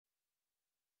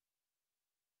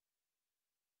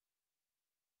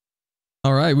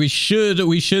All right, we should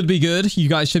be good. You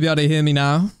guys should be able to hear me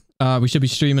now. We should be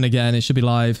streaming again. It should be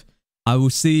live. I will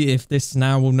see if this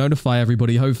now will notify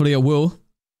everybody. Hopefully it will.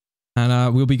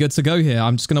 And we'll be good to go here.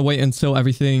 I'm just going to wait until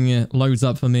everything loads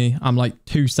up for me. I'm like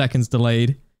 2 seconds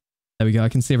delayed. There we go. I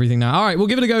can see everything now. All right, we'll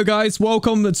give it a go, guys.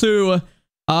 Welcome to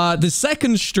the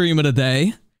second stream of the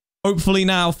day. Hopefully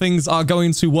now things are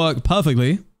going to work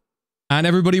perfectly. And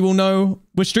everybody will know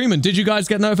we're streaming. Did you guys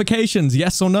get notifications?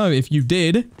 Yes or no? If you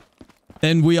did,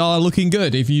 then we are looking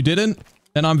good. If you didn't,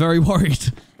 then I'm very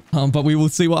worried. But we will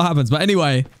see what happens. But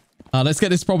anyway, let's get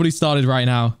this properly started right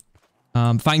now.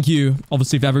 Thank you,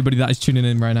 obviously, for everybody that is tuning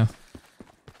in right now.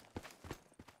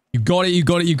 You got it, you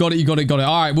got it, you got it, you got it, got it.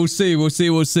 All right, we'll see, we'll see,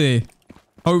 we'll see.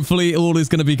 Hopefully, all is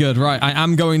going to be good. Right, I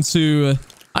am going to...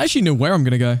 I actually know where I'm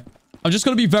going to go. I'm just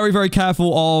going to be very, very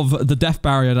careful of the death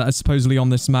barrier that is supposedly on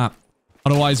this map.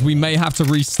 Otherwise, we may have to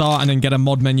restart and then get a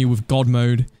mod menu with God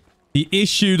mode. The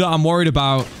issue that I'm worried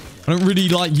about... I don't really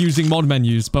like using mod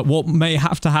menus, but what may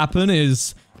have to happen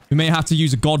is... we may have to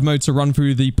use a God mode to run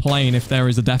through the plane if there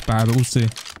is a death barrier, but we'll see.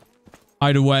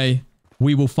 Either way,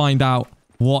 we will find out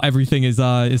what everything is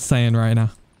saying right now.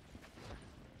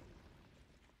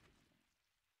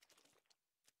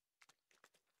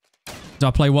 Do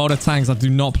I play World of Tanks? I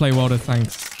do not play World of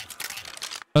Tanks.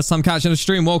 First time catching the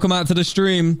stream. Welcome out to the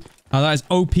stream. That is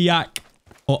Opiac.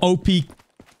 Or Opiac,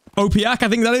 I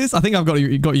think that is. I think I've got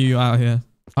you out here.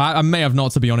 I may have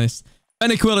not, to be honest.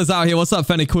 Fennequill is out here. What's up,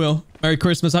 Fennequill? Merry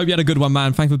Christmas. Hope you had a good one,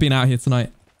 man. Thanks for being out here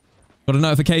tonight. Got a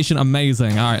notification.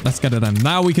 Amazing. All right, let's get it then.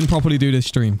 Now we can properly do this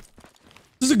stream.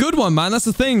 This is a good one, man. That's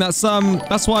the thing. That's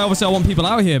why obviously I want people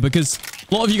out here, because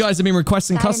a lot of you guys have been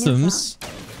requesting customs.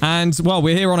 And, well,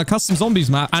 we're here on a custom zombies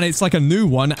map, and it's like a new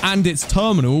one, and it's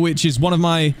Terminal, which is one of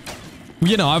my...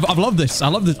 you know, I've loved this. I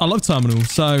love Terminal.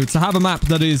 So to have a map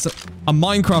that is a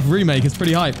Minecraft remake is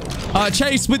pretty hype.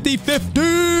 Chase with the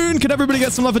 15. Can everybody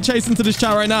get some love for Chase into this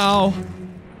chat right now?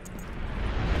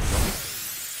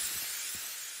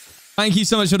 Thank you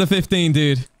so much for the 15,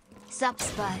 dude. Sup,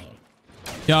 Spud.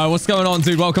 Yo, what's going on,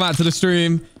 dude? Welcome out to the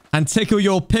stream. And Tickle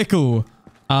Your Pickle,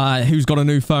 who's got a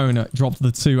new phone, dropped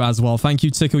the 2 as well. Thank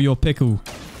you, Tickle Your Pickle,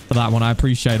 for that one. I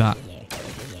appreciate that.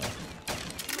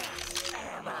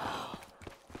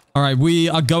 All right, we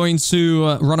are going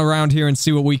to run around here and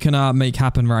see what we can make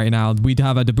happen right now. We'd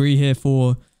have a debris here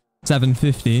for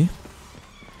 750.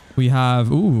 We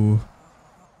have... ooh.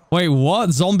 Wait,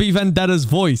 what? Zombie Vendetta's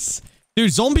voice.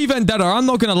 Dude, Zombie Vendetta, I'm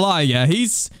not going to lie, yeah.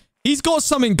 He's got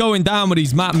something going down with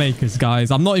these map makers,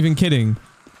 guys. I'm not even kidding.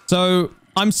 So,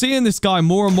 I'm seeing this guy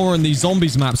more and more in these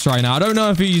zombies maps right now. I don't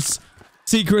know if he's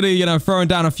secretly, you know, throwing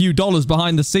down a few dollars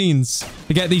behind the scenes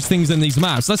to get these things in these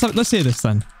maps. Let's hear this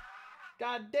then.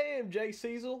 God damn, Jay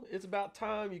Cecil. It's about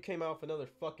time you came out with another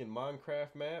fucking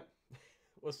Minecraft map.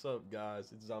 What's up,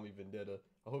 guys? It's Zombie Vendetta.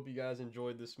 I hope you guys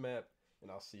enjoyed this map, and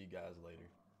I'll see you guys later.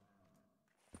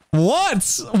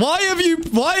 What?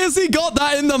 Why has he got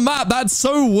that in the map? That's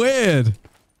so weird.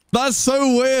 That's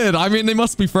so weird. I mean, they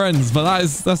must be friends, but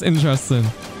that's interesting.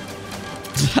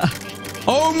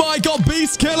 Oh my god,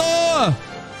 Beast Killer!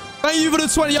 Thank you for the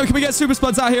 20. Yo, can we get Super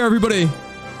Spuds out here, everybody?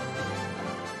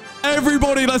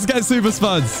 Everybody, let's get Super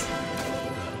Spuds.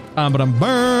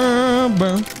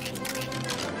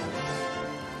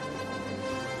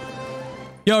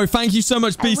 Yo, thank you so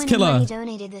much, Beast Killer.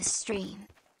 Donated this stream.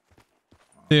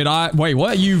 Dude, wait,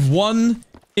 what? You've won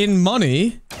in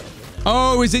money?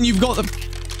 Oh, as in you've got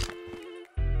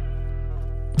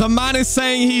the man is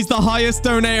saying he's the highest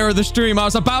donator of the stream. I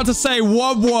was about to say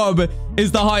Wub Wub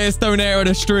is the highest donator of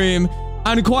the stream.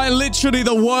 And quite literally,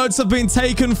 the words have been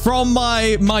taken from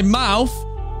my mouth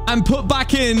and put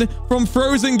back in from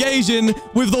Frozen Gaijin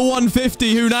with the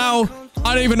 150, who now...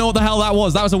 I don't even know what the hell that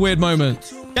was. That was a weird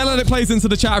moment. Get let it plays into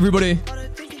the chat, everybody.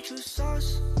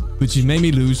 But you made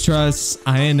me lose trust.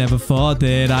 I ain't never thought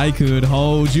that I could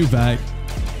hold you back.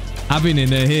 I've been in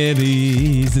the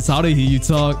headies. It's hard to hear you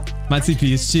talk. My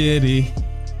TP is shitty.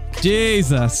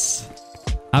 Jesus.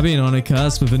 I've been on the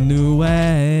cusp of a new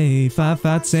way. 5,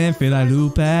 5, 10, feel like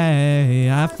Lupe.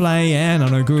 I fly in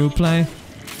on a group plane.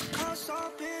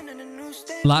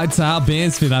 Like top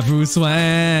bins, feel like Bruce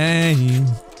Wayne.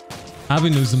 I've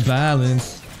been losing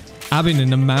balance. I've been in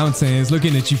the mountains,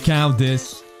 looking at you count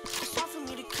this.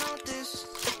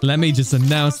 Let me just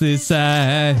announce this.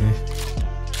 Let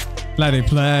it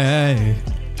play.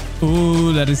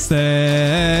 Ooh, let it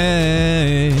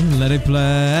stay. Let it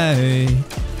play.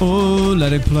 Ooh,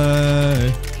 let it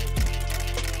play.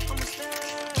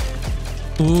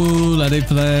 Ooh, let it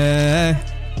play.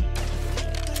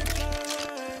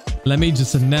 Let me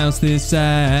just announce this.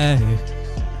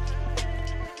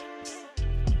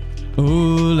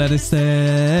 Ooh, let it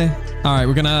stay. All right,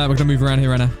 we're gonna move around here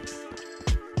right now.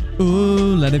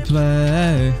 Ooh, let it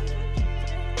play.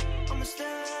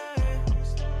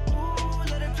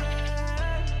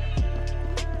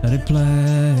 Let it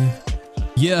play.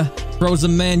 Yeah, bro's a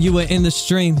man, you were in the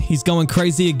stream. He's going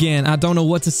crazy again. I don't know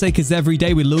what to say, cause every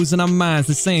day we losing our minds.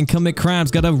 They're saying commit crimes,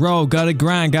 gotta roll, gotta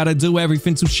grind, gotta do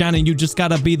everything to shine, and you just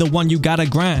gotta be the one, you gotta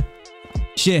grind.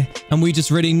 Shit, and we just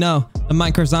really know the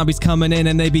Minecraft zombies coming in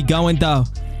and they be going though.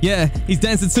 Yeah, he's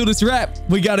dancing to this rap.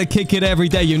 We gotta kick it every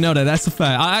day, you know that. That's a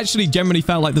fact. I actually generally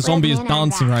felt like the zombie is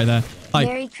dancing right there. Like,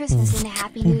 Merry Christmas and a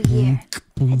Happy New Year.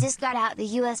 I just got out the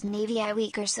US Navy a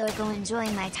week or so ago,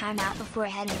 enjoying my time out before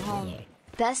heading home.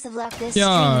 Best of luck this stream,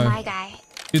 my guy.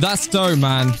 Dude, that's dope,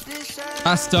 man.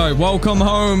 That's dope. Welcome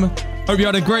home. Hope you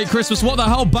had a great Christmas. What the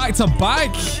hell? Back to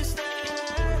back?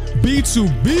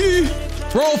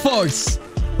 B2B? Bro, folks.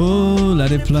 Ooh,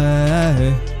 let it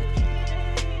play.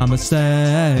 I'ma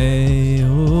stay.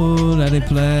 Ooh, let it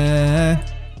play.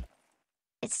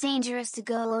 It's dangerous to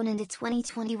go alone into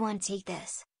 2021. Take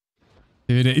this.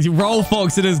 Dude, roll,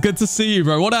 Fox. It is good to see you,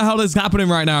 bro. What the hell is happening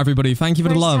right now, everybody? Thank you for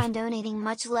the love. First time donating.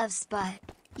 Much love, Spud.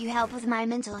 You help with my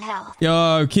mental health.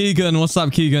 Yo, Keegan. What's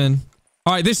up, Keegan?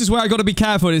 All right, this is where I got to be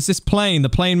careful. It's this plane. The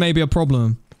plane may be a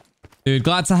problem. Dude,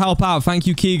 glad to help out. Thank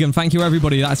you, Keegan. Thank you,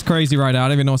 everybody. That's crazy right now. I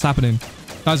don't even know what's happening.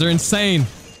 You guys are insane.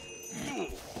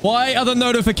 Why are the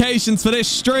notifications for this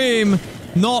stream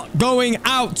not going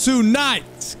out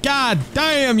tonight? God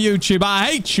damn, YouTube. I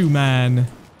hate you, man.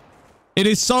 It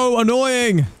is so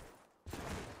annoying.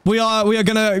 We are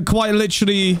gonna quite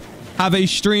literally have a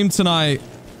stream tonight,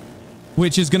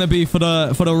 which is gonna be for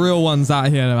the real ones out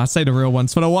here. I say the real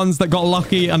ones, for the ones that got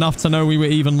lucky enough to know we were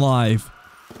even live.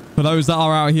 For those that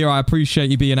are out here, I appreciate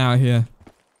you being out here.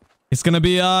 It's gonna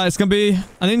be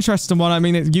an interesting one. I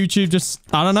mean, YouTube just,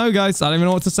 I don't know, guys. I don't even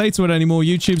know what to say to it anymore.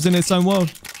 YouTube's in its own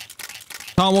world.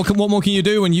 What more can you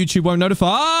do when YouTube won't notify?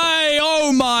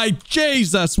 Oh my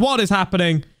Jesus! What is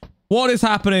happening? What is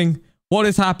happening? What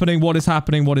is happening? What is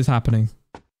happening? What is happening?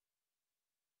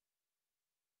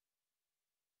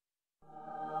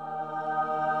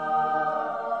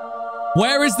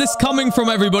 Where is this coming from,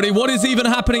 everybody? What is even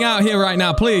happening out here right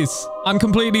now? Please. I'm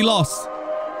completely lost.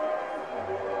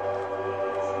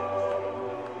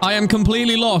 I am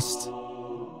completely lost.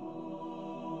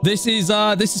 This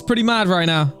is pretty mad right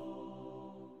now.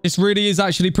 This really is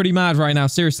actually pretty mad right now.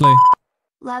 Seriously.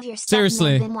 Love your stuff.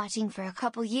 Seriously. I've been watching for a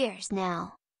couple years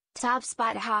now. Top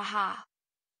spot, haha.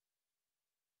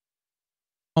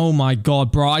 Oh my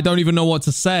God, bro. I don't even know what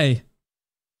to say.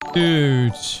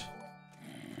 Dude.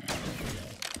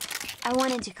 I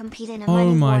wanted to compete in a Oh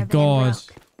money my war, but I'm God.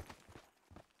 broke.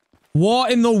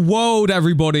 What in the world,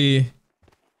 everybody?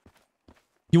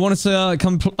 You want us to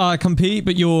compete,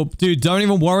 but you're... Dude, don't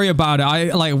even worry about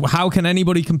it. How can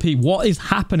anybody compete? What is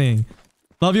happening?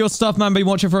 Love your stuff, man. Been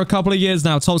watching for a couple of years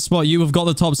now. Top spot. You have got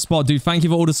the top spot, dude. Thank you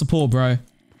for all the support, bro.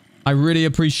 I really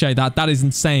appreciate that. That is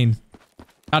insane.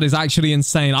 That is actually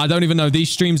insane. I don't even know.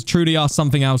 These streams truly are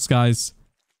something else, guys.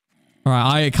 All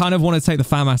right. I kind of want to take the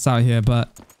FAMAS out here, but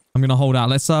I'm going to hold out.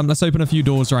 Let's open a few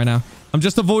doors right now. I'm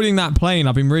just avoiding that plane.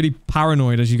 I've been really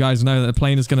paranoid, as you guys know, that the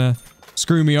plane is going to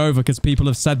screw me over because people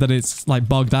have said that it's like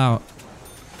bugged out.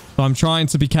 So I'm trying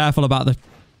to be careful about the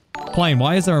plane.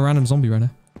 Why is there a random zombie right now?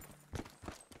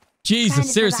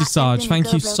 Jesus, seriously, Sarge.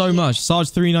 Thank you so much.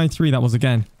 Sarge393, that was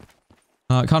again.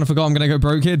 Kind of forgot I'm going to go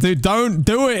broke here. Dude, don't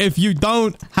do it if you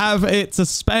don't have it to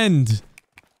spend.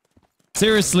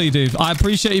 Seriously, dude. I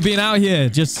appreciate you being out here.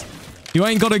 Just, you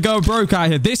ain't got to go broke out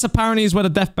here. This apparently is where the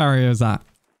death barrier is at.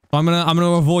 I'm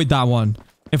gonna avoid that one.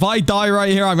 If I die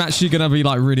right here, I'm actually going to be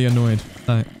like really annoyed.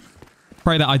 So,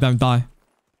 pray that I don't die.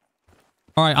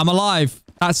 All right, I'm alive.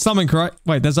 That's something, correct?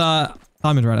 Wait, there's a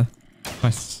diamond right there.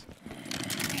 Nice.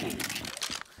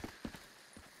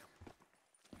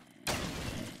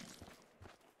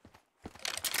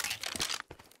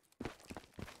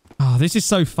 Oh, this is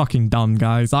so fucking dumb,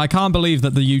 guys. I can't believe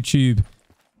that the YouTube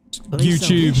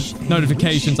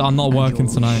notifications are not working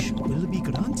tonight.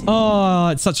 Oh,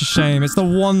 it's such a shame. It's the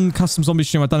one custom zombie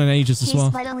stream I've done in ages as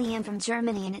well. Spuddley, I'm from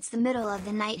Germany, and it's the middle of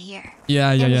the night here. Yeah.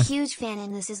 I'm a huge fan,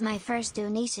 and this is my first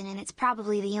donation, and it's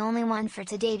probably the only one for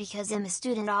today because I'm a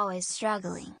student always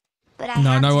struggling. But I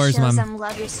have no to worries, show man. some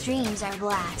love. Your streams are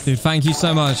blast. Dude, thank you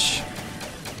so much.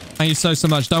 Thank you so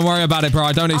much. Don't worry about it, bro.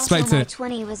 I don't expect it.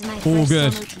 20 was my All first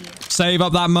good. solo to you. Save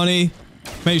up that money.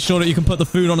 Make sure that you can put the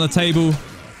food on the table.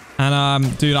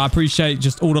 And, dude, I appreciate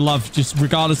just all the love, just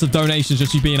regardless of donations,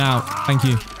 just you being out. Thank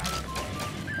you.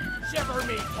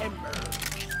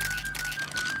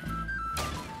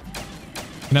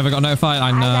 You never got notified?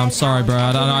 I know. I'm sorry, bro.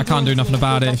 I can't do nothing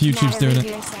about it if YouTube's doing it.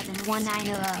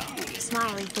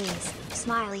 smiley face,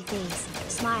 smiley face,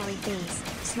 smiley face,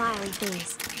 smiley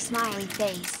face, smiley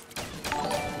face.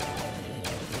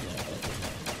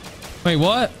 Wait,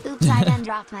 what? Oops, I done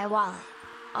dropped my wallet.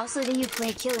 Also, do you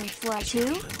play Killing Floor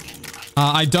 2?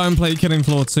 I don't play Killing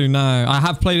Floor 2, no. I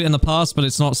have played it in the past, but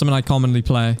it's not something I commonly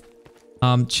play.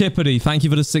 Chippity, thank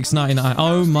you for the $6.99.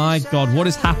 Oh my god, what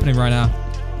is happening right now?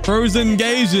 Frozen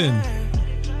Gaijin.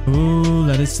 Ooh,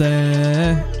 let it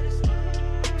say.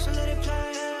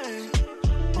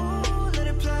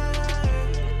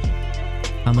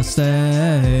 I'ma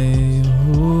stay.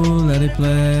 Ooh, let it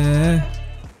play.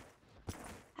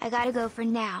 I gotta go for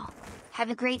now. Have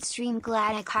a great stream,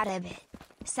 glad I caught a bit.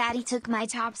 Sad he took my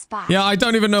top spot. Yeah, I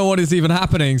don't even know what is even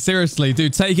happening. Seriously,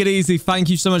 dude, take it easy. Thank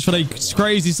you so much for the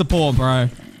crazy support, bro.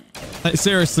 Like,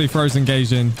 seriously, Frozen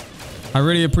Gaijin. I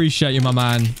really appreciate you, my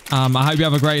man. I hope you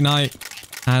have a great night.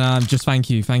 And just thank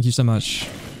you. Thank you so much.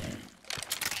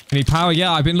 Any power?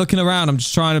 Yeah, I've been looking around. I'm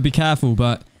just trying to be careful,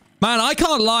 but... Man, I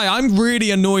can't lie. I'm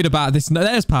really annoyed about this.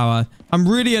 There's power. I'm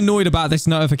really annoyed about this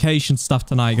notification stuff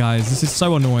tonight, guys. This is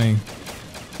so annoying.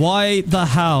 Why the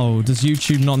hell does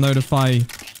YouTube not notify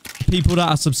people that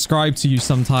are subscribed to you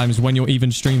sometimes when you're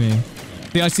even streaming?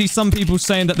 See, I see some people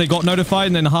saying that they got notified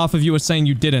and then half of you are saying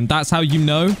you didn't. That's how you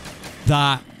know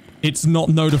that it's not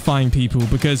notifying people,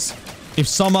 because if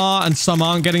some are and some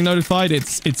aren't getting notified,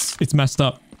 it's messed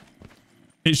up.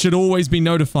 It should always be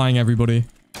notifying everybody.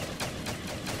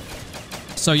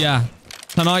 So yeah,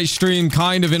 tonight's stream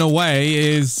kind of in a way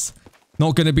is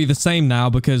not going to be the same now,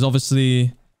 because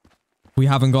obviously we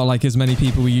haven't got like as many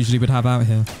people we usually would have out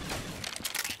here.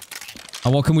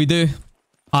 What can we do?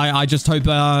 I just hope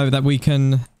that we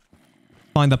can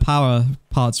find the power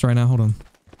parts right now. Hold on.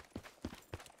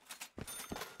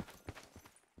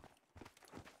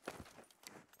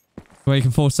 Where you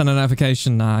can force send a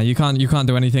notification. Nah, you can't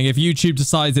do anything. If YouTube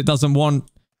decides it doesn't want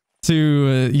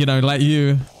to, you know, let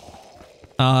you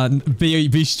be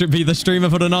the streamer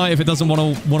for the night, if it doesn't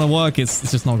want to work,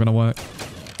 it's just not gonna work.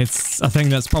 It's a thing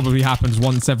that's probably happens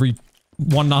once every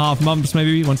 1.5 months,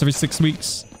 maybe once every 6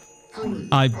 weeks.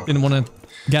 I didn't want to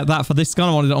get that for this gun.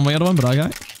 I wanted it on my other one, but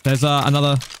okay. There's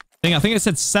another thing. I think it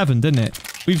said 7, didn't it?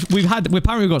 We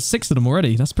apparently got 6 of them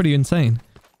already. That's pretty insane.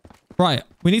 Right,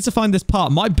 we need to find this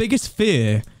part. My biggest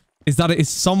fear is that it is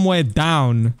somewhere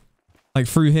down, like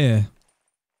through here.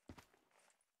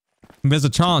 And there's a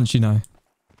chance, you know.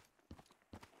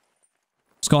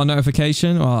 Just got a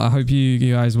notification. Well, I hope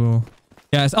you guys will.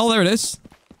 Yes. Oh, there it is.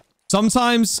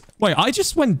 Sometimes... Wait, I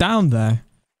just went down there.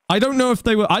 I don't know if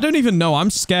they were... I don't even know.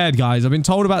 I'm scared, guys. I've been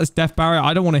told about this death barrier.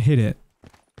 I don't want to hit it.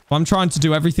 I'm trying to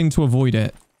do everything to avoid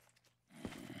it.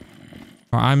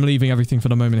 Alright, I'm leaving everything for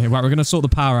the moment here. Right, we're going to sort the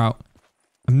power out.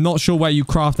 I'm not sure where you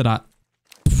crafted at.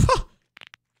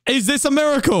 Is this a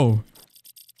miracle?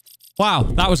 Wow,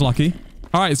 that was lucky.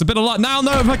 Alright, it's a bit of luck. Now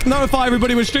notify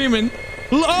everybody we're streaming.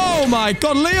 Oh my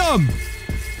god, Liam!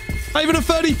 Favorite of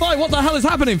 35. What the hell is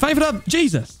happening? Favorite of...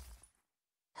 Jesus.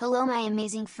 Hello, my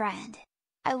amazing friend.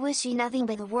 I wish you nothing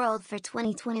but the world for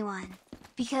 2021.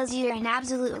 Because you're an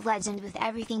absolute legend with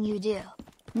everything you do.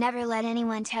 Never let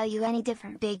anyone tell you any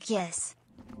different. Big kiss.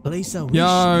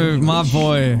 Yo, my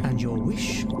boy.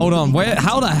 Hold on, where?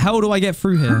 How the hell do I get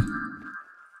through here?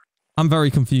 I'm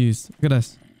very confused. Look at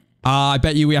this. I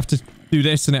bet you we have to do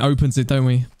this and it opens it, don't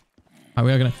we? Right,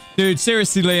 we are gonna... Dude,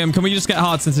 seriously, Liam, can we just get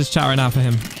hearts into this chat right now for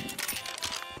him?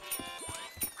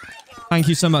 Thank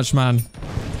you so much, man.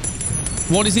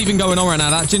 What is even going on right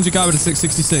now? That ginger guy with a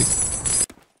 666.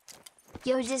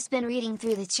 Yo, just been reading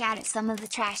through the chat at some of the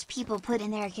trash people put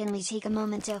in there. Can we take a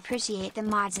moment to appreciate the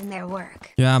mods and their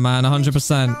work? Yeah, man,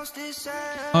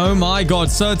 100%. Oh my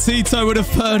god, Sir Tito with a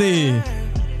 30.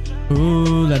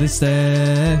 Ooh, let it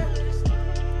stay.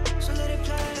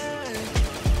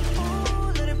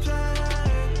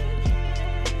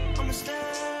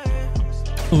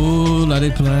 Ooh, let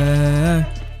it play.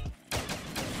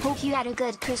 Hope you had a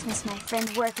good Christmas, my friend.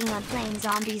 Working on playing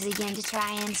zombies again to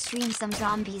try and stream some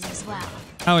zombies as well.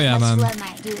 Oh yeah, man. Much love,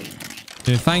 my dude.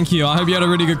 Dude, thank you. I hope you had a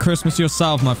really good Christmas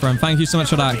yourself, my friend. Thank you so much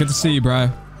for that. Good to see you, bro.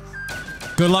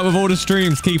 Good luck with all the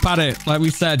streams. Keep at it. Like we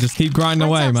said, just keep grinding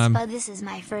away, up, man. Spud? This is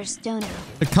my first dono.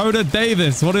 Dakota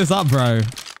Davis, what is up, bro?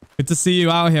 Good to see you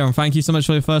out here, and thank you so much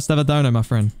for your first ever dono, my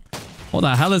friend. What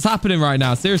the hell is happening right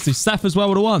now? Seriously, Seth as well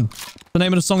would have won. The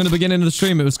name of the song in the beginning of the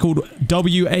stream, it was called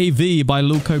WAV by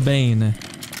Lil Cobain.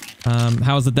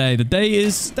 How's the day? The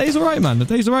day's all right, man. The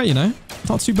day's all right, you know.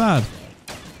 Not too bad.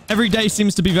 Every day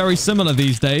seems to be very similar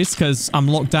these days because I'm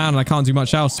locked down and I can't do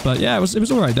much else. But yeah, it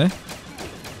was all right day. I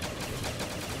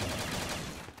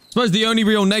suppose the only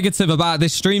real negative about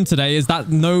this stream today is that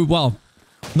not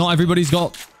everybody's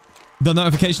got the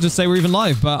notification to say we're even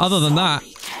live. But other than that,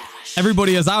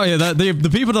 everybody is out here. The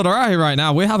people that are out here right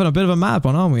now, we're having a bit of a mad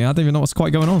one, aren't we? I don't even know what's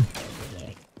quite going on.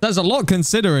 There's a lot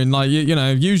considering, like, you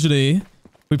know, usually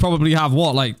we probably have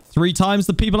what, like 3 times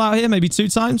the people out here, maybe 2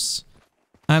 times.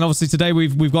 And obviously today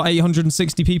we've got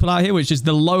 860 people out here, which is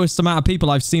the lowest amount of people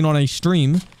I've seen on a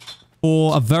stream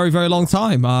for a very, very long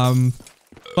time.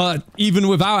 But even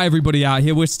without everybody out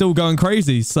here, we're still going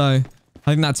crazy. So I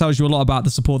think that tells you a lot about the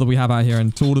support that we have out here.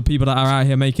 And to all the people that are out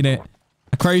here making it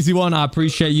a crazy one, I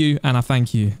appreciate you and I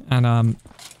thank you. And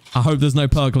I hope there's no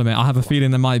perk limit. I have a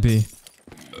feeling there might be.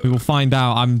 We will find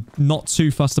out. I'm not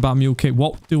too fussed about Mule Kick.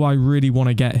 What do I really want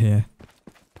to get here?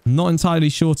 I'm not entirely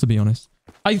sure, to be honest.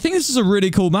 I think this is a really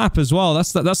cool map as well.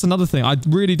 That's another thing. I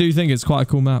really do think it's quite a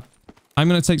cool map. I'm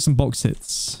going to take some box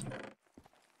hits.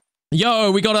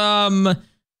 Yo, we got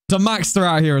the GANGSTA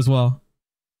out here as well.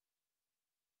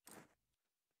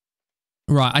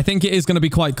 Right, I think it is going to be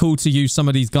quite cool to use some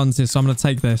of these guns here, so I'm going to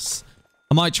take this.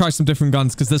 I might try some different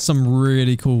guns because there's some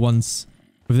really cool ones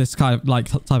with this kind of like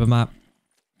type of map.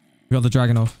 We got the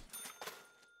Dragunov.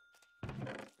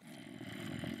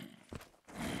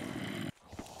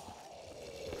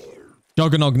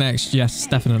 Juggernog next. Yes,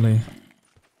 definitely.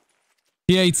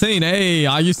 G18. Hey,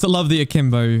 I used to love the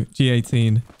Akimbo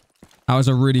G18. That was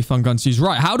a really fun gun to use.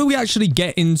 Right, how do we actually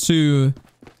get into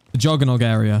the Juggernog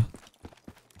area?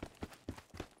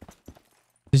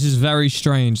 This is very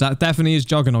strange. That definitely is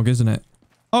Juggernog, isn't it?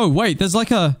 Oh, wait, there's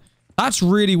like a... That's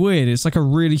really weird. It's like a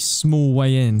really small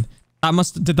way in. That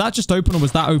must... Did that just open or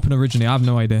was that open originally? I have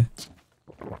no idea.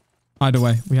 Either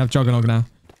way, we have Juggernog now.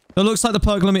 It looks like the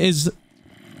perk limit is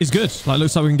good. Like,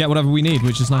 looks like we can get whatever we need,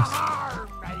 which is nice.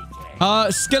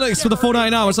 Skillix for the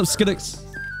 4.99. What's up, Skillix?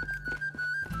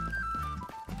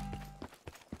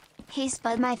 Hey,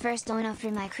 Spud, my first dono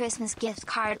for my Christmas gift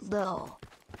card, lol.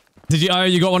 Did you... Oh,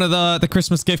 you got one of the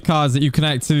Christmas gift cards that you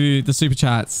connect to the super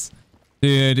chats.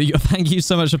 Dude, thank you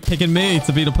so much for picking me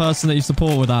to be the person that you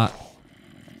support with that.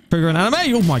 Trigger an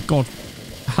anime? Oh my god.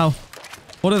 How...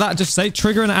 What did that just say?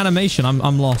 Trigger an animation.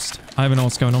 I'm lost. I don't know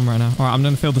what's going on right now. All right, I'm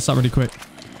going to fill this up really quick.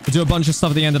 We'll do a bunch of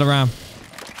stuff at the end of the round.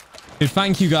 Dude,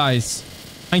 thank you guys.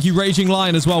 Thank you, Raging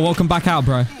Lion, as well. Welcome back out,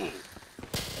 bro.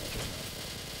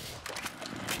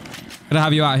 Good to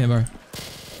have you out here, bro.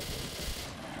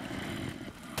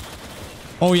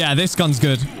 Oh, yeah, this gun's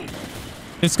good.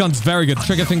 This gun's very good.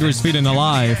 Trigger finger is feeling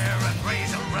alive.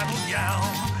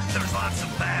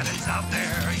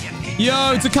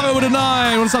 Yo, Dakota with a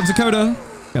 9. What's up, Dakota?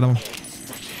 Get him.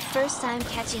 First time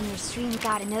catching your stream,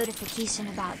 got a notification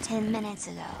about 10 minutes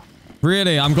ago.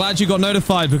 Really? I'm glad you got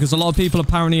notified because a lot of people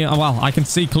apparently... Oh, well, I can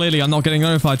see clearly I'm not getting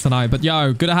notified tonight. But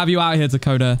yo, good to have you out here,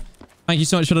 Dakota. Thank you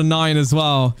so much for the 9 as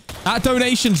well. That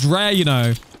donation's rare, you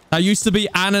know. That used to be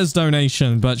Anna's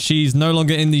donation, but she's no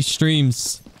longer in these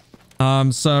streams.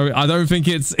 So I don't think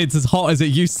it's as hot as it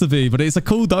used to be, but it's a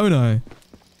cool dono.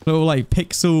 Little like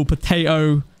pixel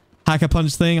potato hacker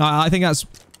punch thing. I think that's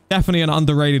definitely an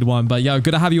underrated one, but yo,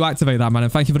 good to have you activate that, man.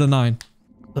 And thank you for the 9.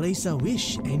 Place a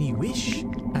wish, any wish,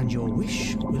 and your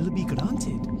wish will be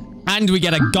granted. And we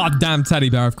get a goddamn teddy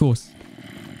bear, of course.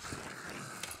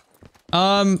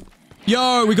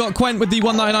 Yo, we got Quent with the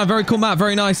 199. Very cool map.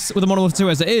 Very nice with the Modern Warfare 2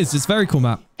 as it is. It's a very cool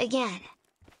map. Again.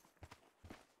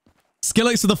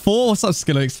 Skillix for the 4. What's up,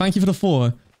 Skillix? Thank you for the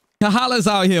 4. Kahala's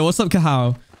out here. What's up,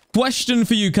 Kahal? Question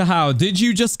for you, Kahal. Did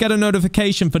you just get a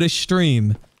notification for this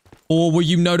stream? Or were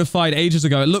you notified ages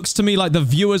ago? It looks to me like the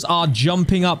viewers are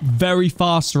jumping up very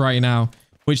fast right now,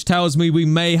 which tells me we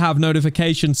may have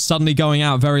notifications suddenly going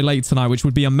out very late tonight, which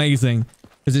would be amazing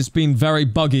because it's been very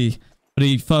buggy for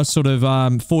the first sort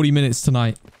of 40 minutes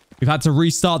tonight. We've had to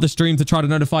restart the stream to try to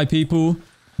notify people,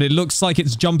 but it looks like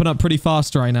it's jumping up pretty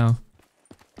fast right now.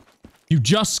 You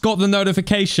just got the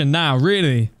notification now,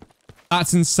 really?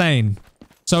 That's insane.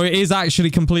 So it is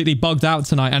actually completely bugged out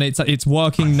tonight, and it's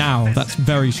working now. That's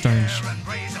very strange.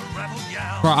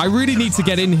 Right, I really need to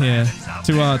get in here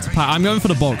to pat. I'm going for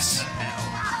the box.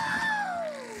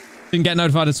 Didn't get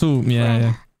notified at all.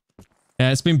 Yeah.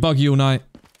 Yeah, it's been buggy all night.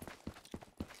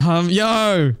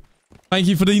 Yo, thank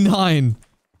you for the 9.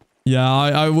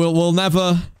 Yeah, we'll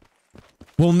never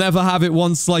have it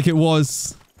once like it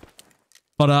was.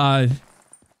 But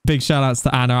big shout outs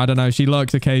to Anna. I don't know. She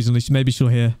lurks occasionally. Maybe she'll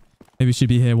hear. Maybe she'll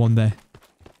be here one day.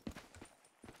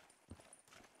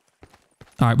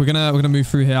 All right, we're gonna move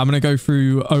through here. I'm gonna go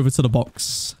through over to the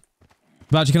box.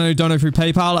 But you can only donate through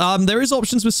PayPal. There is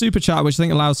options with Super Chat, which I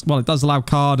think allows. Well, it does allow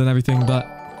card and everything, but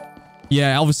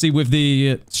yeah, obviously with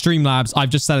the Streamlabs, I've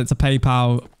just set it to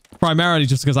PayPal primarily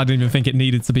just because I didn't even think it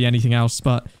needed to be anything else.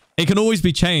 But it can always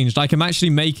be changed. I can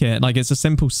actually make it like it's a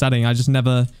simple setting. I just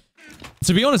never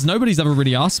To be honest, nobody's ever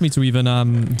really asked me to even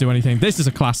do anything. This is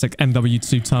a classic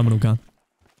MW2 terminal gun.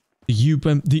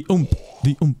 The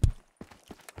oomp.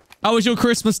 How was your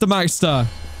Christmas, the Maxter?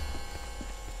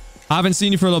 I haven't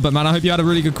seen you for a little bit, man. I hope you had a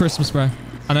really good Christmas, bro.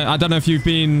 And I don't know if you've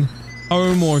been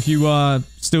home or if you are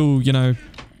still, you know,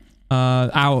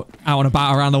 out and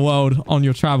about around the world on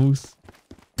your travels.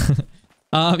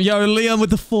 Yo, Liam with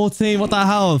the 14. What the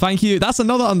hell? Thank you. That's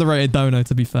another underrated dono,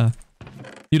 to be fair.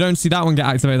 You don't see that one get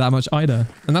activated that much either.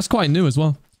 And that's quite new as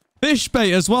well.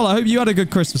 Fishbait as well. I hope you had a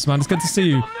good Christmas, man. It's good to see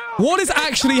you. What is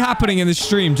actually happening in this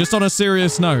stream? Just on a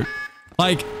serious note.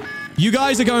 Like, you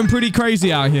guys are going pretty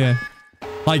crazy out here.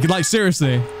 Like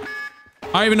seriously.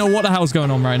 I don't even know what the hell's going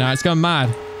on right now. It's going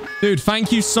mad. Dude,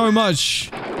 thank you so much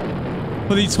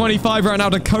for the 25 right now,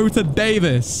 Dakota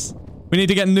Davis. We need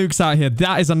to get nukes out here.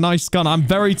 That is a nice gun. I'm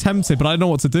very tempted, but I don't know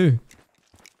what to do.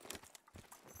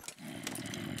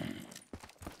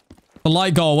 The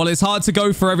light goal. Well, it's hard to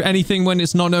go for anything when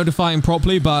it's not notifying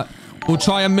properly, but we'll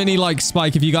try a mini like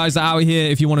spike if you guys are out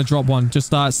here. If you want to drop one, just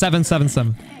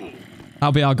 777.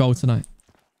 That'll be our goal tonight.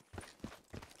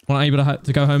 Not able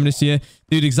to go home this year,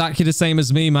 dude. Exactly the same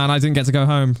as me, man. I didn't get to go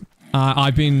home.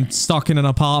 I've been stuck in an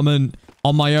apartment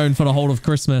on my own for the whole of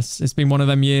Christmas. It's been one of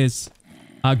them years.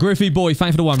 Griffey boy, thank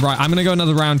you for the one. Right, I'm gonna go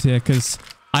another round here because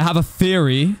I have a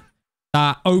theory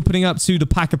that opening up to the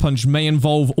Pack-a-Punch may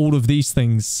involve all of these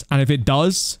things. And if it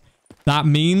does, that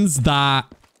means that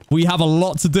we have a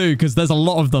lot to do because there's a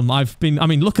lot of them. I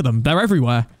mean, look at them. They're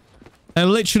everywhere. They're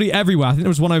literally everywhere. I think there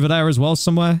was one over there as well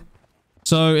somewhere.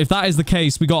 So if that is the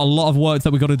case, we got a lot of work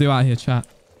that we got to do out here, chat.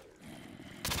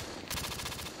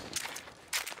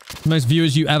 Most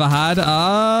viewers you ever had?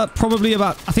 Probably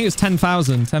about, I think it's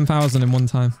 10,000. 10,000 in one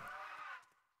time.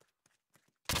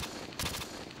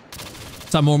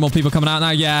 So more and more people coming out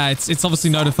now. Yeah, it's obviously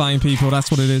notifying people. That's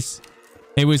what it is.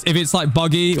 If it's like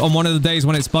buggy on one of the days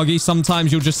when it's buggy,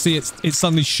 sometimes you'll just see it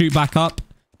suddenly shoot back up.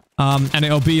 And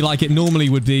it'll be like it normally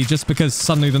would be just because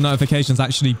suddenly the notifications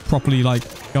actually properly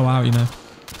like go out, you know.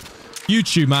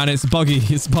 YouTube, man, it's buggy.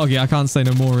 It's buggy. I can't say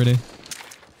no more really.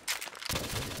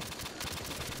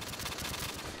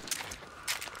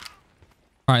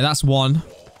 All right, that's one.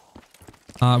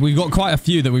 We've got quite a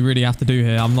few that we really have to do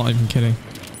here. I'm not even kidding.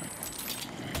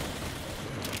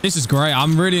 This is great.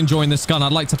 I'm really enjoying this gun.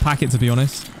 I'd like to pack it, to be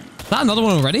honest. Is that another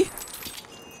one already?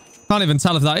 Can't even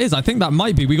tell if that is. I think that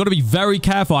might be. We got to be very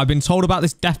careful. I've been told about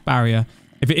this death barrier.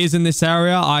 If it is in this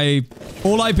area,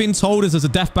 all I've been told is there's a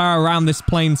death barrier around this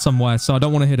plane somewhere, so I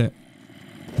don't want to hit it.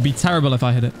 It'd be terrible if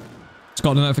I hit it. Just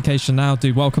got a notification now.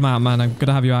 Dude, welcome out, man. I'm good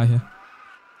to have you out here.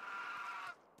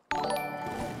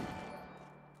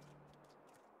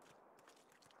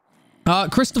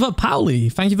 Christopher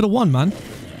Powley, thank you for the one, man.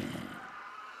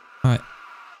 All right.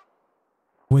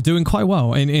 We're doing quite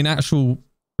well in actual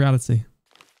reality.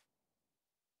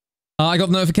 I got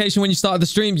the notification when you started the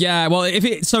stream. Yeah, well,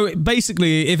 so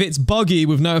basically, if it's buggy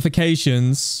with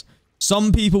notifications,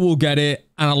 some people will get it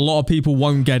and a lot of people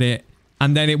won't get it.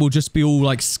 And then it will just be all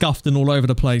like scuffed and all over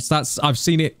the place. I've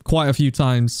seen it quite a few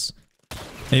times.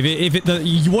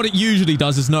 What it usually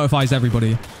does is notifies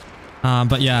everybody.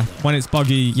 But yeah, when it's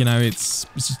buggy, you know, it's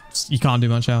you can't do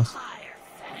much else.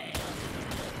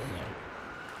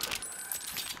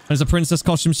 There's a princess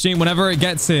costume stream. Whenever it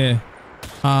gets here,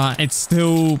 it's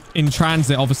still in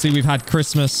transit. Obviously, we've had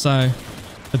Christmas, so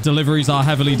the deliveries are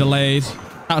heavily delayed.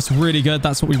 That's really good.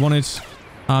 That's what we wanted.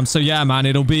 So yeah, man,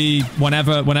 it'll be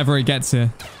whenever it gets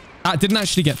here. That didn't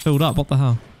actually get filled up. What the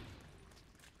hell?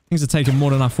 Things are taking more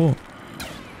than I thought.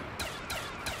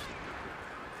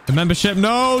 The membership,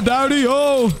 no, Dowdy,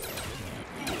 oh!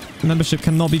 The membership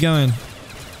cannot be going.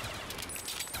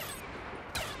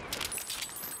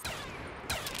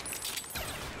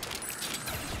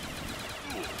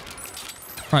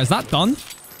 Right, is that done?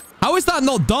 How is that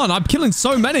not done? I'm killing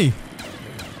so many.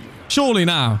 Surely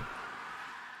now.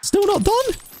 Still not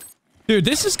done? Dude,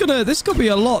 this is gonna be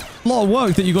a lot of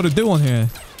work that you got to do on here.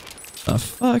 The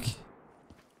fuck?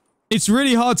 It's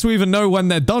really hard to even know when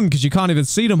they're done because you can't even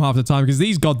see them half the time because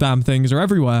these goddamn things are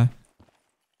everywhere.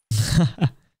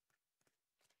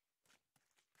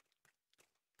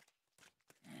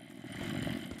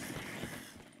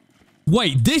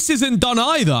 Wait, this isn't done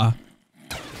either.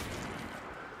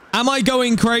 Am I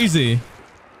going crazy?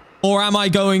 Or am I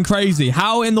going crazy?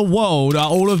 How in the world are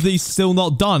all of these still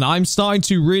not done? I'm starting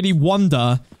to really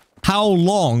wonder how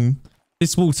long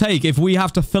this will take if we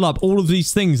have to fill up all of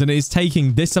these things and it is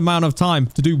taking this amount of time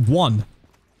to do one.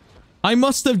 I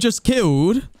must have just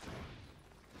killed...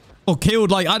 Or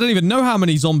killed, like, I don't even know how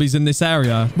many zombies in this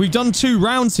area. We've done 2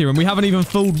 rounds here and we haven't even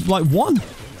filled, like, 1.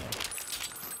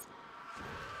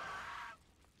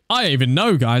 I don't even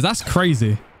know, guys. That's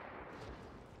crazy.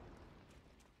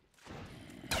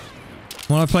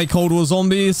 When I play Cold War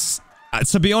Zombies,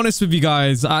 to be honest with you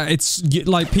guys, it's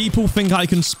like people think I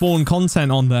can spawn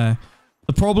content on there.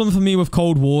 The problem for me with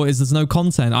Cold War is there's no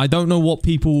content. I don't know what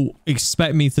people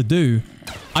expect me to do.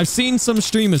 I've seen some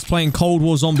streamers playing Cold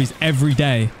War Zombies every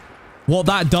day. What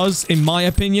that does, in my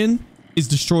opinion, is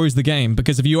destroys the game.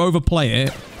 Because if you overplay it,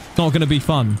 it's not going to be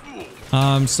fun.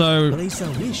 So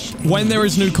when there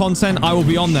is new content, I will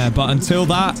be on there. But until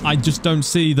that, I just don't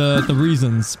see the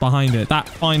reasons behind it. That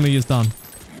finally is done.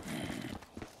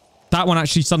 That one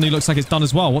actually suddenly looks like it's done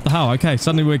as well. What the hell? Okay,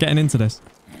 suddenly we're getting into this.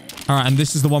 All right, and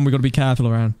this is the one we got to be careful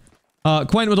around.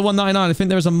 Quentin with the 199. I think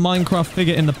there is a Minecraft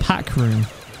figure in the pack room.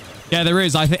 Yeah, there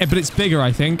is. I think, but it's bigger,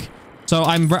 I think. So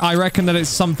I reckon that it's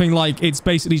something like it's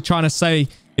basically trying to say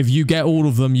if you get all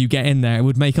of them, you get in there. It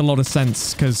would make a lot of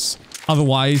sense because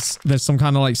otherwise there's some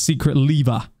kind of like secret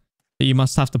lever that you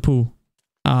must have to pull.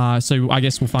 So I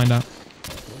guess we'll find out.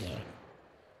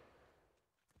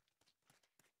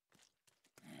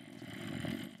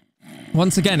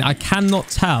 Once again, I cannot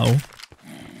tell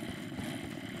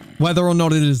whether or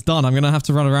not it is done. I'm going to have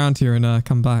to run around here and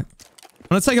come back. I'm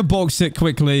going to take a box hit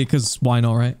quickly because why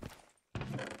not, right?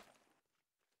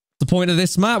 The point of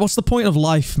this map? What's the point of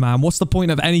life, man? What's the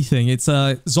point of anything? It's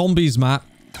a zombies map.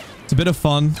 It's a bit of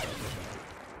fun.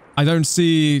 I don't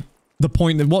see the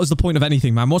point. What is the point of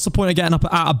anything, man? What's the point of getting up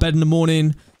out of bed in the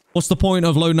morning? What's the point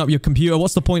of loading up your computer?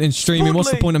 What's the point in streaming?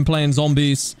 What's the point in playing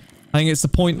zombies? I think it's the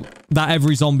point that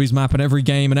every zombies map and every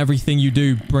game and everything you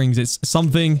do brings. It's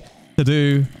something to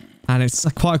do. And it's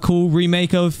quite a cool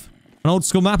remake of an old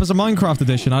school map as a Minecraft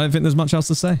edition. I don't think there's much else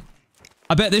to say.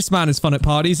 I bet this man is fun at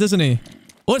parties, isn't he?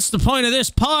 What's the point of this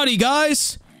party,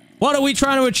 guys? What are we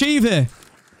trying to achieve here?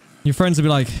 Your friends will be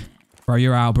like, bro,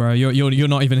 you're out, bro. You're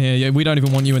not even here. We don't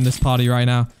even want you in this party right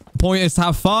now. The point is to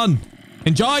have fun.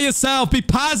 Enjoy yourself. Be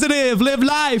positive. Live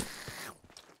life.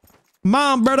 Come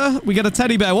on, brother. We get a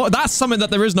teddy bear. What? That's something that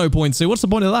there is no point to. What's the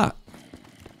point of that?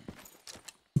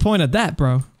 The point of that,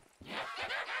 bro?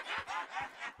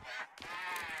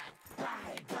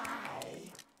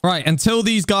 Right, until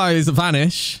these guys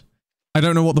vanish, I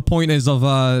don't know what the point is of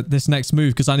this next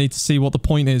move because I need to see what the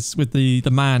point is with the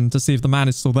man to see if the man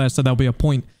is still there. So there'll be a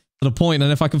point to the point.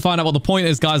 And if I can find out what the point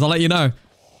is, guys, I'll let you know.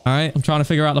 All right, I'm trying to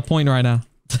figure out the point right now.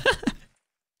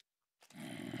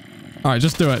 All right,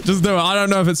 just do it. Just do it. I don't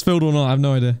know if it's filled or not. I have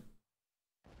no idea.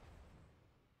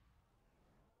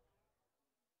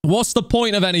 What's the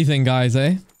point of anything, guys,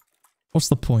 eh? What's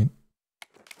the point?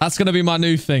 That's going to be my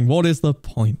new thing. What is the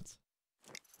point?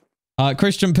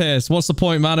 Christian Pierce, what's the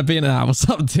point, man, of being out? What's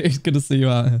up, dude? Good to see you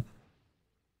out here.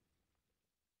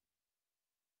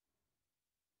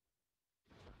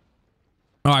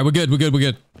 All right, we're good. We're good. We're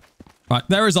good. Right,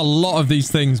 there is a lot of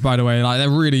these things, by the way. Like, there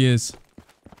really is.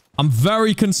 I'm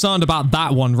very concerned about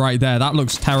that one right there. That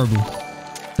looks terrible.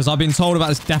 Because I've been told about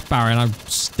this death barrier, and I'm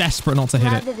just desperate not to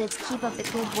hit it. Keep up the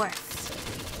good work.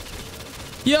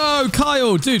 Yo,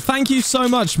 Kyle, dude, thank you so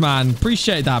much, man.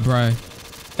 Appreciate that, bro.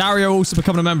 Dario also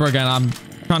becoming a member again. I'm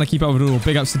trying to keep up with it all.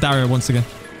 Big ups to Dario once again.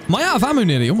 Am I out of ammo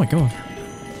nearly? Oh my god.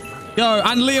 Yo,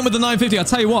 and Liam with the 950. I'll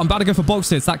tell you what, I'm about to go for box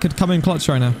hits. That could come in clutch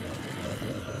right now.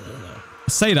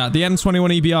 Say that. The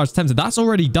M21 EBR is tempted. That's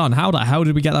already done. How the hell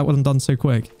did we get that one done so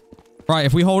quick? Right,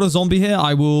 if we hold a zombie here,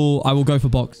 I will go for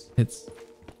box hits.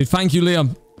 Dude, thank you,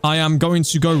 Liam. I am going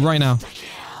to go right now.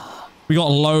 We got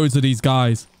loads of these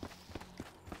guys.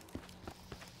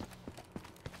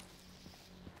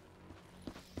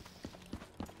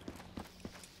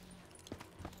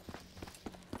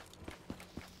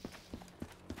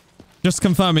 Just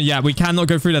confirming, yeah, we cannot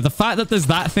go through there. The fact that there's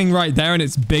that thing right there and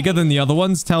it's bigger than the other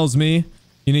ones tells me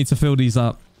you need to fill these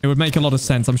up. It would make a lot of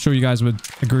sense. I'm sure you guys would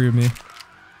agree with me.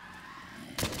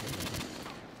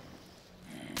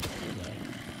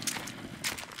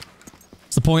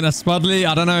 What's the point of Spuddley?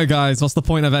 I don't know, guys. What's the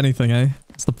point of anything, eh?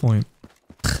 What's the point?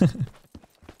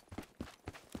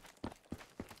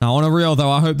 Now, on a real, though,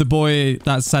 I hope the boy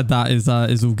that said that is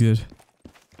all good.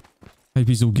 Hope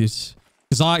he's all good.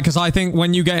 Because I think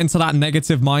when you get into that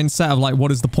negative mindset of like,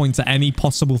 what is the point to any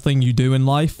possible thing you do in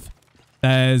life?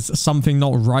 There's something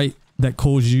not right that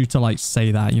causes you to like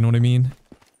say that. You know what I mean?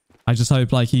 I just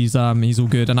hope like he's all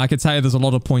good. And I could tell you there's a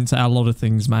lot of points at a lot of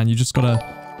things, man. You just gotta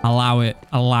allow it,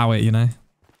 you know?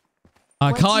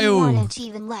 What Kyle. do you want to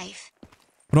achieve in life?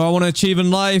 What do I want to achieve in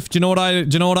life? Do you know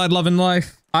what I'd love in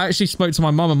life? I actually spoke to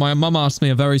my mum and my mum asked me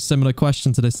a very similar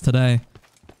question to this today.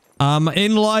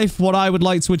 In life, what I would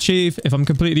like to achieve, if I'm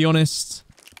completely honest,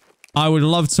 I would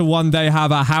love to one day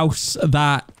have a house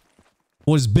that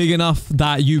was big enough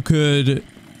that you could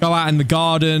go out in the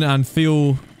garden and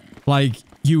feel like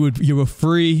you were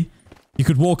free. You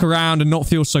could walk around and not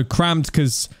feel so cramped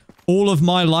because all of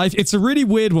my life, it's a really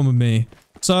weird one with me.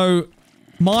 So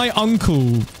my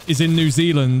uncle is in New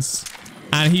Zealand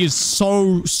and he is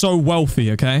so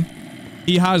wealthy, okay?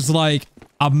 He has like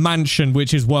a mansion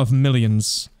which is worth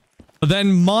millions. But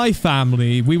then my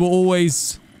family, we were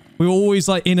always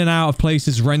like in and out of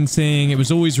places renting. It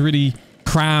was always really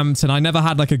cramped and I never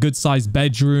had like a good sized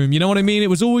bedroom. You know what I mean? It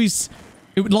was always,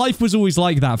 life was always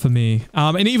like that for me.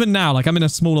 And even now, like I'm in a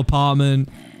small apartment.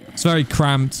 It's very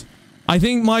cramped. I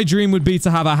think my dream would be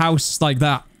to have a house like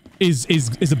that is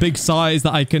a big size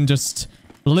that I can just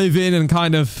live in and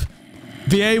kind of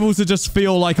be able to just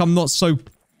feel like I'm not so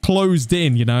closed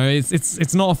in, you know?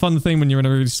 It's not a fun thing when you're in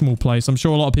a really small place. I'm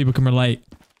sure a lot of people can relate.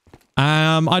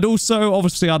 I'd also,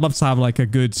 obviously, I'd love to have like a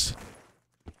good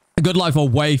life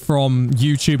away from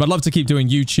YouTube. I'd love to keep doing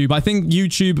YouTube. I think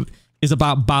YouTube is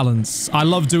about balance. I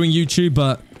love doing YouTube,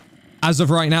 but as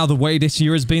of right now, the way this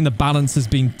year has been, the balance has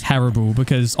been terrible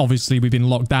because obviously we've been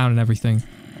locked down and everything.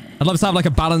 I'd love to have like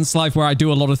a balanced life where I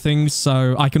do a lot of things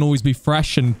so I can always be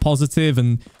fresh and positive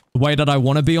and the way that I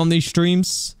want to be on these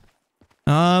streams.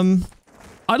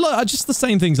 Just the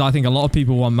same things I think a lot of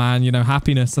people want, man. You know,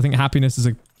 happiness. I think happiness is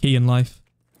a key in life.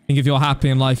 I think if you're happy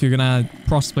in life, you're going to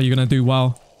prosper, you're going to do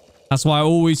well. That's why I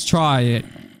always try it.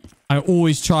 I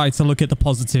always try to look at the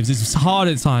positives. It's hard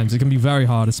at times. It can be very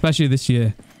hard, especially this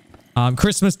year.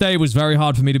 Christmas Day was very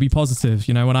hard for me to be positive,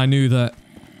 you know, when I knew that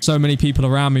so many people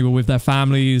around me were with their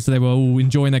families, they were all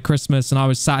enjoying their Christmas, and I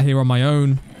was sat here on my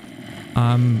own.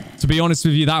 To be honest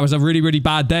with you, that was a really, really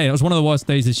bad day. It was one of the worst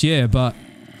days this year, but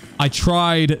I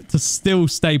tried to still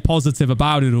stay positive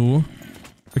about it all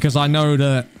because I know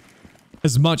that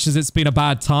as much as it's been a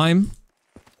bad time,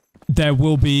 there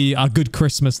will be a good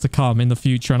Christmas to come in the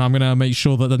future, and I'm going to make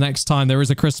sure that the next time there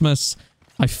is a Christmas,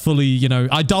 I fully, you know,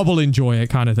 I double enjoy it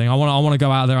kind of thing. I want to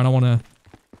go out there and I want to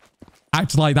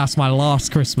act like that's my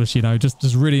last Christmas, you know,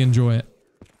 just really enjoy it.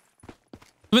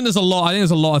 I think there's a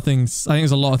lot of things. I think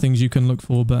there's a lot of things you can look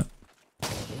for, but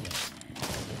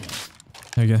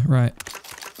there you go. Right.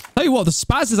 Tell you what, the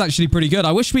Spaz is actually pretty good.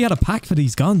 I wish we had a pack for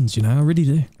these guns, you know, I really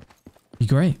do. Be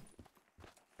great.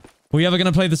 Are we ever going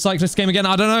to play the cyclist game again?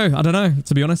 I don't know.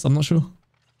 To be honest, I'm not sure.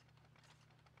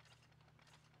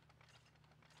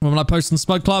 When I post on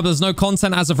Spud Club, there's no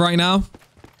content as of right now,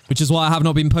 which is why I have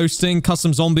not been posting.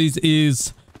 Custom Zombies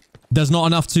is... There's not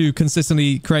enough to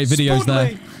consistently create videos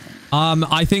there.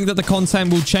 I think that the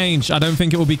content will change. I don't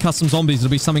think it will be Custom Zombies.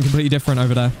 It'll be something completely different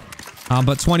over there.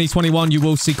 But 2021, you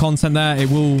will see content there. It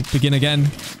will begin again.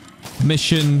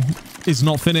 Mission is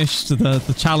not finished.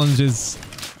 The challenge is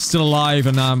still alive,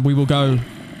 and we will go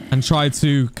and try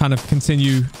to kind of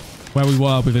continue where we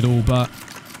were with it all. But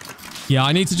yeah,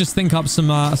 I need to just think up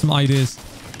some ideas.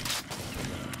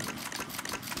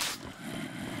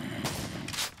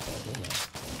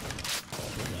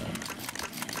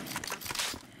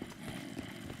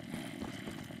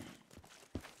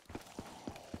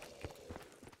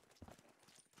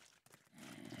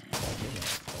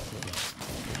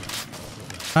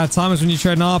 At times when you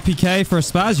trade an RPK for a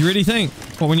Spaz, you really think?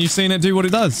 What, when you've seen it do what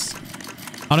it does?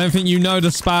 I don't think you know the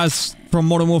Spaz from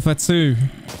Modern Warfare 2.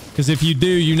 Because if you do,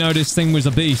 you know this thing was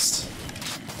a beast.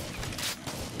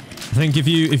 I think if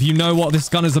you know what this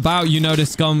gun is about, you know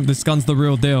this gun's the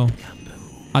real deal.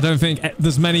 I don't think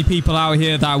there's many people out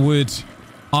here that would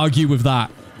argue with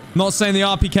that. Not saying the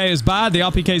RPK is bad. The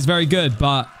RPK is very good,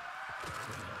 but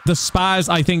the Spaz,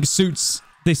 I think, suits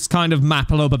this kind of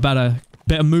map a little bit better.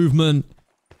 Bit of movement.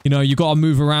 You know, you got to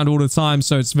move around all the time,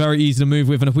 so it's very easy to move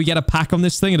with. And if we get a pack on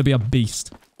this thing, it'll be a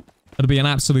beast. It'll be an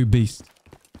absolute beast.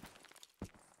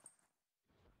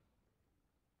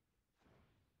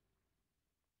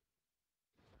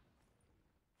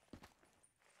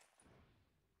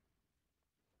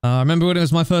 I remember when it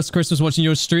was my first Christmas watching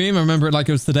your stream. I remember it like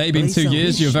it was today, been 2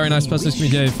 years. You're a very nice person to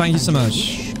me. Thank you so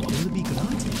much.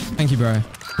 Thank you, bro.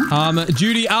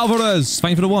 Judy Alvarez.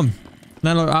 Thank you for the one.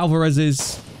 Nano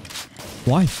Alvarez's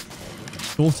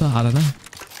wife. Daughter. I don't know.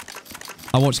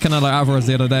 I watched Canelo Alvarez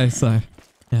the other day, so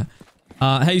yeah.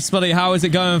 Hey, Spuddley, how is it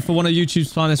going for one of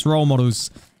YouTube's finest role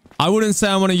models? I wouldn't say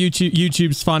I'm one of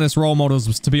YouTube's finest role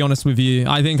models, to be honest with you.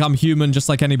 I think I'm human just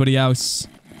like anybody else.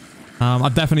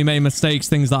 I've definitely made mistakes,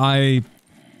 things that I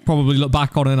probably look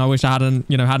back on and I wish I hadn't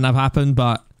have happened.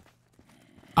 But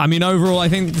I mean, overall, I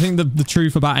think the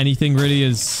truth about anything really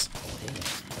is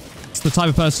it's the type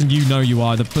of person you know you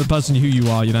are, the person who you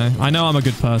are, you know? I know I'm a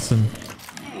good person.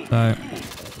 So,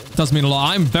 it does mean a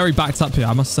lot. I'm very backed up here,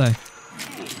 I must say.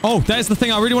 Oh, there's the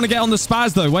thing. I really want to get on the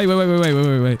Spaz, though. Wait.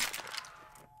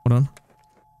 Hold on.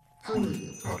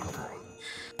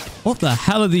 What the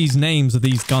hell are these names of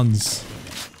these guns?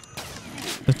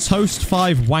 The Toast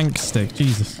 5 wank stick.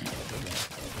 Jesus.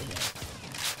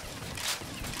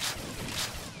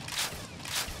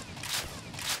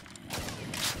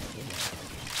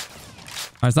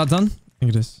 Alright, is that done? I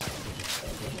think it is.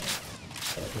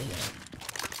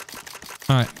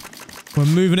 Alright. We're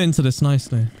moving into this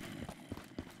nicely.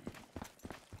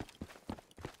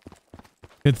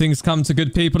 Good things come to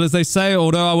good people, as they say,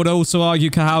 although I would also argue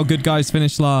how good guys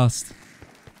finish last.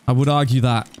 I would argue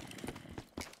that.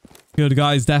 Good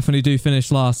guys definitely do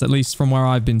finish last, at least from where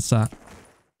I've been sat.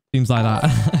 Seems like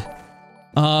that.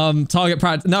 Target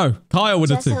practice. No, Kyle would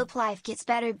have Just too. hope life gets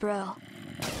better, bro.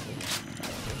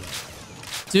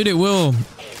 Dude, it will.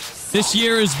 This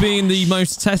year has been the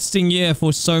most testing year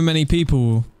for so many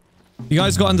people. You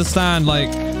guys got to understand,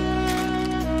 like,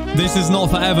 this is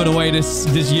not forever the way this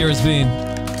year has been.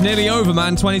 It's nearly over,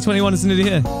 man. 2021 is nearly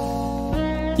here.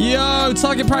 Yo,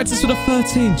 target practice for the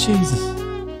 13. Jesus.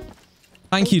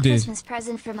 Thank you, dude. Christmas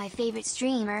present for my favorite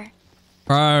streamer.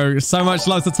 Bro, so much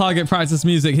love to target practice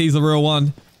music. He's the real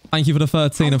one. Thank you for the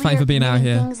 13 and thank you for being out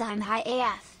here. Things, I'm high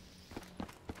AF.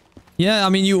 Yeah, I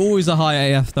mean, you always are high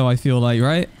AF though, I feel like,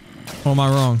 right? Or am I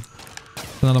wrong?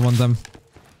 Another one of them.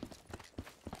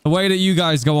 The way that you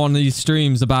guys go on these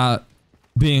streams about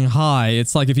being high,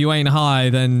 it's like if you ain't high,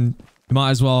 then you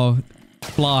might as well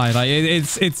fly. Like,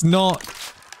 it's not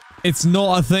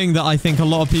a thing that I think a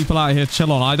lot of people out here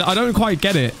chill on. I don't quite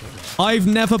get it. I've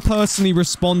never personally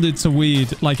responded to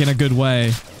weed, like, in a good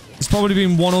way. It's probably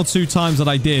been 1 or 2 times that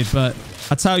I did, but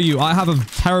I tell you, I have a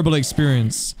terrible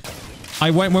experience.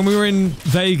 When we were in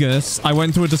Vegas, I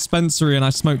went to a dispensary and I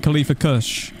smoked Khalifa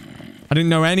Kush. I didn't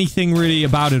know anything really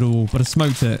about it all, but I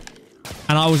smoked it.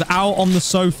 And I was out on the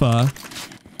sofa,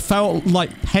 felt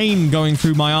like pain going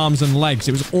through my arms and legs.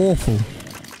 It was awful.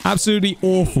 Absolutely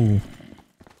awful.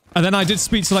 And then I did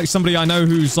speak to, like, somebody I know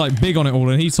who's, like, big on it all,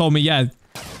 and he told me, yeah,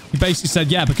 he basically said,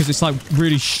 yeah, because it's, like,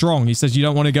 really strong. He says you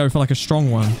don't want to go for, like, a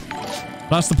strong one.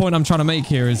 That's the point I'm trying to make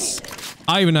here is,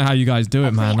 I don't even know how you guys do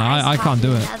it, man. I can't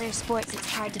do it. In other sports,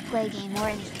 it's hard to play a game or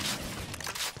anything.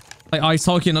 Like ice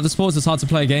hockey and other sports, it's hard to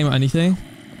play a game or anything.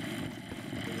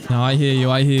 No, I hear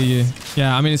you. I hear you.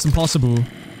 Yeah, I mean, it's impossible.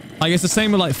 Like, it's the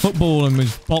same with, like, football and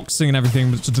with boxing and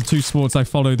everything, which are the 2 sports I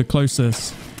follow the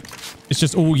closest. It's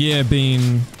just all year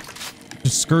being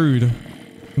just screwed.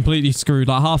 Completely screwed.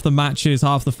 Like, half the matches,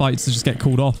 half the fights just get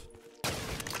called off.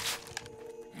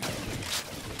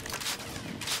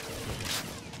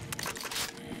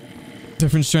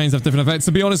 Different strains have different effects.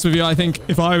 To be honest with you, I think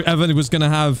if I ever was going to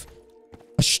have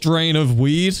a strain of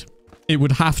weed, it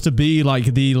would have to be like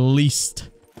the least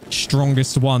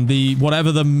strongest one.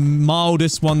 Whatever the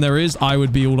mildest one there is, I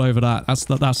would be all over that.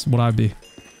 That's what I'd be.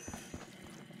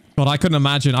 God, I couldn't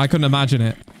imagine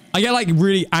it. I get like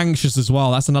really anxious as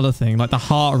well. That's another thing. Like the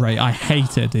heart rate. I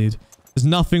hate it, dude. There's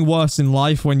nothing worse in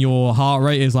life when your heart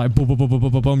rate is like boom, boom, boom, boom,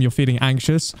 boom, boom, boom. You're feeling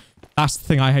anxious. That's the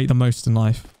thing I hate the most in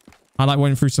life. I like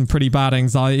went through some pretty bad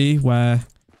anxiety where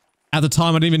at the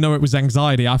time I didn't even know it was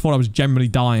anxiety. I thought I was generally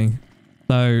dying.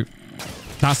 So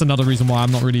that's another reason why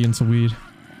I'm not really into weed.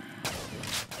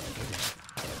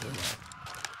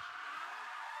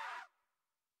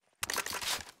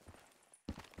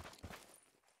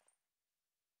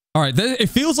 All right, it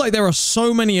feels like there are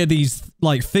so many of these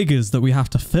like figures that we have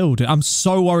to fill. I'm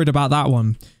so worried about that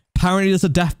one. Apparently there's a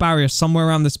death barrier somewhere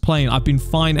around this plane. I've been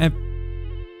fine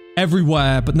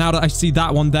everywhere, but now that I see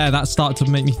that one there, that started to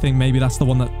make me think maybe that's the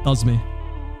one that does me.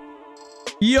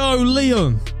 Yo,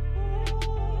 Liam.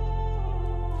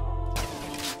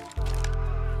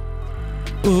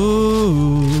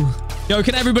 Ooh. Yo,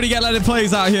 can everybody get Let It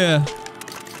Plays out here?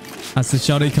 That's the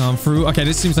shot they come through. Okay,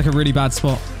 this seems like a really bad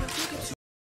spot.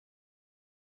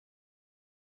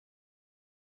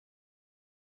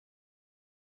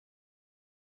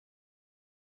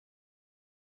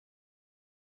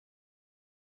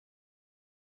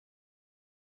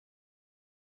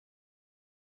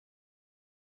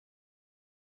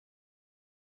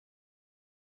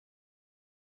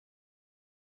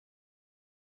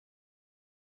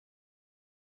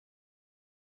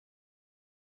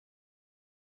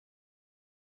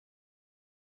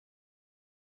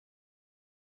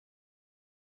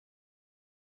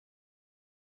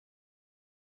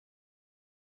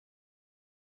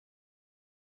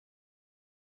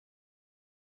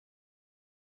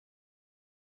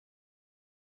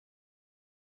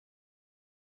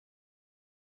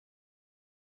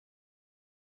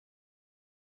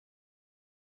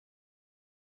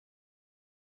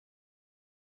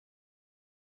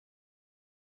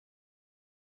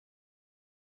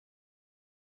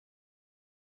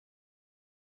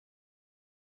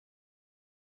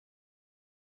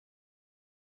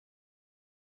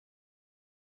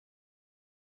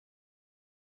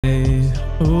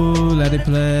 Ooh, let it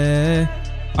play.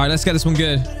 All right, let's get this one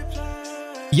good.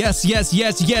 Yes, yes,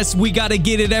 yes, yes. We got to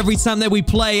get it every time that we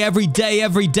play. Every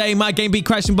day. My game be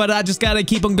crashing, but I just got to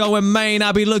keep on going, man.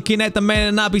 I be looking at the man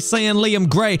and I be saying, Liam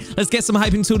Gray. Let's get some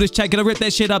hype into this check. Gonna rip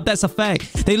that shit up. That's a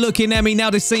fact. They looking at me now.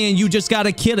 They're saying, you just got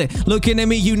to kill it. Looking at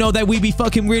me, you know that we be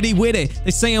fucking really with it. They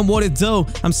saying what it do.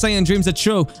 I'm saying dreams are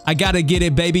true. I got to get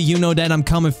it, baby. You know that I'm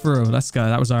coming through. Let's go.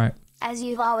 That was all right. As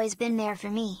you've always been there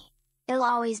for me, I'll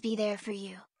always be there for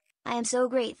you. I am so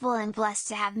grateful and blessed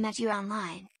to have met you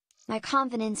online. My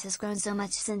confidence has grown so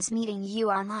much since meeting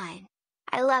you online.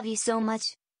 I love you so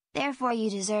much, therefore you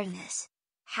deserve this.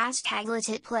 Hashtag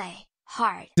legit play.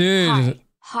 Heart. Dude.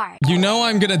 Heart. You know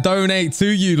I'm gonna donate to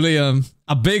you, Liam.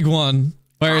 A big one.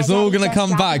 Where it's all gonna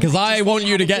come back. Because I want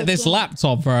you to get this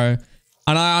laptop, bro.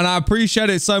 And I appreciate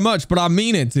it so much, but I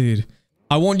mean it, dude.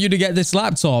 I want you to get this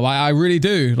laptop. I really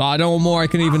do. Like, I don't want more I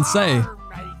can even say.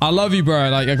 I love you, bro.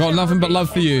 Like, I got nothing but love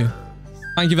for you.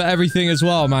 Thank you for everything as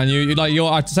well, man.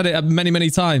 I've said it many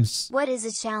times. What is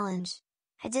a challenge?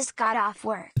 I just got off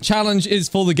work. The challenge is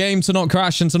for the game to not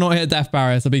crash and to not hit a death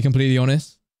barrier, to be completely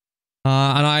honest.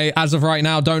 And I, as of right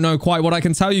now, don't know quite what I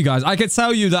can tell you guys. I could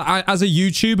tell you that as a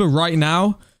YouTuber right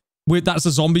now, that's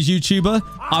a zombies YouTuber,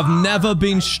 I've never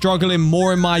been struggling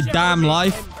more in my damn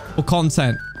life for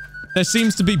content. There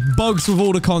seems to be bugs with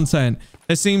all the content.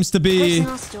 There seems to be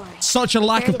such a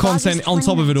lack of content on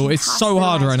top of it all. It's so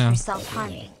hard right now.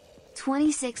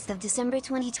 26th of December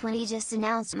 2020 just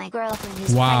announced my girlfriend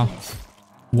is pregnant.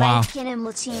 Wow.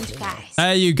 Will change, guys.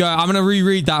 There you go. I'm going to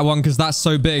reread that one because that's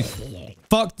so big.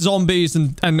 Fuck zombies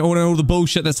and all the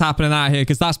bullshit that's happening out here,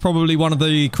 because that's probably one of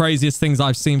the craziest things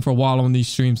I've seen for a while on these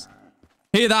streams.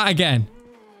 Hear that again.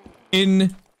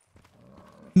 In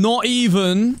not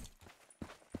even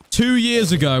 2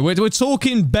 years ago, we're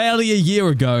talking barely a year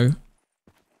ago,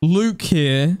 Luke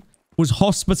here was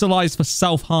hospitalized for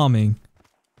self-harming.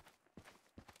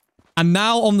 And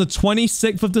now on the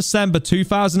 26th of December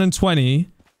 2020,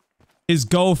 his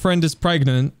girlfriend is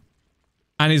pregnant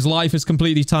and his life is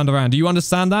completely turned around. Do you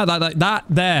understand that? That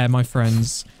there, my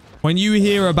friends, when you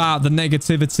hear about the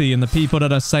negativity and the people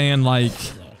that are saying like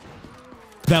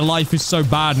their life is so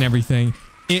bad and everything,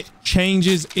 it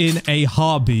changes in a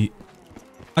heartbeat.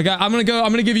 Okay, I'm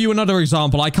gonna give you another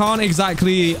example. I can't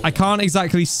exactly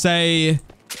say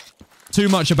too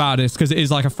much about this because it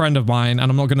is like a friend of mine and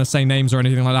I'm not gonna say names or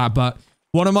anything like that, but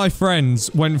one of my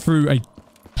friends went through a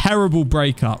terrible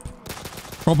breakup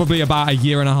probably about a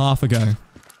year and a half ago.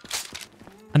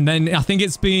 And then I think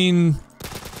it's been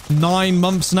 9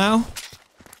 months now.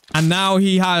 And now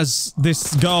he has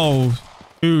this girl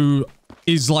who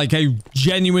is like a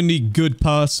genuinely good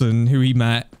person who he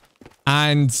met.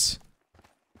 And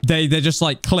they're just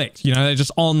like clicked, you know, they're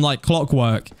just on like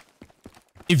clockwork.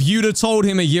 If you'd have told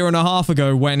him a year and a half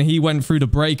ago when he went through the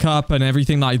breakup and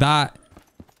everything like that,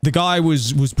 the guy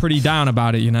was pretty down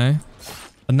about it, you know?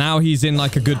 And now he's in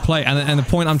like a good place. And the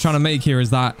point I'm trying to make here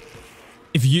is that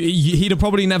if he'd have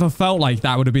probably never felt like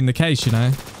that would have been the case, you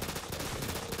know?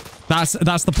 That's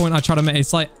the point I try to make.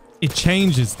 It's like, it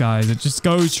changes, guys. It just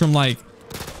goes from like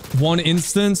one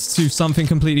instance to something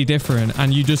completely different.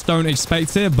 And you just don't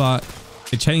expect it, but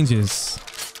it changes.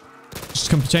 It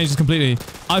just changes completely.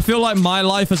 I feel like my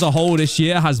life as a whole this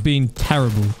year has been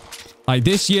terrible. Like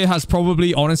this year has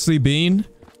probably honestly been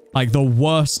like the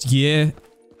worst year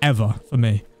ever for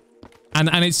me. And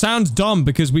it sounds dumb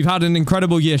because we've had an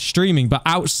incredible year streaming, but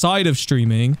outside of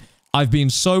streaming, I've been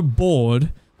so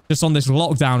bored just on this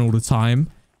lockdown all the time.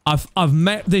 I've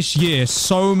met this year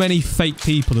so many fake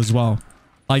people as well.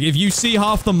 Like if you see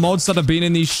half the mods that have been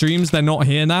in these streams, they're not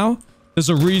here now. There's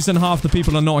a reason half the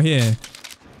people are not here.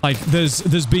 Like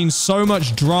there's been so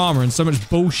much drama and so much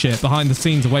bullshit behind the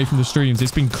scenes away from the streams.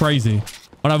 It's been crazy.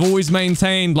 But I've always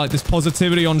maintained like this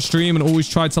positivity on stream and always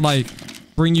tried to like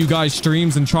bring you guys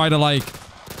streams and try to like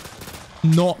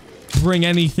not bring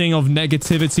anything of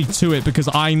negativity to it, because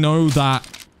I know that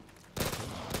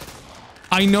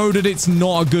it's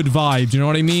not a good vibe. Do you know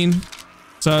what I mean?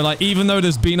 So like, even though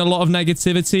there's been a lot of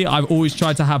negativity, I've always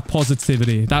tried to have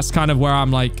positivity. That's kind of where I'm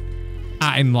like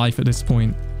at in life at this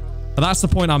point. But that's the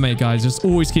point I make, guys. Just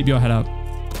always keep your head up.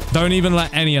 Don't even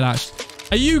let any of that.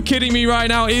 Are you kidding me right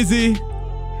now, Izzy?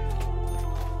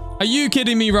 Are you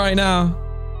kidding me right now?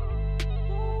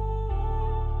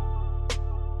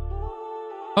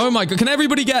 Oh my god. Can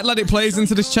everybody get Let It Plays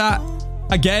into this chat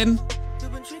again?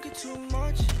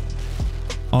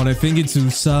 Oh, they're thinking too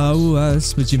sour,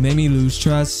 but you made me lose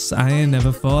trust. I ain't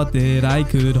never thought that I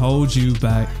could hold you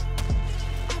back.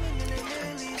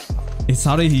 It's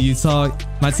hard to hear you talk.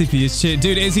 My TP is shit.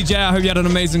 Dude, Izzy J, I hope you had an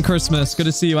amazing Christmas. Good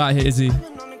to see you out here, Izzy.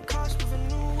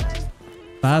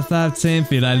 5-5-10,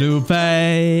 feel like Lupe.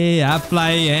 I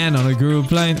flying on a group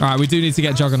plane. All right, we do need to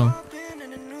get Juggernaut.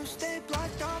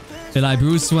 Feel like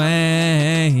Bruce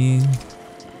Wayne.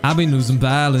 I've been losing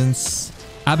balance.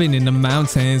 I've been in the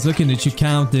mountains looking at you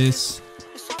count this.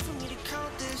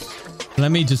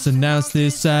 Let me just announce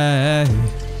this. Let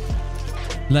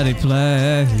it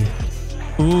play.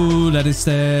 Ooh, let it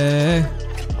stay.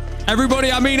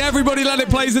 Everybody, I mean everybody, let it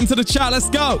plays into the chat. Let's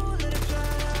go.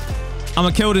 I'm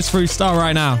gonna kill this freestyle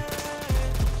right now.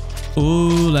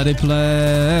 Ooh, let it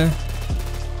play.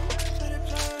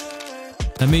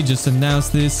 Let me just announce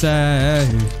this.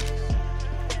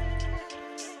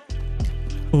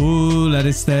 Ooh, let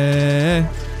it stay.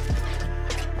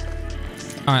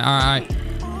 All right, all right, all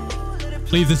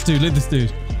right. Leave this dude, leave this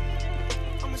dude.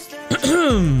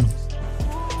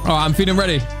 All right, I'm feeling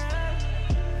ready.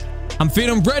 I'm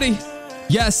feeling ready.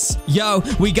 Yes, yo,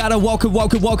 we gotta walk it,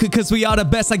 because we are the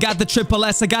best. I got the triple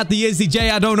S, I got the Izzy J.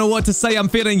 I don't know what to say. I'm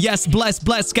feeling, yes,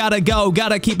 blessed, gotta go.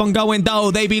 Gotta keep on going,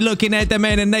 though. They be looking at the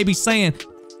man and they be saying,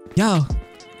 yo,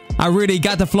 I really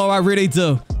got the flow, I really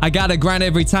do. I gotta grind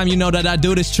every time, you know that I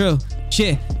do this true.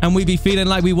 Shit, and we be feeling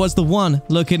like we was the one.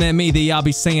 Looking at me, y'all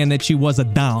be saying that you was a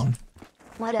down.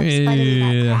 What up,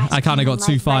 Spuddley? Yeah, I kind of got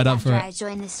too fired up for it.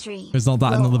 It's not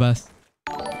that, not the best.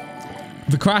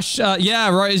 The crash, yeah,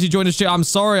 right as you joined the stream. I'm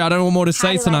sorry, I don't know what more to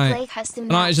say tonight.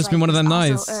 Tonight has just been one of them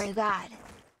nights. How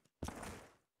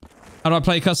do I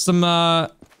play custom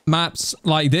maps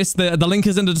like this? The link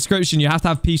is in the description. You have to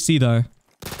have PC though.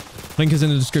 Link is in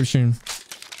the description.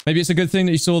 Maybe it's a good thing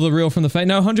that you saw the reel from the fake.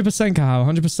 No, 100% Kahao,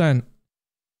 100%.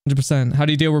 100%. How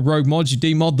do you deal with rogue mods? You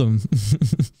demod them.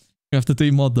 You have to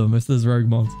demod them if there's rogue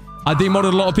mods. I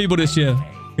demodded a lot of people this year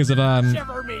because of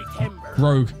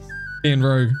rogue. Being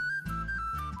rogue.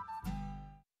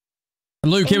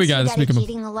 Luke, here we go.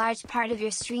 Dedicating a large part of your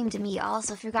stream to me.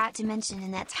 Also forgot to mention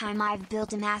in that time I've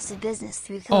built a massive business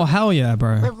through COVID. Oh, hell yeah,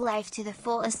 bro. Live life to the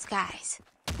fullest, guys.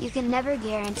 You can never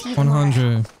guarantee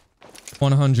 100.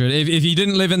 100. If you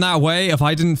didn't live in that way, if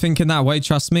I didn't think in that way,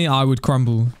 trust me, I would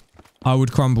crumble. I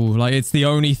would crumble. Like, it's the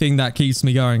only thing that keeps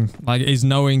me going. Like, is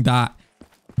knowing that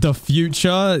the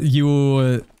future,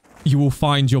 you will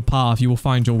find your path. You will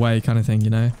find your way kind of thing, you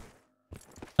know?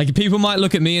 Like, people might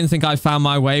look at me and think I found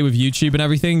my way with YouTube and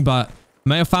everything, but I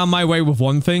may have found my way with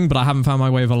one thing, but I haven't found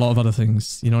my way with a lot of other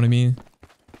things. You know what I mean?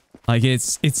 Like,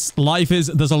 there's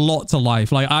a lot to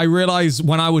life. Like, I realized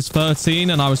when I was 13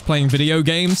 and I was playing video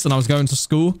games and I was going to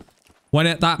school, when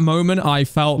at that moment I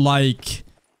felt like,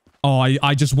 oh,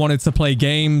 I just wanted to play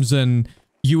games, and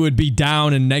you would be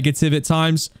down and negative at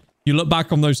times. You look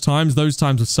back on those times were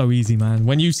so easy, man.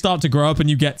 When you start to grow up and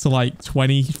you get to like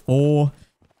 24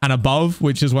 and above,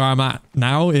 which is where I'm at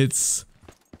now, it's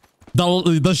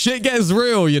the shit gets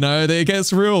real, you know. It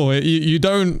gets real. You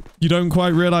don't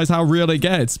quite realize how real it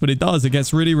gets, but it does. It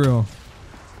gets really real.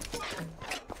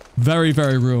 Very,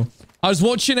 very real. I was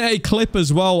watching a clip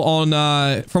as well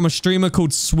on from a streamer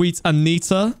called Sweet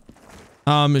Anita.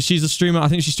 She's a streamer. I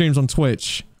think she streams on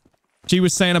Twitch. She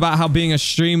was saying about how being a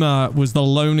streamer was the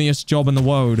loneliest job in the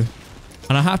world,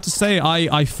 and I have to say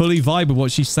I fully vibe with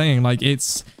what she's saying. Like,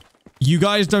 it's, you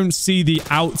guys don't see the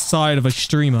outside of a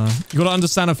streamer. You gotta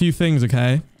understand a few things,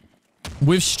 okay?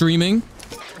 With streaming,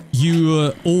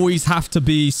 you always have to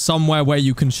be somewhere where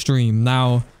you can stream.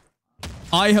 Now,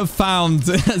 I have found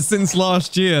since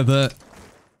last year that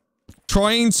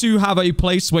trying to have a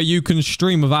place where you can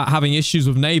stream without having issues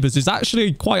with neighbors is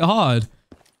actually quite hard.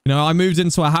 You know, I moved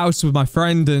into a house with my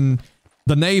friend and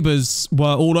the neighbors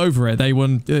were all over it.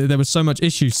 There was so much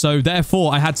issues. So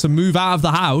therefore, I had to move out of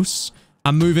the house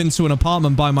and move into an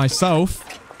apartment by myself,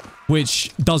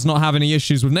 which does not have any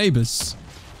issues with neighbors.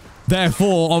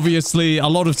 Therefore, obviously, a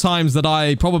lot of times that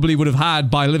I probably would have had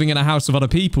by living in a house with other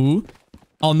people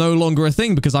are no longer a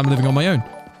thing because I'm living on my own.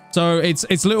 So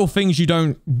it's little things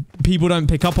people don't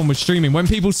pick up on with streaming. When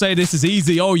people say this is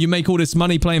easy, oh, you make all this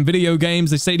money playing video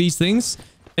games, they say these things.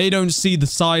 They don't see the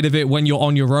side of it when you're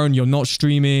on your own, you're not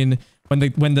streaming.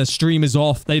 When the stream is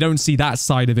off, they don't see that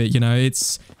side of it, you know.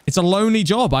 It's a lonely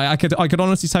job. I could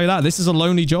honestly tell you that. This is a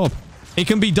lonely job. It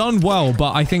can be done well,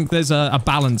 but I think there's a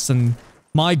balance. And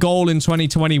my goal in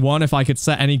 2021, if I could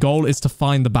set any goal, is to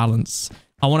find the balance.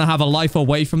 I want to have a life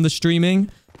away from the streaming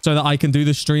so that I can do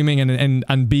the streaming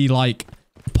and be like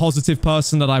a positive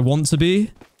person that I want to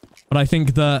be. But I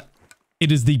think that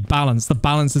it is the balance. The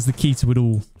balance is the key to it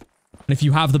all. And if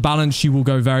you have the balance, you will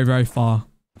go very, very far.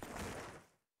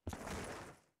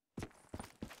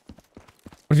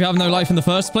 If you have no life in the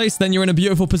first place, then you're in a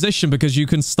beautiful position because you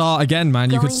can start again,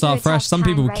 man. You could start fresh. Some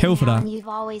people would kill for that. You've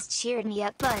always cheered me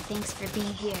up, bud. Thanks for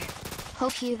being here.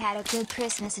 Hope you've had a good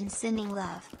Christmas and sending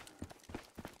love.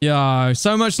 Yo,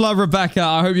 so much love, Rebecca.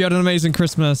 I hope you had an amazing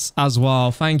Christmas as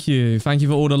well. Thank you. Thank you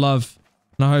for all the love.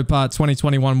 And I hope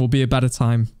 2021 will be a better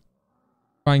time.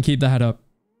 Try and keep the head up.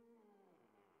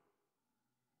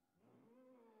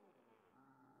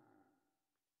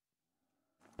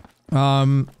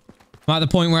 I'm at the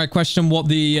point where I question what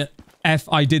the F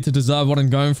I did to deserve what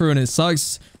I'm going through, and it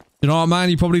sucks. You know what,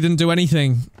 man? You probably didn't do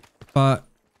anything, but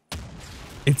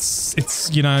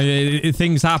it's you know,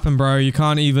 things happen, bro. You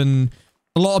can't even...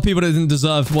 A lot of people that didn't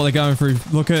deserve what they're going through.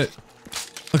 Look at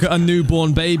a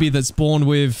newborn baby that's born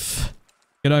with,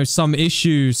 you know, some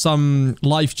issue, some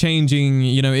life-changing,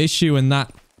 you know, issue, and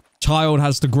that child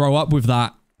has to grow up with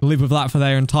that, live with that for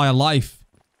their entire life.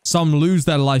 Some lose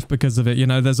their life because of it, you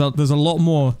know. There's a lot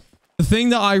more. The thing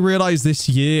that I realized this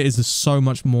year is there's so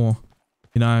much more,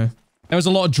 you know. There was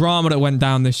a lot of drama that went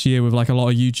down this year with like a lot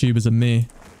of YouTubers and me.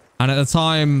 And at the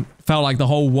time, felt like the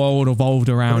whole world evolved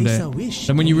around it.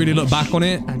 And when you really look back on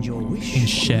it, ain't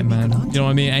shit, man. You know what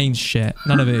I mean? It ain't shit.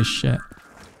 None of it is shit.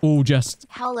 All just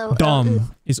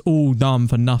dumb. It's all dumb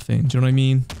for nothing. Do you know what I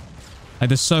mean? Like,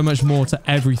 there's so much more to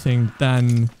everything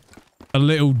than the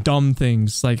little dumb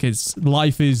things. Like, it's...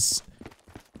 Life is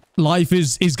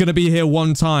gonna be here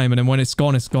one time, and then when it's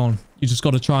gone, it's gone. You just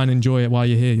gotta try and enjoy it while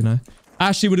you're here, you know?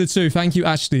 Ashley would have too. Thank you,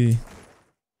 Ashley.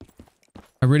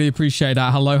 I really appreciate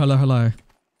that. Hello, hello, hello.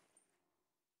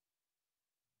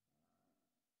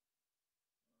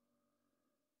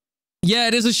 Yeah,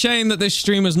 it is a shame that this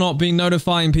stream has not been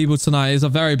notifying people tonight. It's a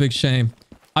very big shame.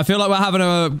 I feel like we're having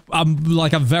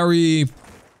a very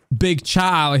big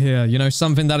chat out here. You know,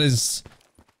 something that is...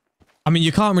 I mean,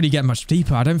 you can't really get much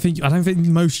deeper. I don't think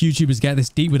most YouTubers get this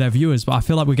deep with their viewers, but I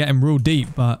feel like we're getting real deep.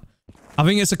 But I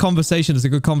think it's a conversation. It's a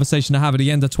good conversation to have at the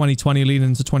end of 2020, leading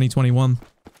into 2021.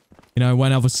 You know,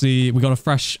 when obviously we got a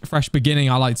fresh beginning,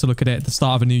 I like to look at it at the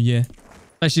start of a new year.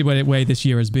 Especially the way this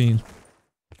year has been.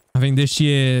 I think this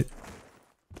year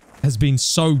has been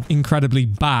so incredibly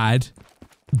bad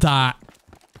that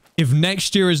if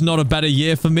next year is not a better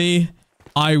year for me,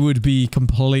 I would be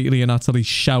completely and utterly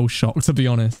shell-shocked, to be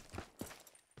honest.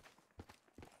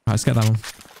 Alright, let's get that one.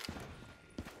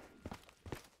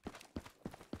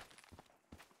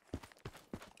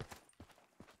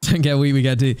 Don't get weak, we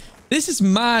get deep. This is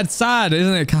mad sad,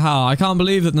 isn't it, Kahal? I can't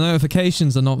believe that the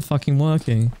notifications are not fucking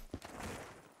working.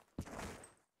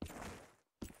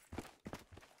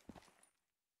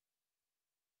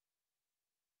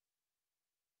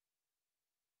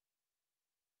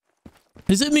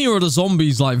 Is it me or the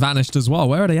zombies like vanished as well?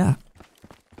 Where are they at?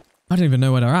 I don't even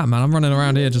know where they're at, man. I'm running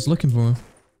around here just looking for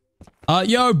them.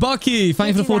 Yo, Bucky, thank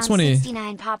you for the 420.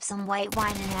 69, pop some white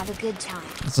wine and have a good time.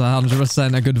 That's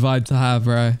 100% a good vibe to have,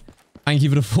 bro. Thank you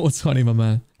for the 420, my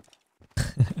man.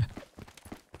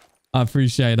 I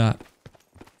appreciate that.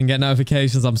 And get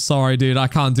notifications. I'm sorry, dude. I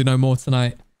can't do no more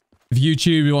tonight. If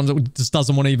YouTube just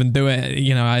doesn't want to even do it,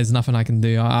 you know, there's nothing I can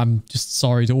do. I'm just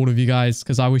sorry to all of you guys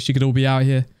because I wish you could all be out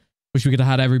here. Wish we could have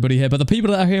had everybody here. But the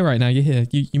people that are here right now, you're here.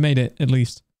 You made it, at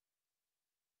least.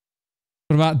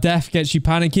 What about death gets you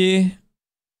panicky?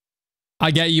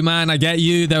 I get you, man. I get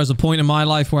you. There was a point in my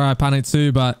life where I panicked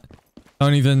too, but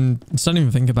don't even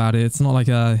think about it. It's not like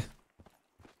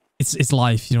it's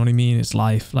life. You know what I mean? It's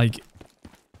life. Like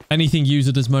anything, use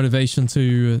it as motivation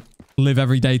to live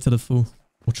every day to the full.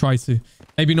 Or try to.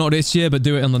 Maybe not this year, but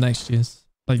do it in the next years.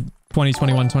 Like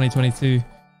 2021, 2022,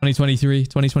 2023,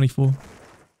 2024.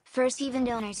 First even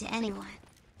donor to anyone.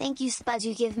 Thank you, Spud.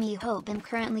 You give me hope. I'm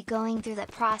currently going through that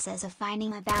process of finding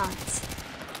my balance.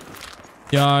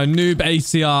 Yeah, noob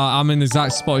ACR. I'm in the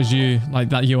exact spot as you. Like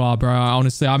that you are, bro.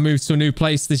 Honestly, I moved to a new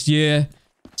place this year.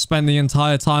 Spent the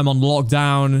entire time on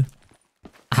lockdown.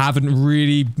 Haven't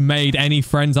really made any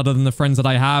friends other than the friends that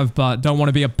I have, but don't want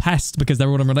to be a pest because they're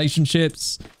all in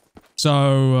relationships.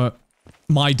 So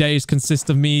my days consist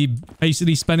of me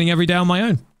basically spending every day on my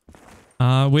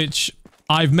own. Which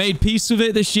I've made peace with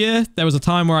it this year. There was a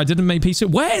time where I didn't make peace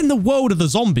with it. Where in the world are the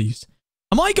zombies?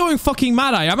 Am I going fucking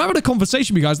mad? I'm having a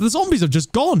conversation with you guys. The zombies have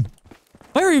just gone.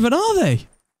 Where even are they?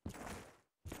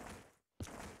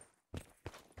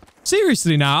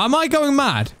 Seriously now, am I going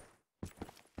mad?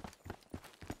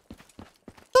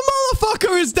 The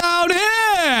motherfucker is down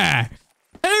here!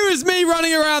 Here is me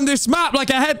running around this map like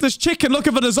a headless chicken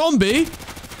looking for the zombie.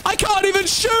 I can't even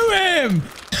shoot him!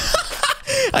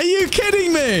 Are you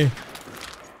kidding me?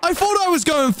 I thought I was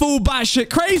going full batshit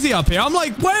crazy up here. I'm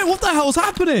like, where? What the hell's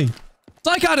happening? It's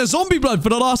like I had a zombie blood for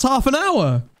the last half an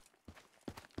hour.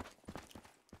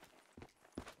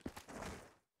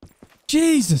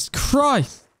 Jesus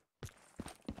Christ.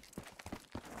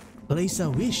 Place a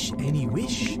wish, any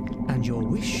wish, and your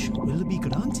wish will be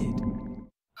granted.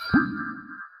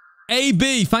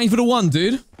 AB, thank you for the 1,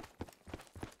 dude.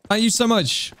 Thank you so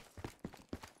much.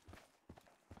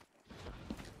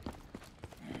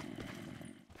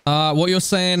 What you're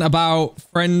saying about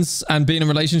friends and being in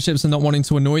relationships and not wanting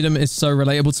to annoy them is so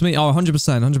relatable to me. Oh, 100%,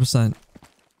 100%.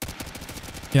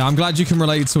 Yeah, I'm glad you can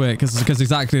relate to it because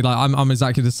exactly like I'm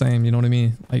exactly the same. You know what I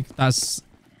mean? Like that's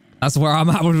where I'm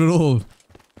at with it all.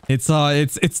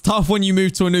 It's tough when you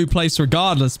move to a new place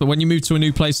regardless, but when you move to a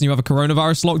new place and you have a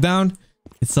coronavirus lockdown,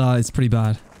 it's pretty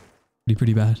bad.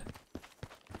 Pretty bad.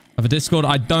 I have a Discord.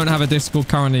 I don't have a Discord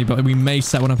currently, but we may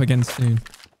set one up again soon.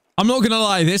 I'm not gonna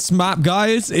lie, this map,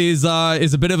 guys, is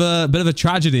a bit of a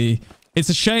tragedy. It's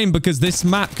a shame because this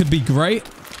map could be great,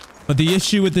 but the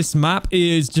issue with this map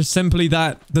is just simply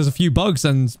that there's a few bugs,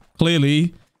 and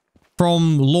clearly,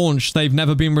 from launch, they've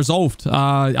never been resolved.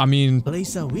 I mean,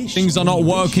 things are not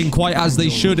working quite as they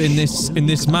should in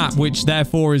this map, which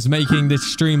therefore is making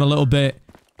this stream a little bit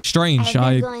strange.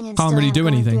 I can't really do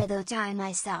anything.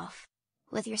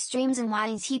 With your streams and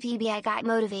wanting TPB, I got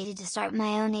motivated to start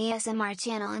my own ASMR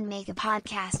channel and make a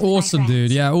podcast. Awesome,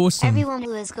 dude. Yeah, awesome. Everyone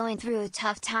who is going through a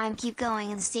tough time, keep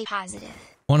going and stay positive.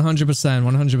 100%,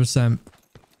 100%.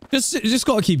 Just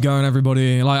gotta keep going,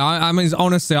 everybody. Like, I mean,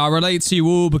 honestly, I relate to you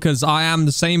all because I am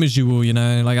the same as you all, you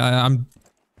know? Like, I'm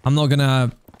not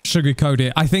gonna sugarcoat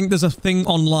it. I think there's a thing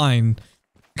online.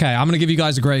 Okay, I'm gonna give you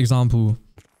guys a great example.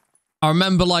 I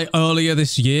remember, like, earlier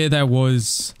this year, there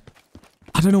was...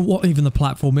 I don't know what even the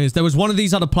platform is. There was one of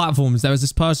these other platforms. There was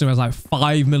this person who has like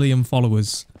 5 million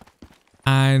followers.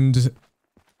 And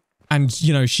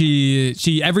you know,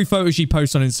 she every photo she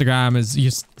posts on Instagram is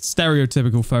just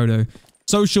stereotypical photo.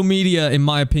 Social media, in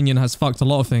my opinion, has fucked a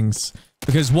lot of things.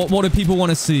 Because what do people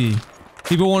want to see?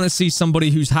 People want to see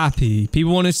somebody who's happy.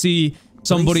 People want to see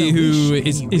somebody who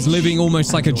is living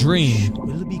almost like a dream.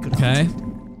 Okay?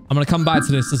 I'm going to come back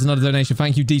to this. There's another donation.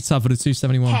 Thank you, D-Sub, for the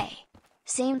 271. Hey.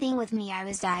 Same thing with me. I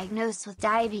was diagnosed with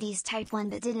diabetes type 1,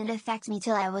 but didn't affect me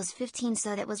till I was 15,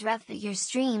 so that was rough, but your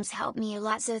streams helped me a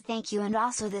lot, so thank you. And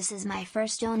also, this is my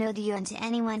first dono to you and to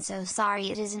anyone, so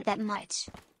sorry it isn't that much.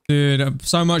 Dude,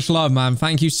 so much love, man.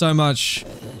 Thank you so much.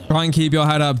 Try and keep your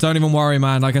head up. Don't even worry,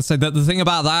 man. Like I said, the thing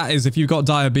about that is if you've got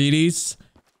diabetes,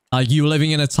 like you're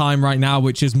living in a time right now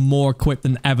which is more equipped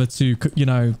than ever to, you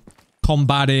know,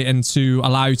 combat it and to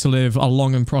allow you to live a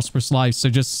long and prosperous life. So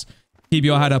just... keep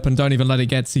your head up and don't even let it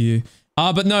get to you.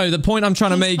 But no, the point I'm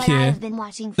trying to make here...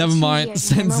 Never mind,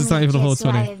 since it's not even a whole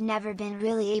 20. I have never been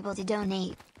really able to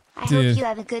donate. I hope you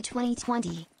have a good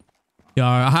 2020.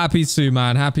 Yeah, happy to,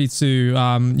 man. Happy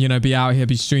to, you know, be out here,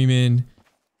 be streaming.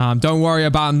 Don't worry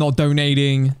about not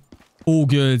donating. All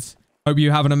good. Hope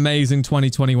you have an amazing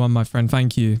 2021, my friend.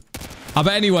 Thank you. But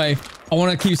anyway, I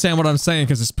want to keep saying what I'm saying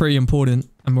because it's pretty important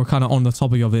and we're kind of on the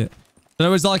topic of it. There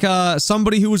was like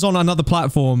somebody who was on another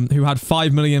platform who had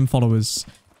 5 million followers.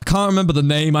 I can't remember the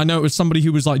name. I know it was somebody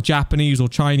who was like Japanese or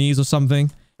Chinese or something.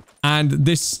 And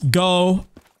this girl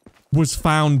was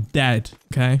found dead,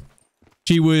 okay?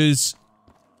 She was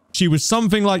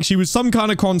something like... she was some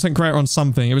kind of content creator on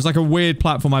something. It was like a weird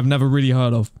platform I've never really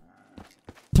heard of.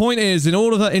 Point is, in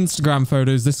all of her Instagram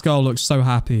photos, this girl looked so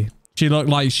happy. She looked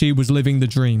like she was living the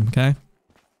dream, okay?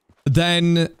 But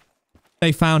then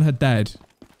they found her dead.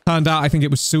 Turned out, I think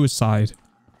it was suicide.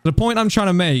 The point I'm trying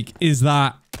to make is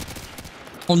that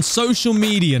on social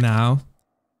media now,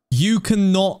 you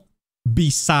cannot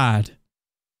be sad.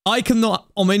 I cannot,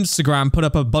 on Instagram, put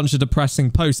up a bunch of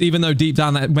depressing posts, even though deep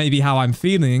down that may be how I'm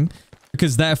feeling,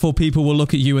 because therefore people will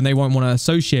look at you and they won't want to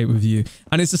associate with you.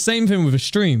 And it's the same thing with a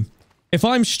stream. If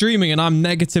I'm streaming and I'm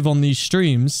negative on these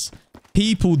streams,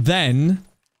 people then...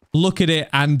 look at it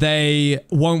and they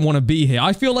won't want to be here.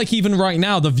 I feel like even right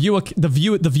now the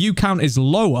view count is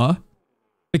lower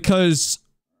because,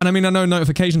 and I mean I know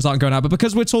notifications aren't going out, but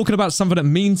because we're talking about something that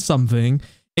means something,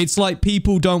 it's like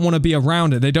people don't want to be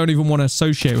around it. They don't even want to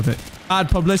associate with it. Bad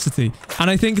publicity. And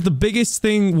I think the biggest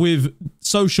thing with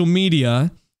social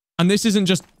media, and this isn't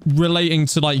just relating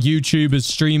to like YouTubers,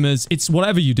 streamers, it's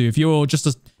whatever you do. If you're just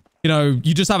a, you know,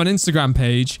 you just have an Instagram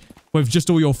page with just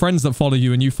all your friends that follow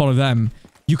you and you follow them,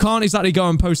 you can't exactly go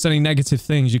and post any negative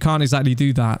things. You can't exactly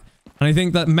do that. And I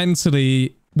think that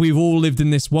mentally, we've all lived in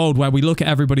this world where we look at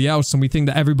everybody else and we think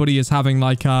that everybody is having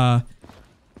like an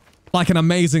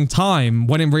amazing time,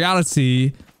 when in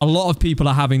reality, a lot of people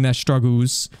are having their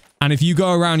struggles. And if you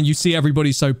go around and you see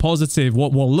everybody so positive,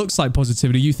 what looks like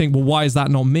positivity, you think, well, why is that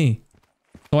not me?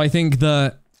 So I think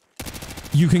that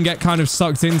you can get kind of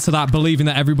sucked into that, believing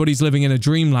that everybody's living in a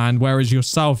dreamland, whereas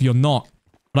yourself, you're not.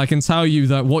 But I can tell you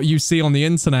that what you see on the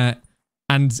internet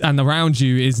and around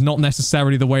you is not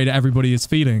necessarily the way that everybody is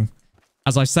feeling.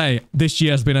 As I say, this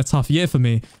year has been a tough year for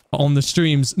me. But on the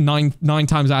streams, nine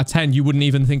times out of 10, you wouldn't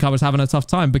even think I was having a tough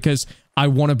time because I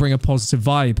want to bring a positive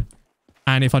vibe.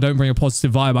 And if I don't bring a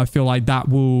positive vibe, I feel like that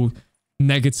will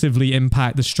negatively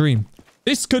impact the stream.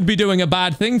 This could be doing a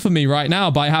bad thing for me right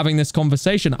now by having this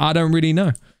conversation. I don't really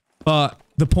know. But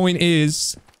the point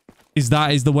is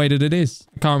that is the way that it is.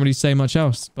 I can't really say much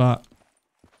else, but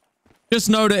just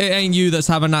know that it ain't you that's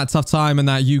having that tough time and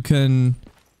that you can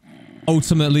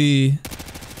ultimately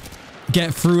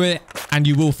get through it and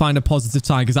you will find a positive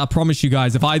time. Because I promise you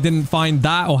guys, if I didn't find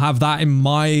that or have that in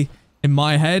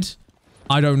my head,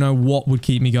 I don't know what would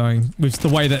keep me going with the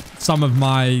way that some of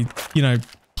my, you know,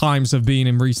 times have been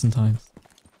in recent times.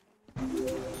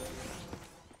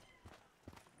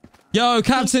 Yo,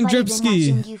 Captain I've been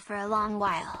Dripski. watching you for a long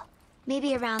while.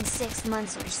 Maybe around 6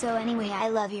 months or so anyway. I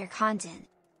love your content.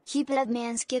 Keep it up,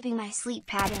 man. Skipping my sleep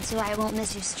pattern so I won't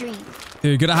miss your stream.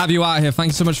 Dude, good to have you out here. Thank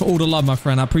you so much for all the love, my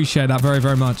friend. I appreciate that very,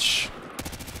 very much.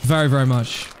 Very, very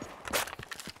much.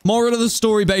 Moral of the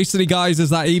story, basically, guys, is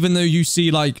that even though you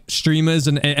see, like, streamers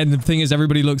and the thing is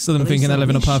everybody looks at them thinking they're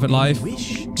living a perfect life,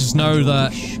 just know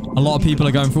that a lot of people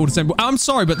are going through all the same... I'm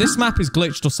sorry, but this map is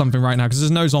glitched or something right now because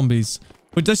there's no zombies.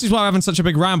 But this is why I'm having such a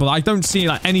big ramble. I don't see,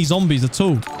 like, any zombies at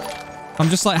all. I'm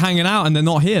just, like, hanging out and they're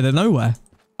not here. They're nowhere.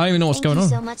 I don't even know what's going on.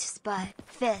 Thank you so much, Spud.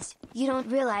 Fist, you don't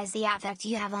realize the affect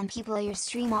you have on people. Your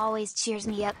stream always cheers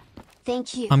me up.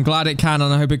 Thank you. I'm glad it can,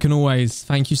 and I hope it can always.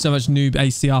 Thank you so much, Noob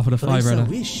ACR, for the 5 Place a redder.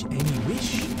 wish, any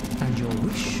wish, and your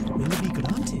wish will be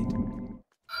granted.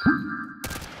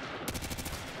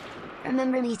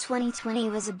 Remember me,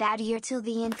 2020 was a bad year till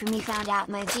the end for me. Found out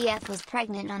my GF was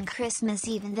pregnant on Christmas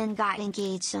Eve and then got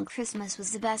engaged on Christmas.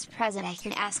 Was the best present I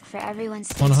could ask for everyone.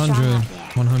 Stay 100. strong out there.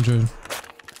 100.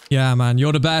 Yeah, man.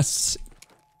 You're the best.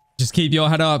 Just keep your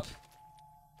head up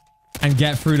and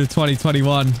get through to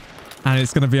 2021. And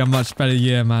it's going to be a much better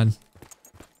year, man.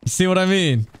 You see what I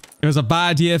mean? It was a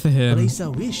bad year for him.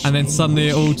 And then suddenly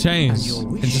it all changed.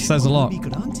 It just says a lot.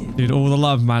 Dude, all the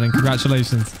love, man. And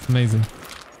congratulations. It's amazing.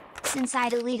 Since I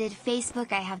deleted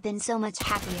Facebook, I have been so much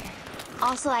happier.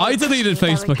 Also, I deleted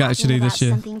Facebook actually this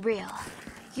year. Something real.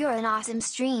 You're an awesome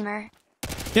streamer.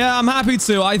 Yeah, I'm happy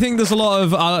to. I think there's a lot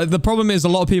of... the problem is a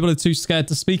lot of people are too scared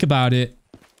to speak about it.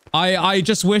 I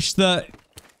just wish that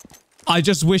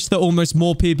almost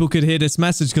more people could hear this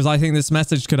message, because I think this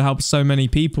message could help so many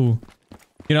people.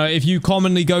 You know, if you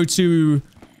commonly go to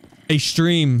a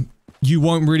stream, you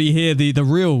won't really hear the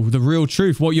real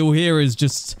truth. What you'll hear is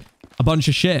just a bunch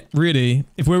of shit, really.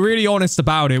 If we're really honest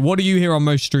about it, what do you hear on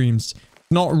most streams?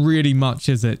 Not really much,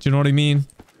 is it? Do you know what I mean?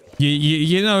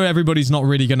 You know, everybody's not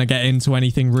really going to get into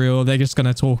anything real. They're just going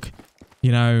to talk,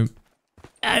 you know,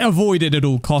 avoid it at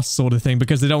all costs sort of thing,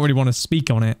 because they don't really want to speak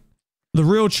on it. The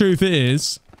real truth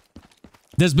is,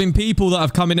 there's been people that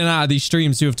have come in and out of these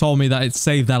streams who have told me that it's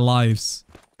saved their lives,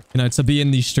 you know, to be in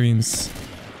these streams.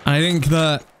 And I think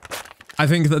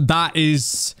that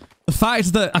is the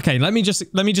fact that, okay, let me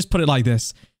just put it like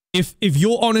this. If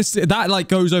you're honest, that like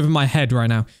goes over my head right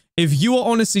now. If you are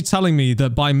honestly telling me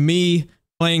that by me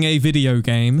playing a video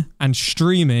game and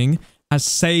streaming has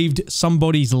saved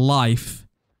somebody's life,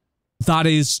 that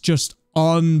is just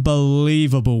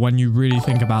unbelievable when you really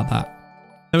think about that.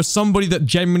 There was somebody that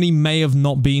genuinely may have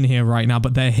not been here right now,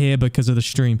 but they're here because of the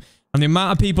stream. And the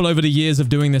amount of people over the years of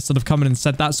doing this that have come in and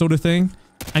said that sort of thing.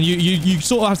 And you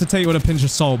sort of have to take it with a pinch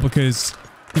of salt, because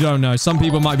you don't know. Some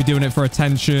people might be doing it for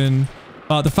attention.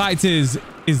 But the fact is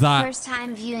that First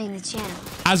time viewing the channel.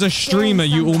 as a streamer,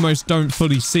 you almost don't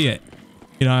fully see it.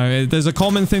 You know, there's a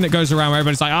common thing that goes around where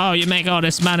everybody's like, oh, you make all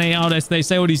this money, all this. They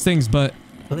say all these things, but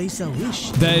there's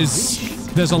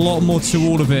a lot more to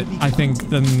all of it, I think,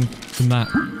 than that.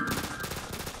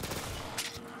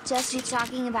 Just you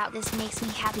talking about this makes me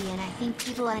happy, and I think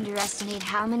people underestimate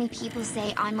how many people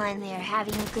say online they are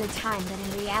having a good time, but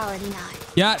in reality not.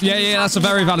 Yeah, that's a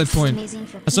very valid point.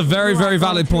 That's a very, very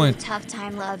valid point. Tough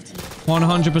time, loved you.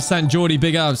 100%, Geordie,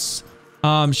 big ups.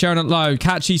 Sharing it low.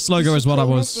 Catchy slogan is what I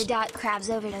was. Mr. Crab's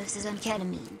overdoses on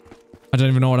ketamine. I don't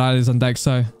even know what that is on deck,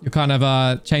 so you're kind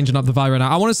of changing up the vibe right now.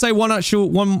 I want to say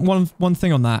one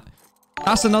thing on that.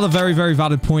 That's another very, very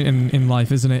valid point in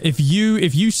life, isn't it? If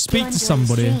you speak to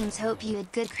somebody... Hope you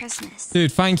had good Christmas.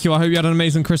 Dude, thank you. I hope you had an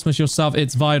amazing Christmas yourself.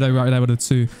 It's Vido right there with a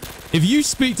 2. If you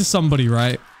speak to somebody,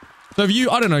 right? So if you,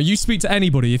 I don't know, you speak to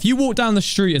anybody. If you walk down the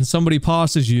street and somebody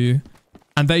passes you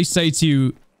and they say to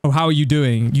you, oh, how are you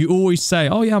doing? You always say,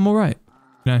 oh yeah, I'm all right.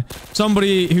 You know,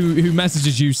 somebody who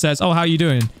messages you says, oh, how are you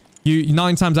doing?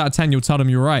 9 times out of 10, you'll tell them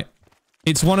you're right.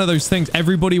 It's one of those things.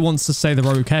 Everybody wants to say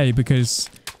they're okay because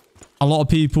a lot of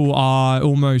people are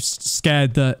almost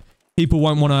scared that people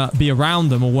won't want to be around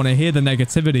them or want to hear the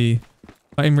negativity.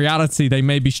 But in reality, they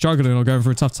may be struggling or going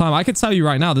through a tough time. I can tell you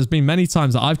right now, there's been many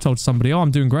times that I've told somebody, oh,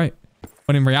 I'm doing great.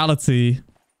 When in reality,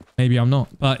 maybe I'm not.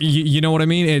 But you know what I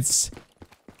mean?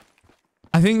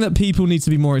 I think that people need to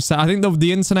be more accepting. I think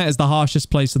the internet is the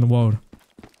harshest place in the world.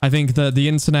 I think that the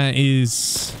internet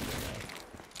is...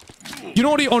 You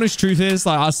know what the honest truth is?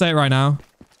 Like, I'll say it right now.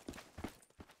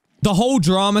 The whole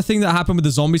drama thing that happened with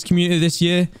the zombies community this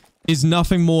year is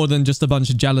nothing more than just a bunch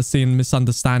of jealousy and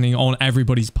misunderstanding on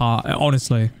everybody's part.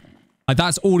 Honestly. Like,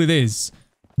 that's all it is.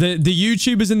 The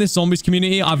YouTubers in this zombies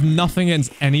community, I've nothing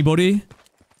against anybody.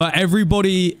 But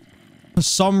everybody, for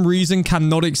some reason,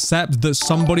 cannot accept that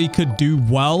somebody could do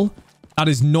well that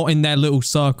is not in their little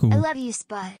circle. I love you,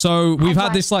 Spud. So we've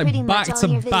had this like back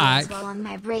to back. While on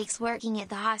my breaks working at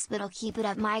the hospital. Keep it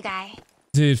up, my guy.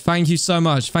 Dude, thank you so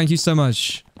much. Thank you so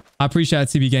much. I appreciate it,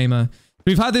 TB Gamer.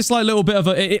 We've had this like little bit of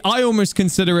I almost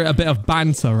consider it a bit of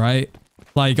banter, right?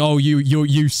 Like, oh,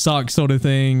 you suck sort of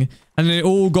thing. And then it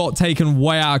all got taken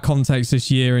way out of context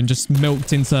this year and just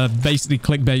milked into basically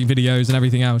clickbait videos and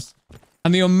everything else.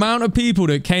 And the amount of people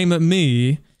that came at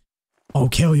me, oh,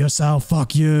 kill yourself,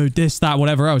 fuck you, this, that,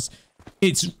 whatever else.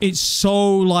 It's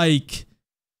so like,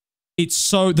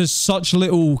 there's such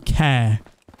little care.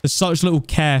 There's such little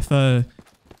care for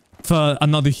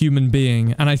another human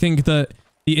being. And I think that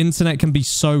the internet can be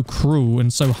so cruel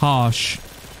and so harsh.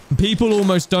 People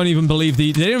almost don't even believe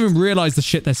they don't even realize the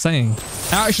shit they're saying.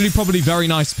 They're actually probably very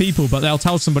nice people, but they'll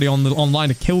tell somebody online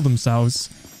to kill themselves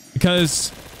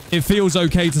because it feels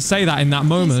okay to say that in that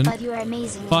moment.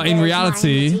 But in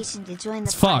reality,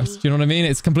 it's fucked. You know what I mean?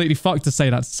 It's completely fucked to say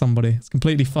that to somebody. It's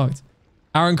completely fucked.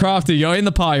 Aaron Crafty, you're in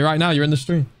the party right now. You're in the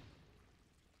stream.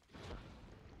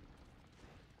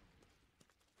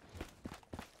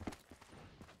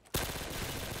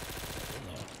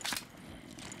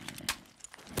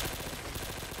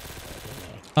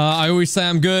 I always say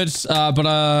I'm good,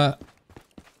 but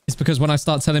it's because when I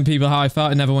start telling people how I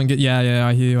felt, and everyone yeah,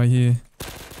 I hear you.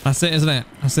 That's it, isn't it?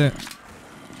 That's it.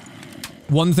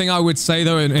 One thing I would say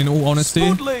though, in all honesty,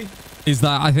 Spuddley, is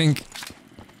that I think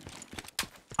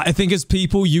as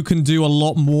people, you can do a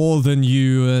lot more than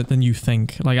you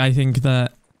think. Like, I think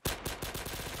that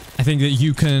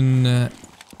you can,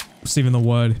 what's even the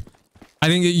word? I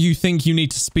think that you think you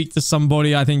need to speak to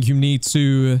somebody. I think you need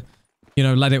to, you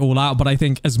know, let it all out. But I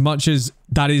think as much as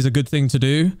that is a good thing to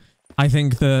do, I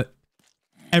think that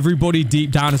everybody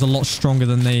deep down is a lot stronger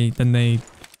than they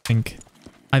think.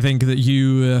 I think that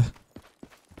you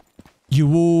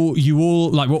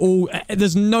all like, we're all,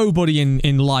 there's nobody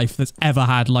in life that's ever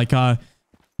had like a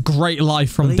great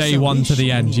life from day one to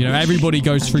the end. You know, everybody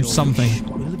goes through something.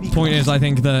 The point is, I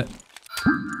think that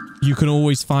you can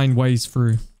always find ways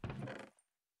through.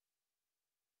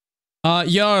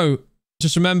 Yo,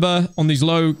 just remember, on these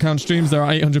low count streams, there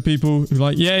are 800 people who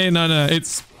like, yeah, no,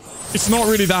 it's not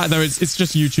really that though. It's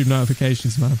just YouTube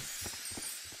notifications, man.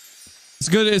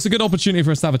 It's a good opportunity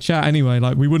for us to have a chat anyway.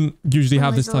 Like, we wouldn't usually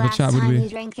have this type of chat, would we? You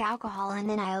drank alcohol and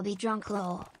then I'll be drunk,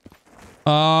 lol.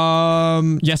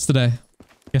 Yesterday.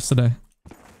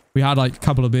 We had like a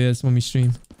couple of beers when we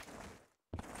streamed.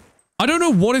 I don't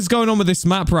know what is going on with this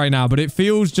map right now, but it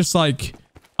feels just like,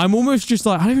 I'm almost just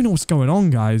like, I don't even know what's going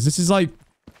on, guys. This is like,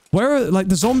 where are, like,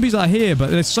 the zombies are here, but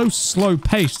they're so slow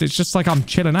paced. It's just like I'm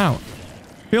chilling out.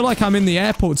 I feel like I'm in the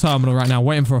airport terminal right now,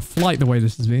 waiting for a flight the way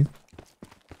this has been.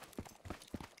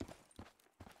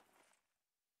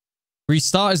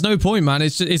 Restart is no point, man.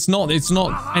 It's not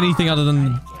anything other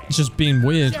than just being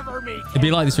weird. It'd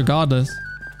be like this regardless.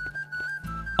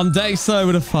 I'm Dexter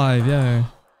with a 5, yeah.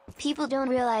 People don't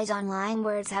realize online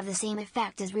words have the same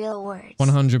effect as real words.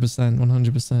 100%,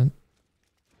 100%.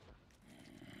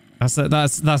 That's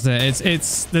it.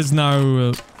 It's there's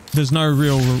no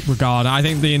real regard. I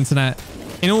think the internet,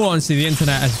 in all honesty, the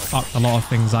internet has fucked a lot of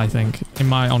things, I think, in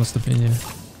my honest opinion.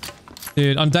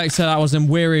 Dude, I'm Dexter. I was in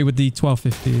weary with the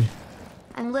 1250.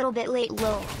 I'm a little bit late,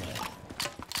 low.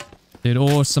 Dude,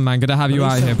 awesome, man. Good to have you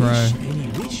out here, bro.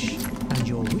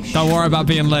 Don't worry about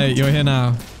being late. You're here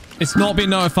now. It's not been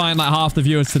notifying like half the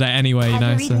viewers today anyway, you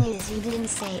know. So. You didn't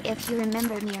say if you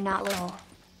remember me or not, low.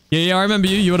 Yeah, I remember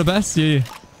you. You were the best. Yeah.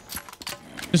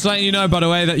 Just letting you know, by the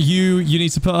way, that you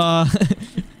need to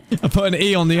put put an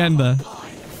E on the end there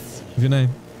of your name.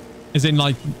 As in,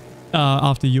 like,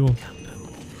 after your.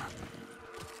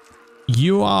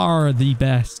 You are the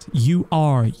best. You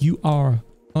are.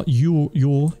 Not you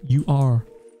are.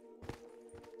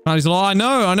 And he's like,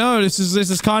 I know. This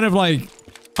is kind of like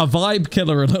a vibe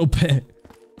killer a little bit.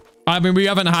 I mean, we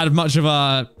haven't had much of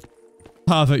a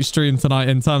perfect stream tonight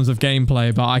in terms of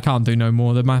gameplay, but I can't do no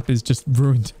more. The map is just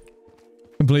ruined.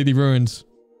 Completely ruined.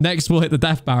 Next, we'll hit the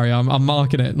death barrier. I'm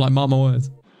marking it. Like, mark my words.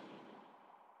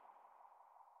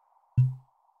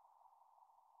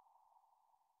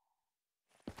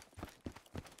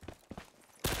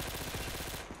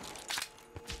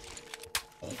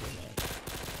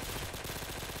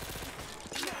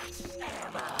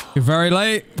 You're very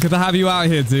late. Good to have you out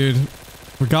here, dude.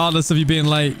 Regardless of you being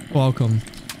late, welcome.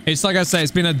 It's like I say,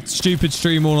 it's been a stupid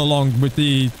stream all along with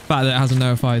the fact that it hasn't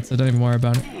notified, so don't even worry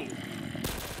about it.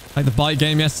 Like the bike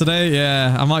game yesterday?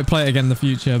 Yeah, I might play it again in the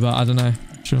future, but I don't know.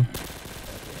 Sure.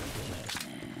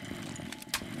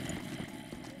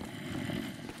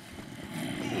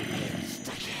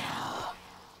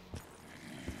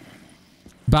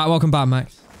 Welcome back,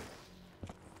 Max.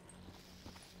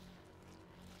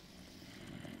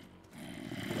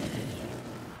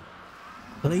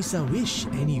 Place a wish,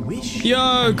 any wish.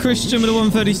 Yo, Christian with a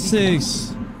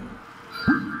 136.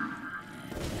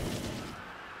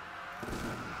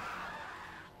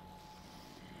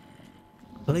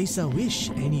 Place a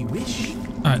wish, any wish.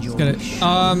 Alright, let's get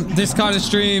it. This kind of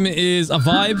stream is a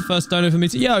vibe. First donor for me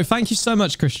to... Yo, thank you so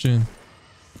much, Christian.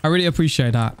 I really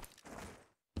appreciate that.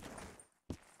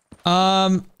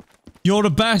 You're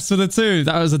the best for the two.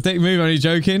 That was a dick move, only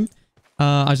joking.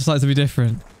 I just like to be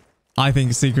different. I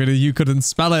think secretly you couldn't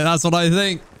spell it. That's what I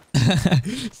think.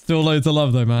 Still loads of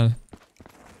love though, man.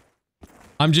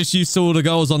 I'm just used to all the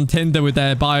girls on Tinder with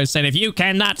their bios saying, if you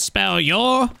cannot spell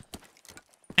your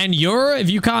and your, if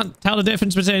you can't tell the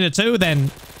difference between the two,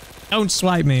 then don't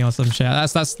swipe me or some shit.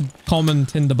 That's common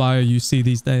Tinder bio you see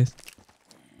these days.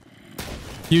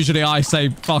 Usually I say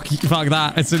fuck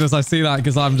that as soon as I see that,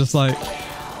 because I'm just like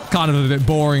kind of a bit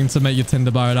boring to make your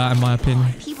Tinder bio that, in my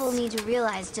opinion. People need to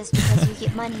realize just because you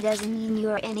get money doesn't mean you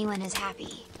or anyone is happy.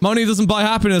 Money doesn't buy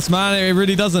happiness, man. It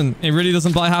really doesn't. It really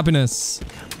doesn't buy happiness.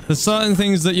 There's certain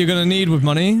things that you're going to need with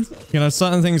money. You know,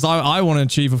 certain things I want to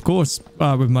achieve, of course,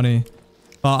 with money.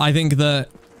 But I think that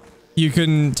you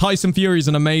can... Tyson Fury's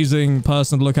an amazing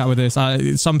person to look at with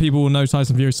this. Some people will know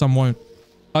Tyson Fury, some won't.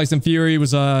 Tyson Fury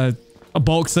was a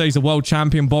boxer. He's a world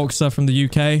champion boxer from the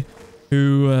UK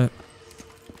who...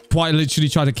 quite literally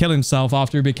tried to kill himself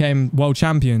after he became world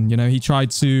champion. You know, he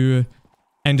tried to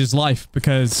end his life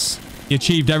because he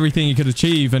achieved everything he could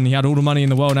achieve and he had all the money in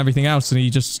the world and everything else, and he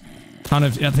just kind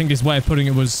of, I think his way of putting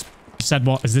it was, he said,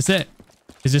 what, is this it?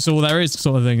 Is this all there is,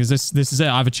 sort of thing? This is it?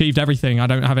 I've achieved everything. I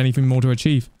don't have anything more to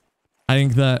achieve. I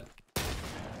think that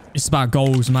it's about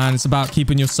goals, man. It's about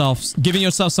giving yourself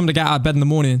something to get out of bed in the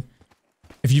morning.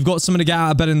 If you've got something to get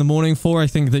out of bed in the morning for, I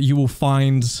think that you will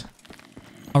find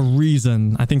a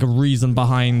reason. I think a reason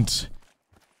behind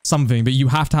something, but you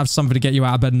have to have something to get you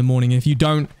out of bed in the morning. If you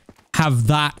don't have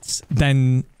that,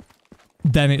 then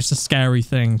it's a scary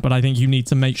thing, but I think you need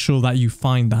to make sure that you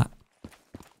find that.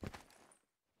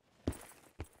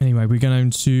 Anyway, we're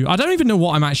going to... I don't even know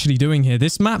what I'm actually doing here.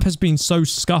 This map has been so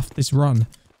scuffed, this run.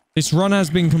 This run has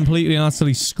been completely and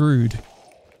utterly screwed.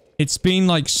 It's been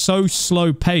like so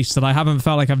slow paced that I haven't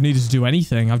felt like I've needed to do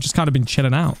anything. I've just kind of been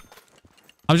chilling out.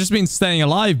 I've just been staying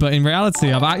alive, but in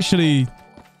reality, I've actually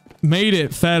made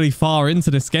it fairly far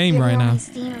into this game right now.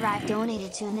 Steam arrived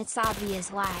donated to, and it's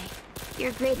obvious why.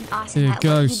 You're great and awesome Dude, at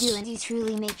what you do, and you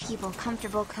truly make people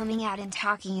comfortable coming out and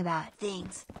talking about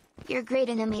things. You're great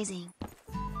and amazing.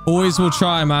 Always will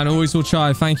try, man. Always will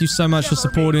try. Thank you so much for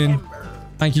supporting.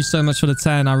 Thank you so much for the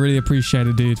 10. I really appreciate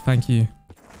it, dude. Thank you.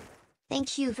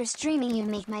 Thank you for streaming. You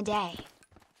make my day.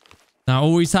 Now,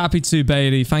 always happy to,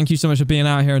 Bailey. Thank you so much for being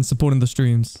out here and supporting the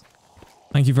streams.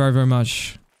 Thank you very, very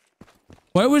much.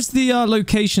 Where was the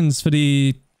locations for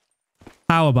the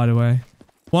power, by the way?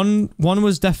 One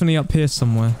was definitely up here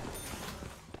somewhere.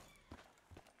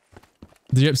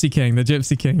 The Gypsy King. The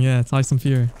Gypsy King. Yeah, Tyson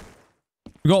Fury.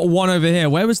 We got one over here.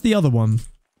 Where was the other one?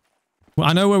 Well,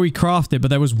 I know where we crafted,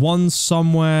 but there was one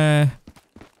somewhere...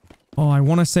 Oh, I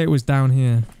want to say it was down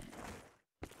here.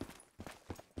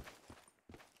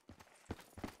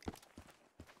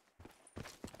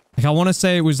 Like, I want to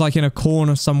say it was like in a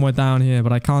corner somewhere down here,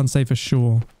 but I can't say for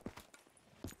sure.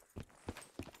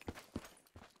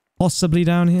 Possibly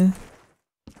down here.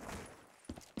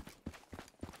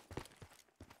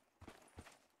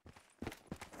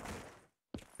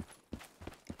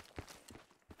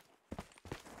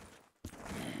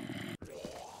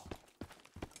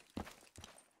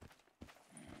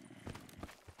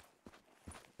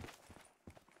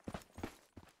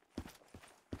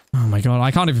 Oh my god, I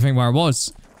can't even think where I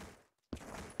was.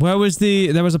 Where was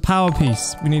the... There was a power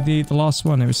piece. We need the last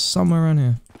one. It was somewhere around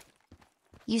here.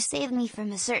 You saved me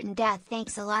from a certain death.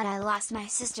 Thanks a lot. I lost my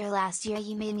sister last year.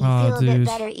 You made me feel a bit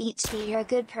better each day. You're a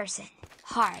good person.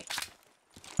 Heart.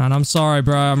 And I'm sorry,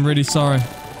 bro. I'm really sorry.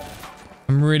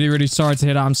 I'm really, really sorry to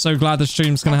hear that. I'm so glad the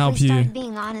stream's gonna help you.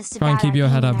 Being honest Try and keep your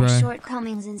head up, bro.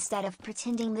 Shortcomings instead of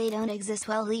pretending they don't exist.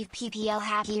 Well, leave PPL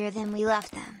happier than we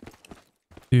left them.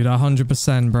 Dude,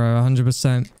 100%, bro.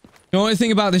 100%. The only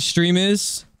thing about this stream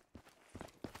is...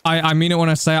 I mean it when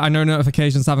I say it. I know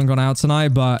notifications haven't gone out tonight,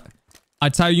 but I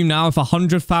tell you now, if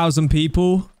 100,000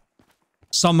 people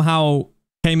somehow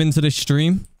came into this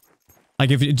stream, like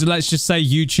if let's just say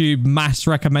YouTube mass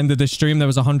recommended this stream, there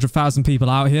was 100,000 people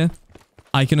out here,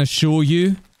 I can assure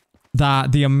you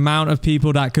that the amount of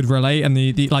people that could relate and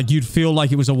the like, you'd feel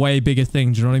like it was a way bigger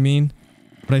thing. Do you know what I mean?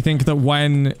 But I think that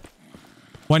when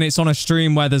it's on a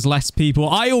stream where there's less people,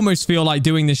 I almost feel like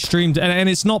doing this stream, and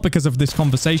it's not because of this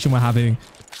conversation we're having.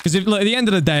 Because look, at the end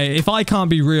of the day, if I can't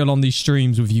be real on these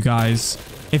streams with you guys,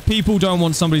 if people don't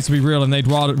want somebody to be real and they'd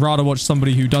rather watch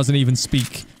somebody who doesn't even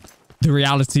speak the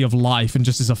reality of life and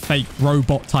just is a fake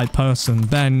robot type person,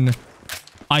 then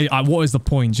what is the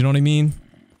point? Do you know what I mean?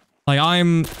 Like,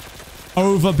 I'm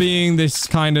over being this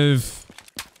kind of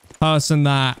person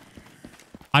that,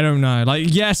 I don't know. Like,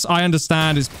 yes, I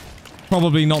understand it's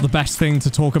probably not the best thing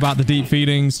to talk about the deep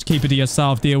feelings, keep it to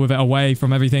yourself, deal with it away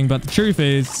from everything. But the truth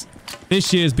is,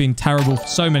 this year's been terrible for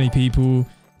so many people.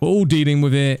 We're all dealing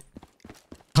with it.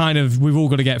 Kind of, we've all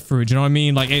got to get through it. Do you know what I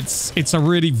mean? Like, it's a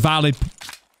really valid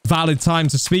time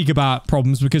to speak about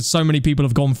problems because so many people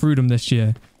have gone through them this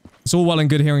year. It's all well and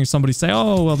good hearing somebody say,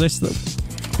 oh, well, this...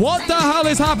 What the hell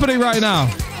is happening right now?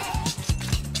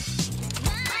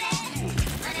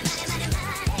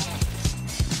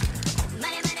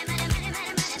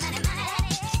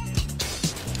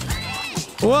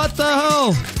 What the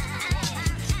hell?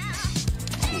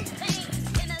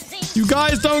 You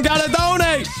guys don't gotta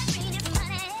donate!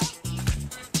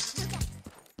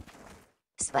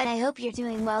 Spud, I hope you're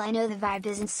doing well. I know the vibe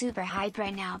isn't super hype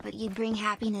right now, but you bring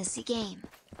happiness to game.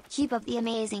 Keep up the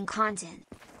amazing content.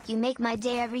 You make my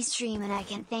day every stream, and I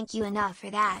can't thank you enough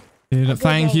for that. Dude,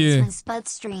 thank you. When Spud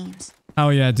streams. Oh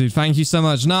yeah, dude, thank you so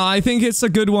much. No, I think it's a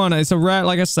good one. It's a rare,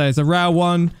 like I say, it's a rare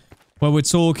one where we're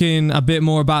talking a bit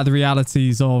more about the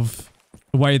realities of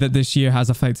the way that this year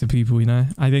has affected people, you know?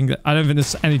 I don't think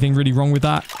there's anything really wrong with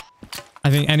that.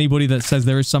 I think anybody that says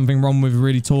there is something wrong with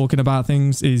really talking about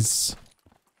things is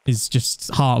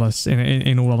just heartless,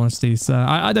 in all honesty. So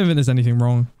I don't think there's anything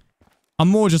wrong. I'm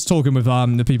more just talking with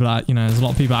the people that, you know, there's a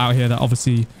lot of people out here that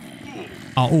obviously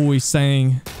are always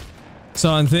saying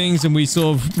certain things and we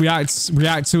sort of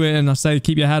react to it, and I say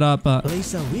keep your head up, but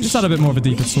just had a bit more of a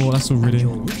deeper thought, that's all really.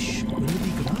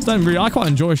 I quite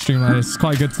enjoy streaming like this. It's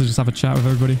quite good to just have a chat with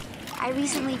everybody. I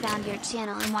recently found your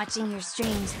channel, and watching your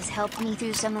streams has helped me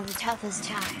through some of the toughest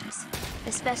times,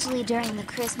 especially during the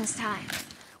Christmas time.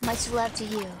 Much love to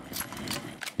you.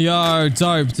 Yo,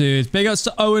 dope, dude. Big ups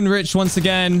to Owen Rich once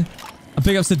again. A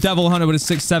big ups to Devil Hunter with a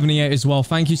 678 as well.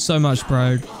 Thank you so much,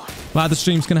 bro. Glad the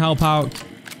streams can help out.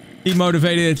 Keep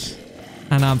motivated.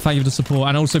 And thank you for the support.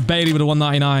 And also Bailey with a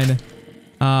 199.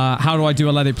 How do I do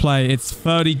a Let It Play? It's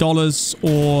 $30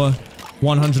 or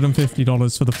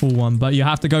 $150 for the full one. But you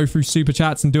have to go through super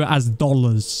chats and do it as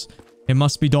dollars. It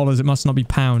must be dollars. It must not be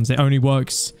pounds. It only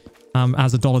works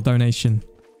as a dollar donation.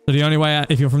 So the only way,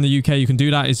 if you're from the UK, you can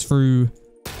do that is through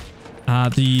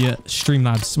the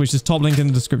Streamlabs, which is top link in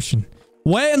the description.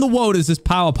 Where in the world is this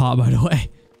power part, by the way?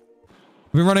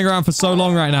 I've been running around for so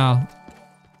long right now.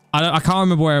 I can't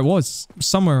remember where it was.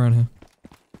 Somewhere around here.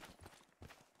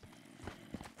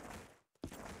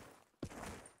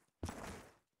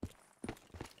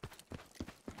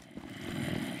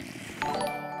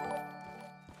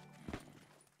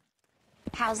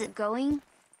 How's it going?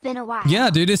 Been a while.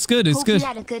 Yeah, dude, it's good. It's Hope good. You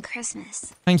had a good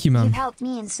Christmas. Thank you, man. You've helped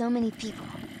me and so many people.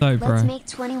 So, bro. Let's make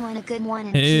 21 a good one.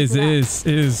 And it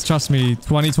is. Trust me,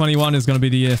 2021 is going to be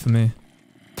the year for me.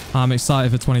 I'm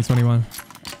excited for 2021.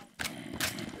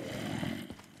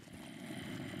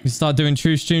 You start doing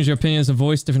true streams, your opinions and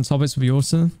voice different topics would be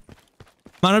awesome.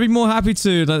 Man, I'd be more happy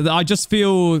to. I just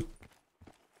feel...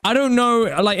 I don't know.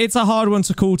 Like, it's a hard one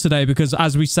to call today because,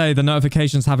 as we say, the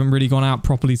notifications haven't really gone out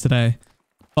properly today.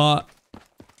 But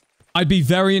I'd be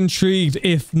very intrigued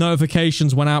if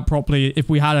notifications went out properly, if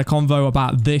we had a convo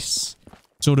about this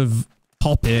sort of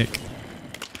topic,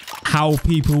 how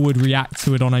people would react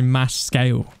to it on a mass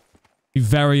scale. Be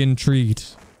very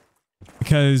intrigued.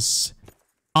 Because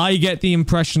I get the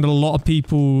impression that a lot of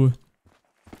people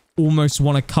almost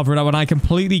want to cover it up, and I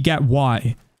completely get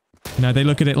why. You know, they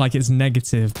look at it like it's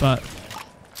negative, but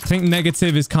I think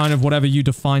negative is kind of whatever you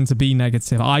define to be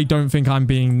negative. I don't think I'm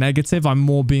being negative. I'm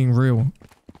more being real.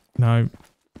 No.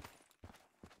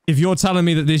 If you're telling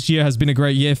me that this year has been a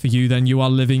great year for you, then you are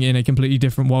living in a completely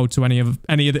different world to any of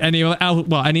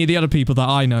the other people that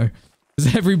I know.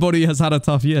 Because everybody has had a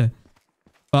tough year.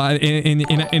 But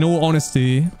in all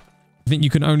honesty, I think you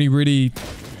can only really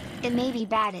it may be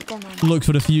bad at the moment. Look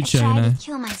for the future, you know. I tried to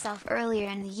kill myself earlier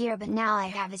in the year, but now I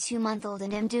have a 2-month-old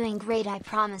and I'm doing great. I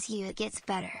promise you it gets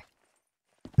better.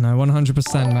 No,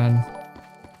 100%, man.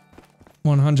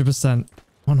 100%.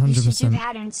 You should do 100%.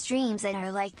 pattern streams that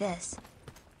are like this.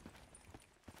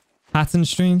 Pattern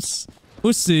streams?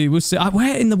 We'll see, we'll see.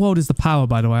 Where in the world is the power,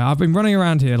 by the way? I've been running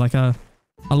around here like a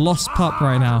lost pup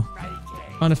right now.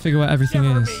 Trying to figure where everything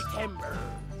is.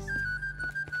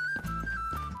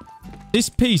 This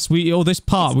piece, or this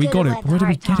part, we got it. Where did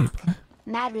we get it?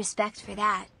 Mad respect for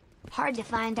that. Hard to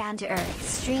find down-to-earth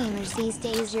streamers these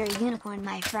days. You're a unicorn,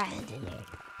 my friend.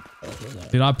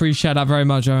 Dude, I appreciate that very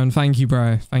much, Owen. Thank you,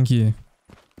 bro. Thank you.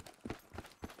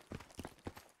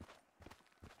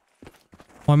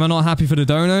 Why am I not happy for the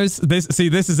donos? This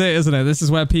is it, isn't it? This is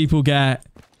where people get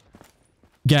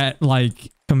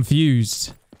like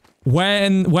confused.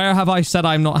 Where have I said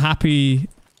I'm not happy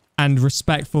and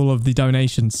respectful of the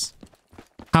donations?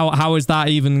 How has that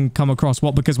even come across?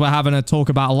 What, because we're having a talk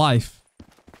about life?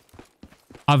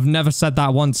 I've never said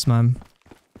that once, man.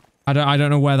 I don't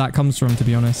know where that comes from, to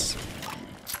be honest.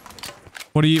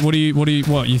 What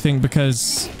you think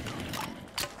because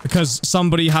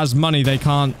somebody has money they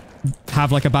can't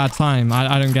have like a bad time?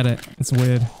 I don't get it. It's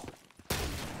weird.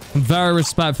 I'm very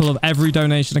respectful of every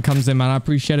donation that comes in, man. I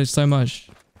appreciate it so much.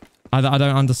 I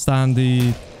don't understand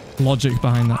the logic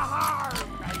behind that.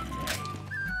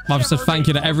 I've said thank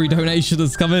you to every donation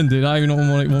that's come in, dude. I don't even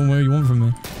know what more you want from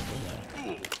me.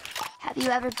 Have you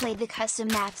ever played the custom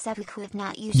maps Epic with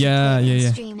not you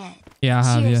stream it? Yeah, I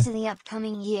have, Cheers to the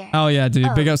upcoming year. Oh yeah,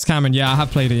 dude. Big ups, Cameron. Yeah, I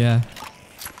have played it, yeah.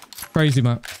 Crazy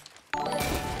map.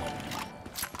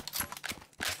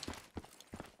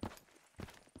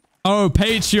 Oh,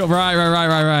 Patreon.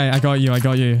 Right. I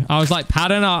got you. I was like,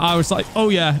 pattern. I was like, oh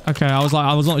yeah. Okay. I was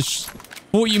not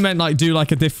thought you meant like do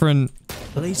like a different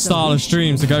style of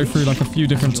streams to go through like a few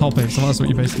different topics. So that's what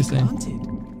you're basically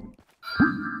saying.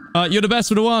 You're the best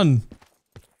for the one.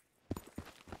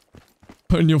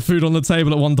 Putting your food on the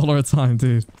table at $1 a time,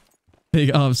 dude.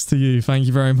 Big ups to you. Thank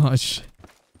you very much.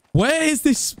 Where is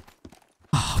this?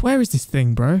 Where is this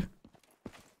thing, bro?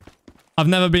 I've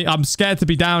never been. I'm scared to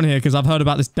be down here because I've heard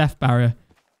about this death barrier.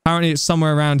 Apparently it's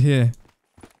somewhere around here.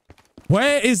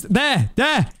 Where is... There!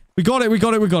 We got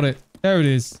it. There it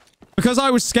is. Because I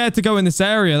was scared to go in this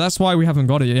area. That's why we haven't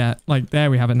got it yet. Like, there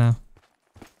we have it now.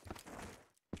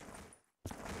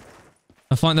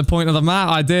 I find the point of the map.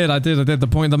 I did. The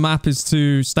point of the map is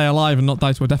to stay alive and not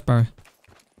die to a death barrier.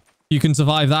 You can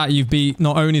survive that. You've beat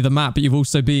not only the map, but you've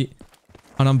also beat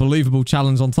an unbelievable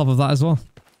challenge on top of that as well.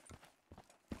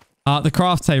 The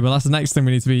craft table. That's the next thing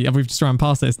we need to be. We've just ran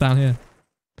past it. It's down here.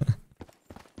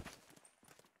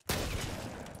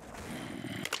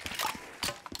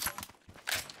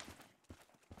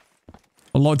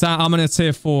 Lockdown. I'm in a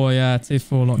tier 4. Yeah, tier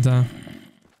 4 lockdown.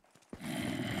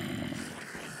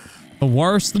 The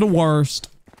worst of the worst.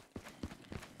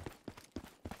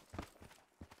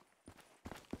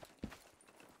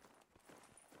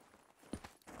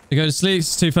 You go to sleep.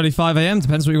 It's 2:35 AM.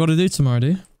 Depends what you got to do tomorrow, do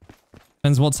you?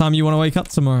 Depends what time you want to wake up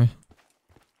tomorrow.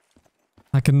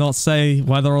 I cannot say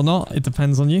whether or not. It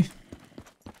depends on you.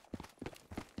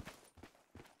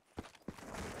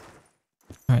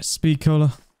 Alright, speed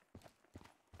cola.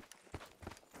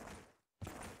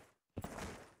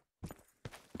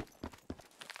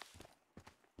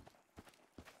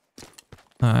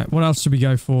 Alright, what else should we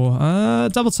go for?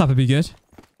 Double tap would be good.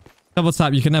 Double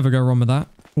tap, you can never go wrong with that.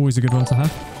 Always a good one to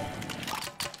have.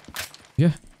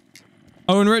 Yeah.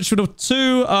 Owen Richard of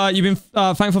 2, you've been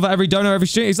thankful for every donor, every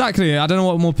stream. Exactly. I don't know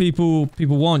what more people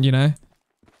want, you know.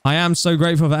 I am so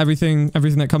grateful for everything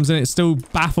that comes in. It still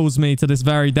baffles me to this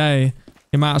very day,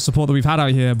 the amount of support that we've had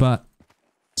out here, but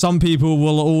some people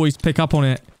will always pick up on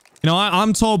it. You know,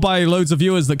 I'm told by loads of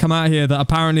viewers that come out here that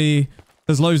apparently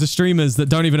there's loads of streamers that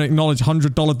don't even acknowledge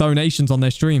 $100 donations on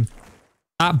their stream.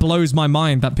 That blows my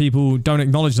mind that people don't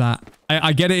acknowledge that.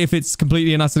 I get it if it's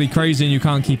completely and utterly crazy and you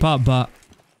can't keep up, but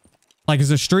like as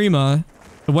a streamer,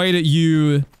 the way that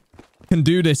you can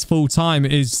do this full time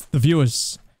is the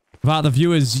viewers. Without the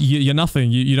viewers, you're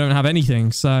nothing. You don't have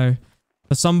anything. So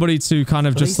for somebody to kind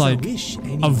of just like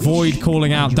avoid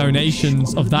calling out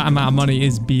donations of that amount of money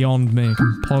is beyond me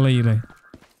completely.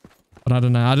 But I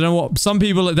don't know. I don't know what some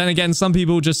people, then again, some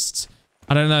people just,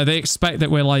 I don't know. They expect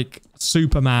that we're like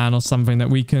Superman or something, that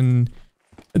we can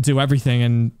do everything.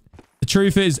 And the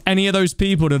truth is, any of those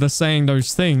people that are saying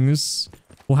those things,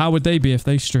 well, how would they be if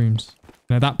they streamed?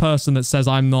 You know, that person that says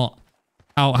I'm not,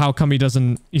 how come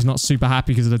he's not super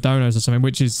happy because of the donors or something,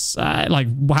 which is like,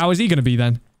 how is he going to be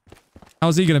then? How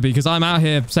is he going to be? Because I'm out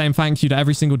here saying thank you to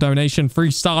every single donation,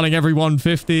 freestyling every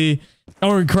 150,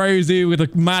 going crazy with the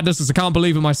madness. I can't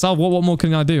believe it myself. What more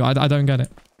can I do? I don't get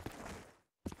it.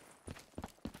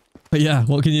 But yeah,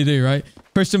 what can you do, right?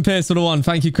 Christian Pierce for the 1.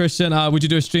 Thank you, Christian. Would you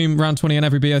do a stream round 20 and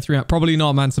every BO3? Probably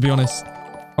not, man, to be honest.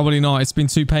 Probably not. It's been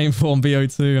too painful on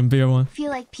VO2 and VO1.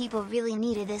 Feel like people really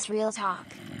needed this real talk.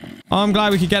 Oh, I'm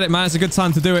glad we could get it, man. It's a good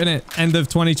time to do it, innit? End of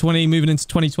 2020, moving into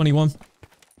 2021.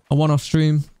 A one-off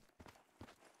stream.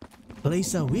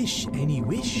 Place a wish, any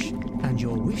wish, and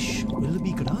your wish will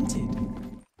be granted.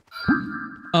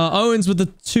 Owens with the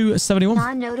 271.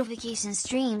 Non-notification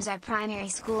streams are primary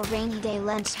school rainy day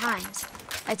lunch times.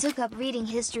 I took up reading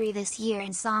history this year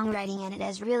and songwriting, and it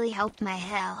has really helped my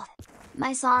health.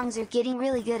 My songs are getting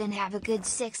really good and have a good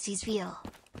 60s feel.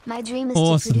 My dream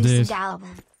is to produce an album.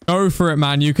 Go for it,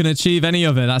 man. You can achieve any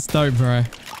of it. That's dope, bro.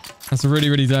 That's really,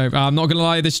 really dope. I'm not gonna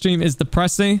lie, this stream is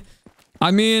depressing.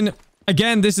 I mean,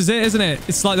 again, this is it, isn't it?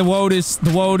 It's like the world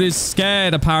is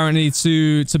scared, apparently,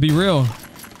 to be real.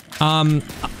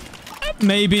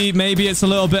 Maybe it's a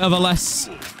little bit of a less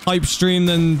hype stream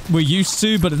than we're used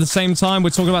to, but at the same time, we're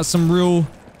talking about some real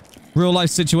life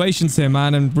situations here,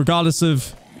 man. And regardless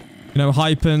of, you know,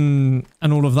 hype and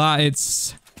all of that,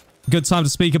 it's a good time to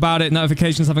speak about it.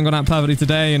 Notifications haven't gone out perfectly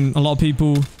today, and a lot of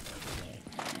people,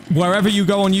 wherever you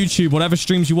go on YouTube, whatever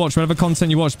streams you watch, whatever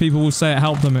content you watch, people will say it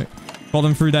helped them. It got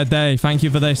them through their day. Thank you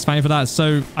for this. Thank you for that.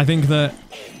 So I think that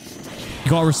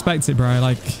you gotta respect it, bro.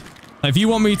 Like, if you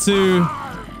want me to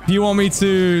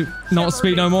not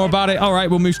speak no more about it, all right,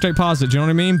 we'll move straight past it. Do you know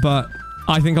what I mean? But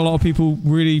I think a lot of people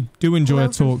really do enjoy a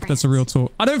talk that's a real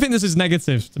talk. I don't think this is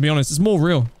negative, to be honest. It's more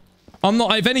real. I'm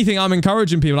not, if anything, I'm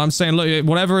encouraging people. I'm saying, look,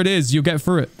 whatever it is, you'll get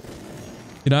through it.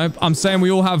 You know, I'm saying we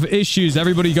all have issues.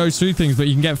 Everybody goes through things, but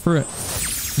you can get through it.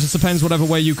 It just depends whatever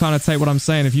way you kind of take what I'm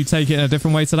saying. If you take it in a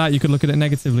different way to that, you could look at it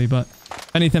negatively. But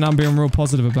if anything, I'm being real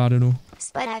positive about it all.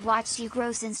 Spud, I've watched you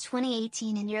grow since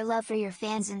 2018, and your love for your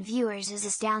fans and viewers is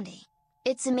astounding.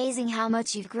 It's amazing how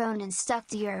much you've grown and stuck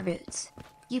to your roots.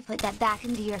 You put that back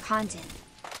into your content.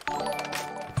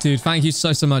 Dude, thank you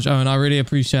so much, Owen. I really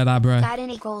appreciate that, bro. Got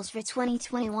any goals for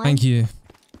 2021? Thank you.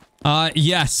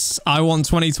 Yes, I want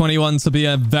 2021 to be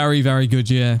a very, very good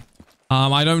year.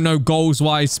 I don't know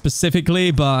goals-wise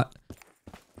specifically, but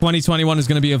 2021 is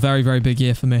going to be a very, very big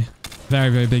year for me. Very,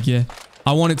 very big year.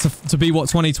 I want it to be what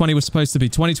 2020 was supposed to be.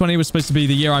 2020 was supposed to be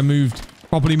the year I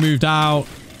properly moved out,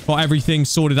 got everything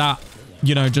sorted out,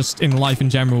 you know, just in life in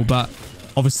general. But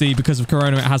obviously, because of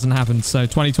Corona, it hasn't happened. So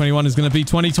 2021 is going to be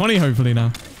 2020, hopefully now.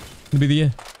 It's going to be the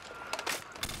year.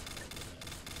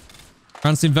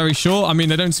 Rounds seem very short. I mean,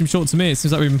 they don't seem short to me. It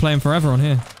seems like we've been playing forever on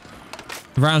here.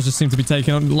 The rounds just seem to be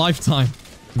taking on lifetime,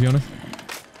 to be honest.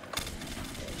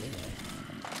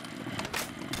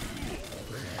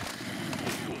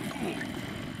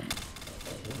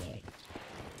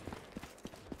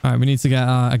 Alright, we need to get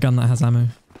a gun that has ammo.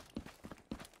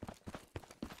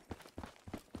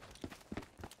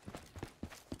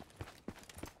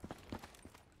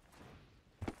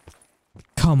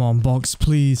 Come on, box,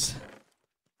 please.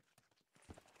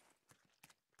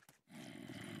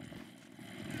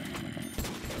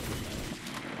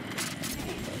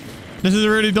 This is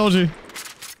really dodgy.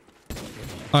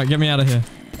 Alright, get me out of here.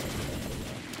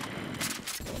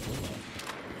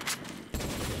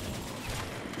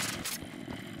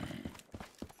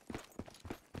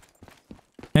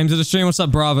 Came to the stream. What's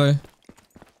up, Bravo?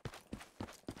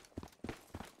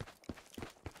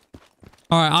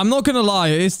 Alright, I'm not gonna lie.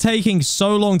 It's taking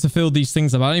so long to fill these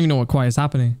things up. I don't even know what quite is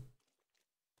happening.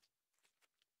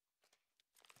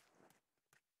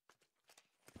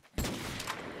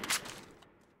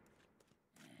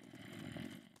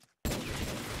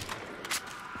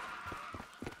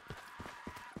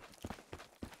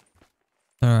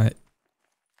 Alright.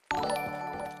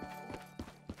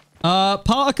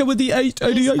 Parker with the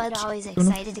 888. Spud, always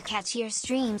excited to catch your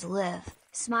streams live.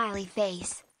 Smiley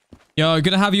face. Yo,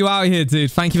 good to have you out here,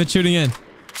 dude. Thank you for tuning in.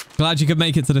 Glad you could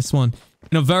make it to this one.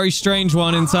 You know, very strange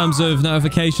one in terms of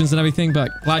notifications and everything, but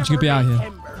glad you could be out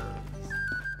here.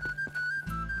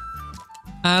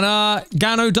 And,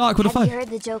 Gano Dark with a 5. Have you heard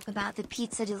the joke about the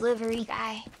pizza delivery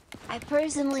guy? I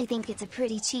personally think it's a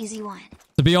pretty cheesy one.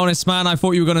 To be honest, man, I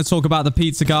thought you were going to talk about the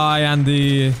pizza guy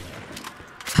and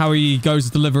how he goes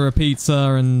to deliver a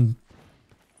pizza and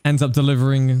ends up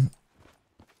delivering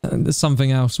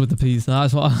something else with the pizza.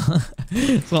 That's what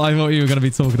I thought you were going to be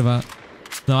talking about.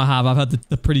 No, I have. I've had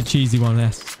the pretty cheesy one,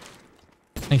 yes.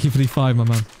 Thank you for the 5, my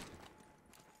man.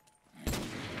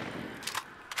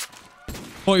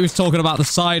 Thought he was talking about the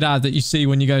side ad that you see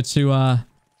when you go to a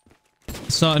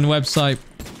certain website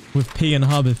with P and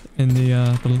Hub in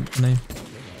the name.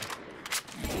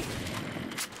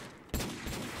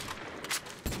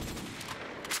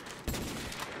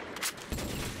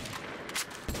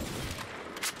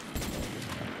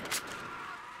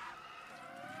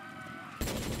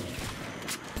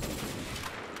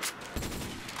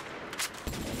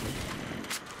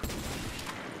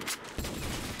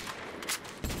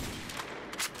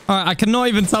 Alright, I cannot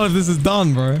even tell if this is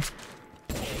done, bro.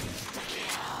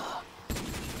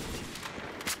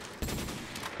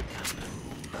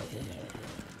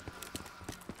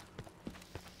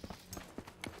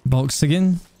 Box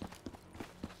again.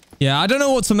 Yeah, I don't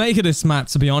know what to make of this map,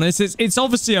 to be honest. It's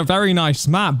obviously a very nice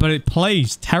map, but it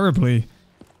plays terribly.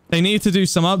 They need to do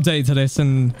some update to this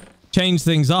and change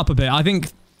things up a bit. I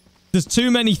think there's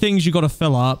too many things you got to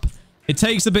fill up. It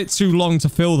takes a bit too long to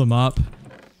fill them up.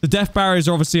 The death barriers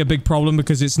are obviously a big problem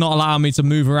because it's not allowing me to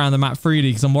move around the map freely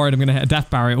because I'm worried I'm going to hit a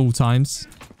death barrier at all times.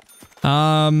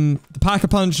 The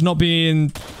Pack-a-Punch not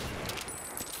being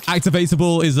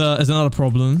activatable is another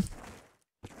problem.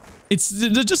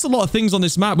 There's just a lot of things on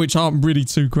this map which aren't really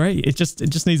too great. It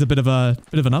just needs a bit of an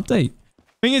update.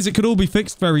 Thing is, it could all be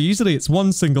fixed very easily. It's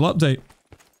one single update.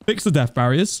 Fix the death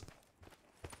barriers.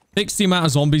 Fix the amount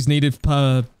of zombies needed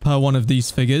per one of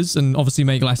these figures, and obviously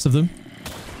make less of them.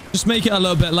 Just make it a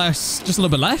little bit less. Just a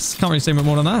little bit less. Can't really say much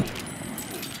more than that.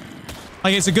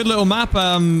 Like, it's a good little map,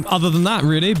 other than that,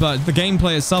 really, but the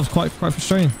gameplay itself is quite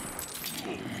frustrating.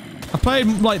 I played,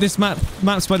 like,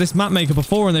 maps by this map maker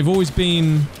before, and they've always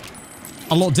been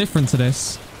a lot different to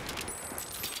this.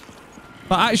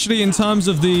 But actually, in terms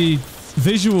of the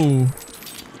visual,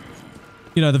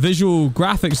 you know, the visual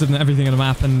graphics and everything in the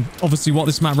map, and obviously what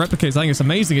this map replicates, I think it's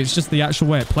amazing. It's just the actual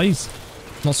way it plays.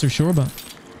 Not so sure about.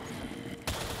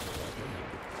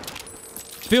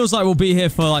 Feels like we'll be here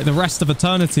for like the rest of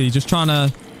eternity, just trying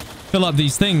to fill up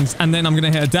these things, and then I'm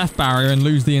going to hit a death barrier and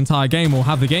lose the entire game or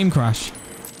have the game crash.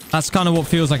 That's kind of what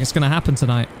feels like it's going to happen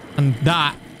tonight. And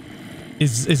that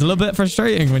is a little bit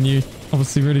frustrating when you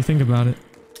obviously really think about it.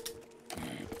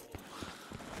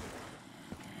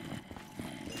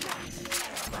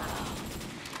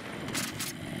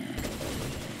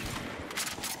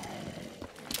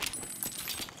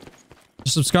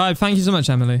 Subscribe. Thank you so much,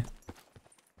 Emily.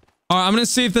 All right, I'm going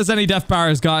to see if there's any death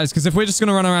barriers, guys, because if we're just going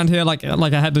to run around here like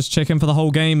a headless chicken for the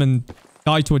whole game and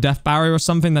die to a death barrier or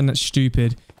something, then that's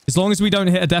stupid. As long as we don't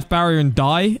hit a death barrier and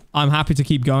die, I'm happy to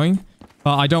keep going.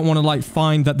 But I don't want to, like,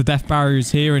 find that the death barrier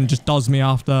is here and just does me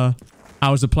after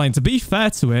hours of playing. To be fair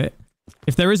to it,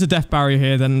 if there is a death barrier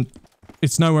here, then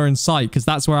it's nowhere in sight, because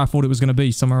that's where I thought it was going to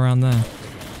be, somewhere around there.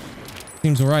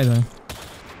 Seems alright, though.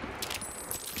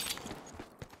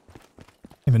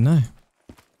 Even know.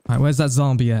 Alright, where's that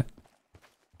zombie at?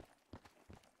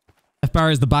 Death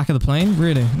barrier is the back of the plane?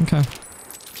 Really? Okay.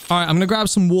 Alright, I'm gonna grab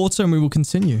some water and we will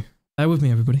continue. Bear with me,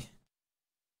 everybody.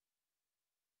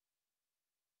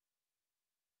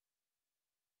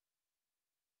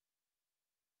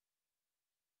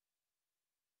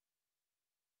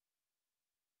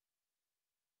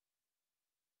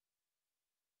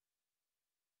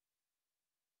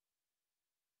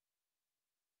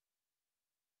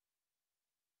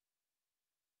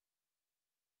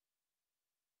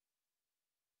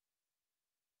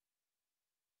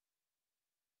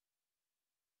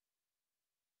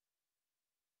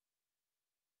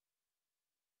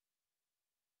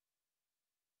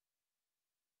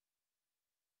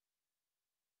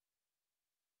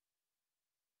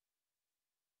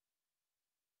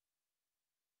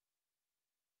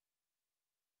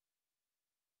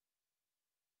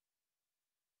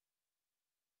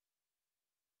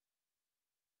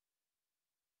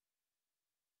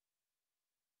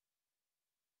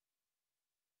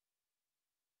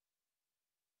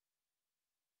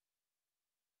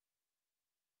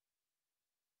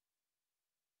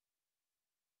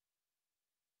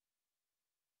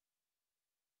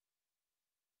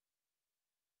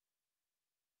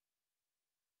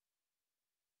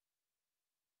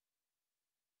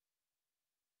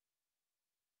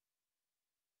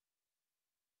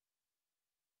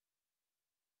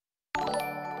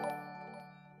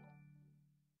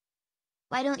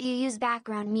 Why don't you use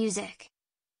background music?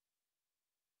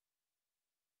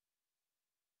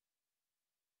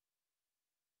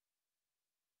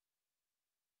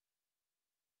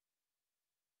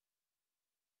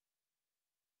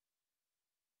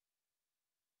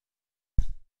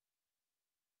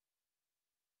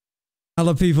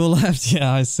 Hello, people left.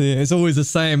 Yeah, I see it. It's always the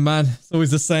same, man. It's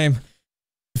always the same.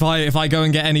 If I go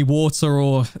and get any water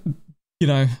or, you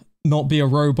know, not be a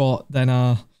robot, then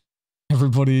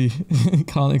everybody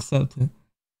can't accept it.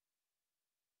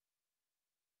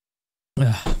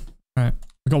 Yeah. Alright.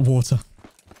 I got water.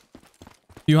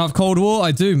 You have cold water?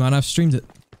 I do, man. I've streamed it.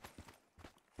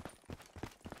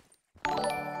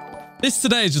 This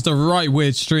today is just a right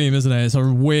weird stream, isn't it? It's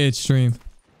a weird stream.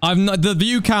 The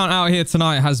view count out here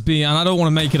tonight has been, and I don't want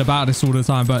to make it about this all the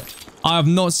time, but I have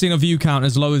not seen a view count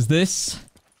as low as this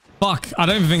Fuck, I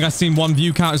don't even think I've seen one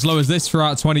view count as low as this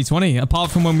throughout 2020,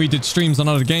 apart from when we did streams on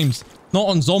other games. Not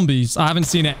on zombies. I haven't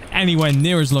seen it anywhere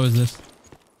near as low as this.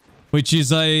 Which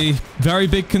is a very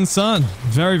big concern.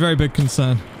 Very, very big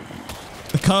concern.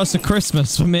 The curse of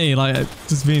Christmas for me. Like, it's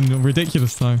just been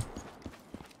ridiculous though.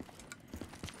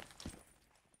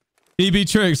 BB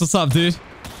Tricks, what's up, dude?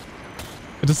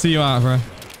 Good to see you out, bro.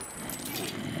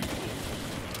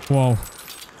 Whoa.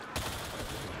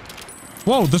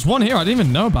 Whoa, there's one here. I didn't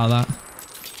even know about that.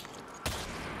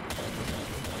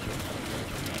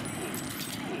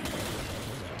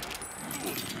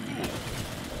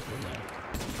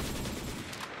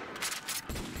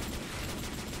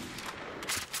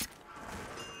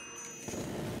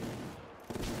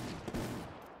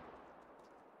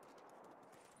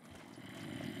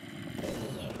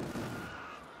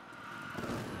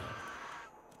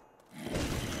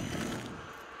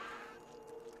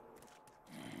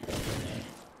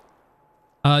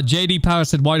 JD Power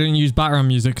said, why don't you use background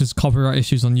music? Because copyright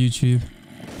issues on YouTube.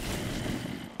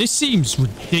 This seems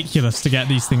ridiculous to get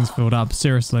these things filled up.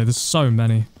 Seriously, there's so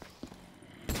many.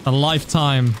 A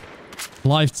lifetime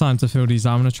to fill these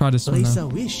out. I'm going to try this one now.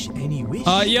 Wish, any wish,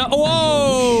 yeah.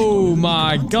 Oh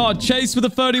my god. Chase with a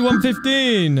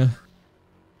 3115.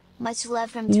 Much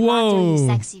love from Toronto, you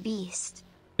sexy beast.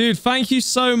 Dude, thank you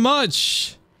so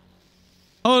much.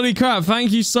 Holy crap,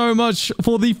 thank you so much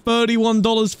for the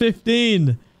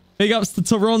 $31.15. Big ups to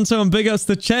Toronto and big ups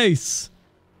to Chase.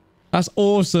 That's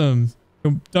awesome.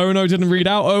 Dono didn't read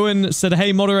out. Owen said,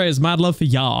 hey, moderators, mad love for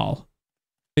y'all.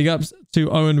 Big ups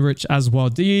to Owen Rich as well.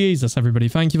 Jesus, everybody.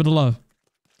 Thank you for the love.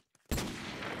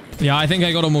 Yeah, I think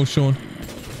I got them all, Sean.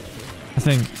 I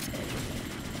think.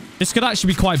 This could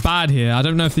actually be quite bad here. I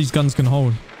don't know if these guns can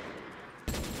hold.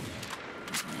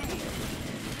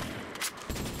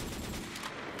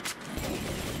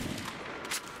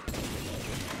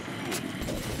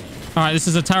 Alright, this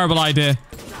is a terrible idea.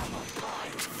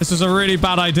 This is a really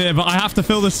bad idea, but I have to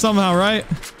fill this somehow, right?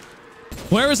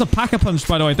 Where is a pack-a-punch,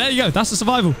 by the way? There you go. That's a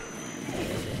survival.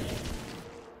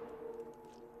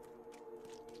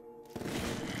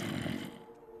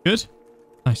 Good.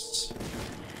 Nice.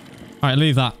 Alright,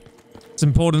 leave that. It's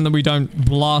important that we don't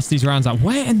blast these rounds out.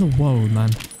 Where in the world,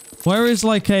 man? Where is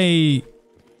like a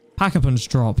pack-a-punch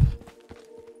drop?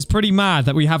 It's pretty mad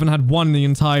that we haven't had one the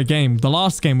entire game. The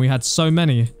last game we had so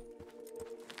many.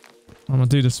 I'm gonna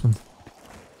do this one.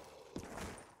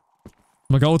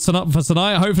 My goal for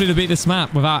tonight, hopefully to beat this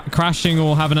map without crashing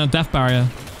or having a death barrier.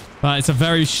 But it's a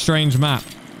very strange map.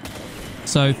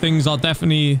 So things are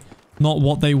definitely not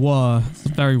what they were. It's a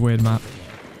very weird map.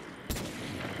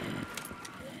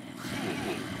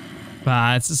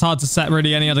 But it's hard to set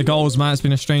really any other goals, man. It's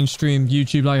been a strange stream.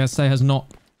 YouTube, like I say, has not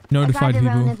notified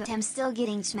people. I'm still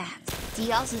getting smacked. D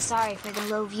also sorry for the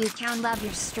low view count. Love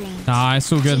your stream. Nah,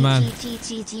 it's all good, man.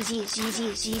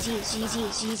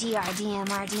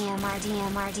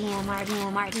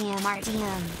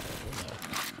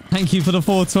 Thank you for the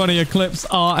 420 Eclipse RS.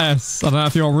 I don't know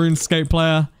if you're a RuneScape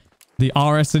player. The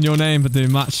RS in your name, but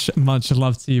dude, much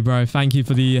love to you, bro. Thank you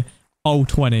for the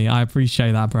 020. I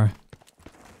appreciate that, bro.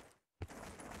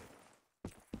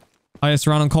 Highest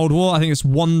round on Cold War, I think it's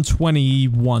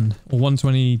 121 or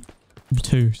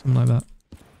 122, something like that.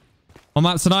 On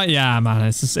map tonight, yeah, man,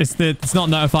 it's not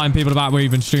notifying people about we're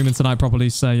even streaming tonight properly,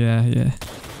 so yeah.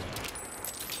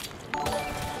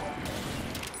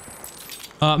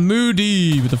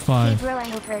 Moody with the 5. Hey bro, I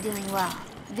hope you're doing well.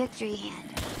 Victory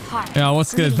hand. Heart. Yeah,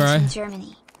 what's good, bro?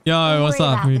 Germany. Yo, what's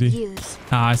up, Moody?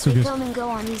 Ah, it's all good. Come and go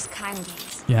on these kind of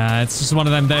days. Yeah, it's just one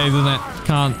of them days, isn't it?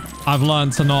 I've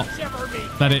learned to not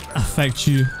let it affect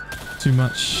you too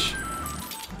much.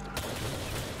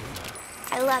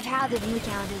 I love how the view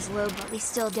count is low, but we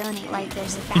still donate like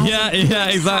there's 1,000. Yeah,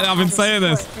 exactly. I've been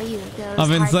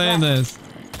saying this.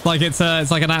 Like it's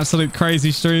like an absolute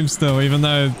crazy stream still, even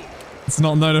though it's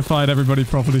not notified everybody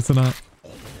properly tonight.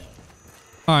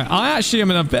 All right, I actually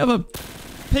am in a bit of a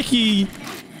picky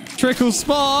trickle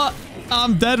spot.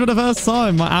 I'm dead for the first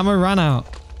time. My ammo ran out.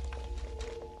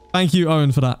 Thank you,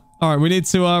 Owen, for that. All right, we need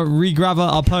to re-grab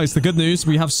our post. The good news,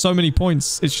 we have so many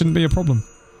points, it shouldn't be a problem.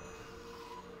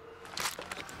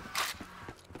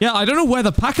 Yeah, I don't know where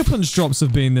the pack-a-punch drops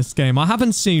have been this game. I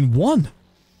haven't seen one.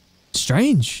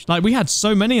 Strange. Like, we had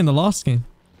so many in the last game.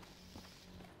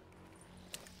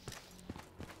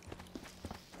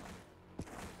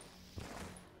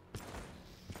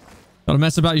 Got a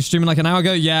mess about you streaming like an hour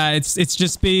ago? Yeah, it's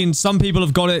just been... Some people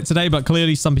have got it today, but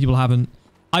clearly some people haven't.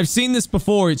 I've seen this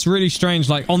before. It's really strange.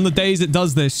 Like, on the days it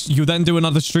does this, you then do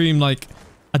another stream, like,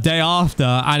 a day after,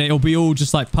 and it'll be all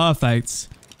just, like, perfect.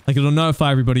 Like, it'll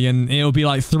notify everybody, and it'll be,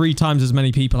 like, 3 times as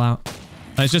many people out.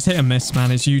 It's just hit and miss,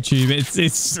 man. It's YouTube.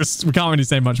 It's just, we can't really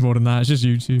say much more than that. It's just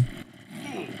YouTube.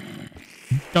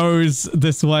 Goes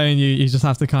this way and you just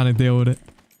have to kind of deal with it.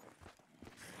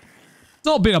 It's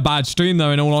not been a bad stream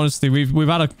though, in all honesty. We've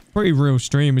had a pretty real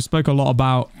stream. We spoke a lot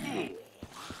about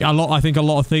I think a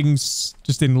lot of things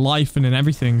just in life and in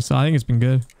everything. So I think it's been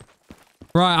good.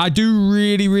 Right, I do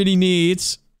really need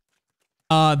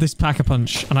this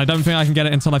Pack-a-Punch, and I don't think I can get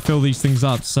it until I fill these things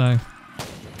up, so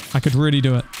I could really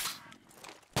do it.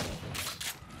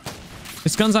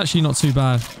 This gun's actually not too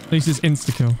bad. At least it's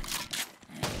insta-kill.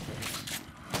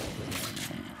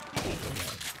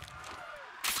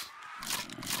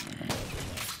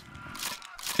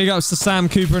 Big ups to Sam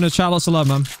Cooper in the chat. Lots of love,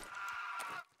 man.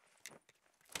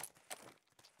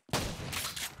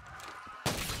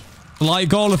 Like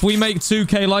goal, if we make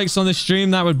 2k likes on this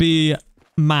stream, that would be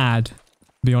mad, to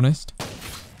be honest.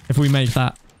 If we make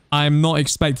that. I'm not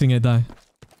expecting it though.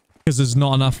 Because there's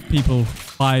not enough people.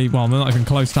 Well, we're not even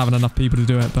close to having enough people to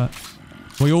do it, but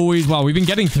we've been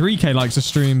getting 3k likes a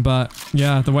stream, but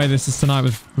yeah, the way this is tonight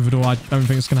with it all, I don't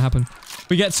think it's going to happen. If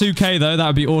we get 2k though, that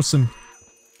would be awesome.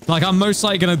 Like, I'm most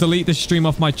likely going to delete this stream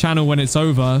off my channel when it's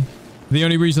over. The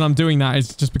only reason I'm doing that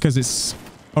is just because it's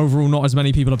overall not as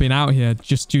many people have been out here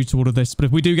just due to all of this. But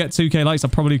if we do get 2k likes, I'll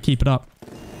probably keep it up.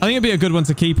 I think it'd be a good one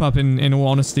to keep up in all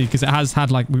honesty, because it has had,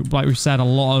 like we've said, a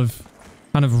lot of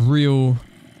kind of real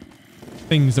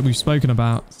things that we've spoken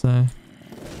about. So how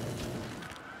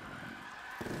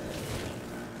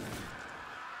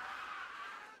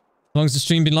long's the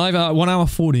stream been live? 1 hour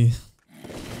 40.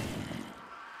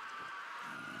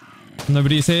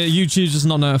 Nobody's here. YouTube's just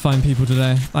not notifying people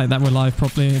today. Like that we're live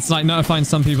properly. It's like notifying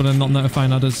some people and not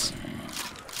notifying others.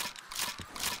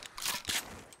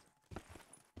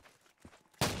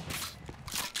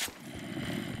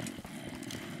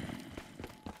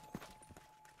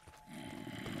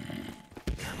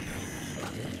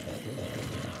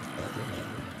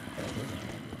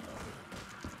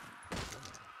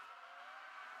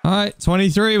 Alright,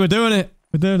 23. We're doing it.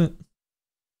 We're doing it.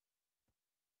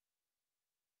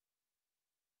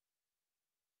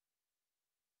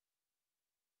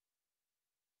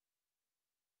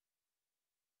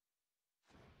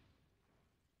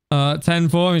 Uh,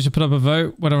 10-4, we should put up a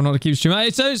vote whether or not to keep streaming.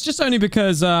 It's just only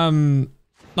because,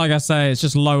 like I say, it's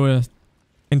just lower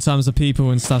in terms of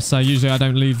people and stuff. So usually I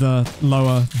don't leave the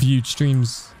lower viewed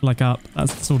streams like up.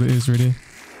 That's all it is, really.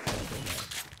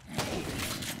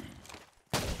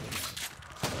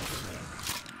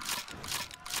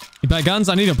 You bet guns?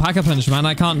 I need a Pack-a-Punch, man.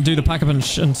 I can't do the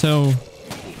Pack-a-Punch until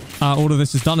all of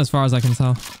this is done, as far as I can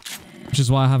tell. Which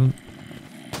is why I haven't.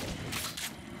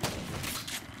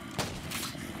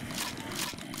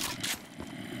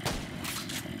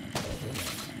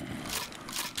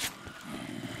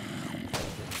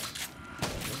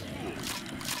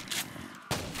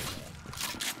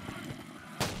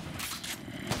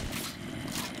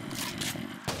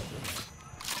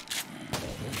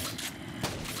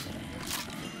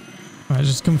 Alright,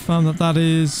 just confirm that that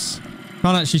is...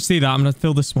 Can't actually see that. I'm going to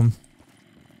fill this one.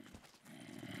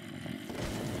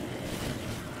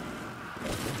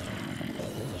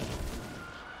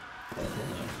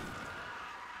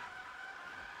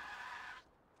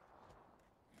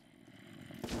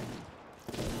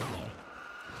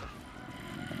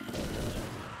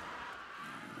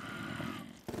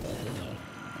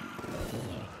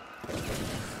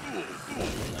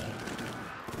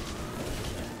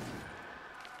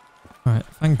 Alright,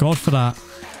 thank God for that.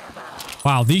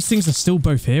 Wow, these things are still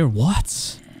both here.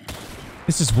 What?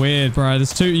 This is weird, bro.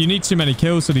 You need too many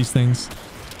kills for these things.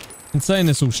 Been saying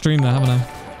this all stream there, haven't I?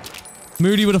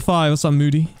 Moody with a 5. What's up,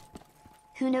 Moody?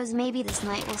 Who knows, maybe this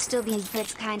night will still be a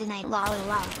good kind of night, la la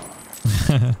la.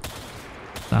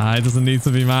 Nah, it doesn't need to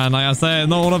be, man. Like I say, it's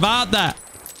not all about that.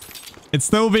 It's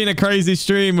still been a crazy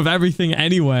stream with everything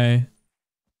anyway.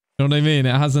 You know what I mean?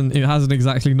 It hasn't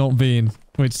exactly not been,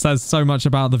 which says so much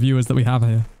about the viewers that we have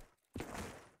here.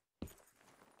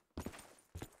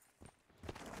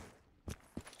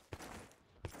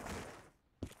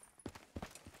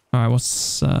 All right,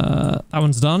 what's that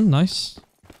one's done. Nice.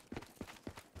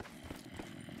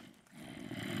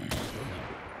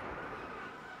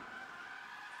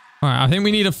 All right, I think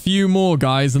we need a few more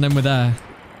guys and then we're there.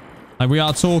 Like we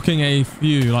are talking a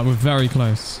few, like we're very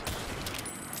close.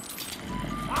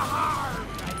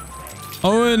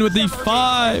 Owen with the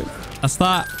 5. That's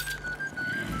that.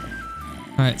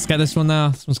 All right, let's get this one now.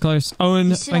 This one's close.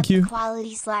 Owen, thank you.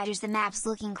 Quality sliders. The map's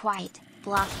looking quite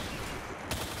bluff.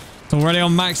 It's already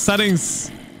on max settings.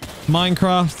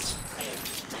 Minecraft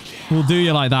will do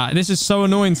you like that. This is so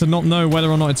annoying to not know whether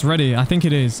or not it's ready. I think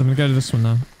it is. I'm gonna go to this one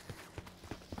now.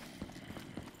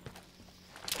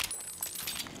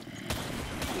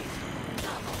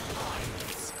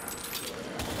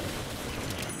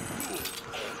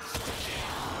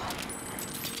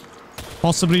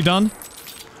 possibly done.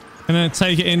 I'm gonna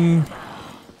take it in.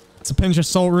 It's a pinch of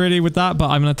salt really with that, but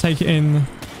I'm gonna take it in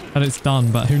that it's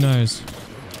done, but who knows.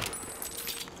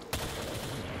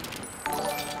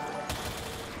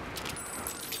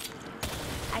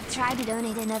 I tried to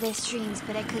donate in other streams,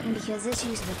 but I couldn't because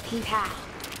issues with PayPal.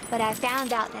 But I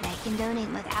found out that I can donate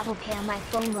with Apple Pay on my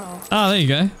phone roll. Ah, there you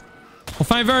go. Well,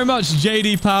 thank you very much,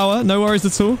 JD Power. No worries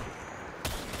at all.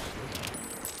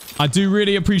 I do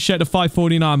really appreciate the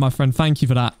 549, my friend. Thank you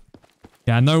for that.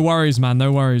 Yeah, no worries, man.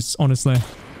 No worries, honestly.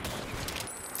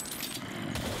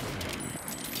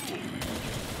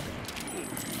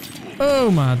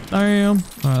 Oh, my damn. All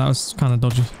right, that was kind of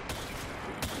dodgy.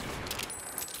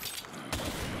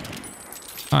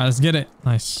 All right, let's get it.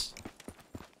 Nice.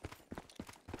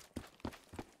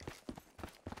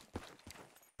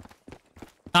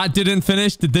 That didn't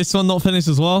finish. Did this one not finish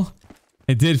as well?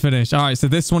 It did finish. All right, so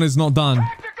this one is not done.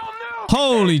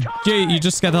 Holy G, you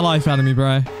just scared the life out of me,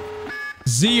 bro.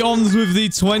 Xeons with the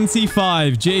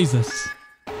 25. Jesus.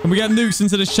 Can we get nukes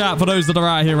into the chat for those that are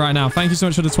out here right now? Thank you so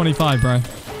much for the 25, bro.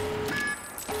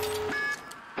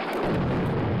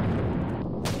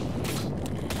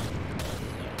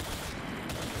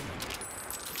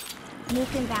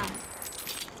 Nuke inbound.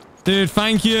 Dude,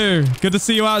 thank you. Good to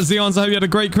see you out, Xeons. I hope you had a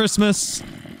great Christmas.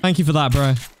 Thank you for that,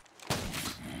 bro.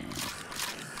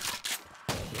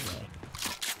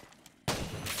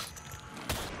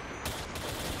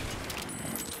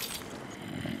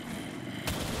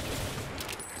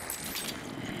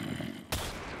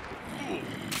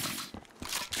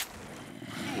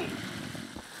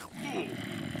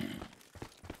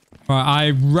 Alright,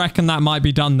 I reckon that might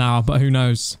be done now, but who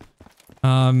knows?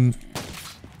 Who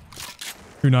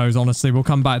knows, honestly. We'll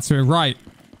come back to it. Right.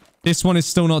 This one is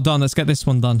still not done. Let's get this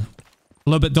one done. A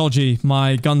little bit dodgy.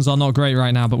 My guns are not great right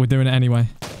now, but we're doing it anyway.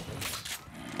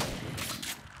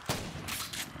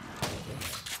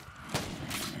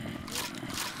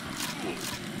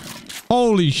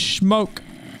 Holy smoke.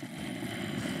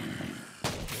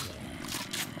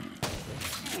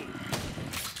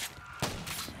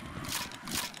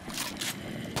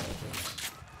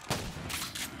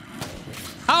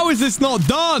 How is this not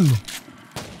done?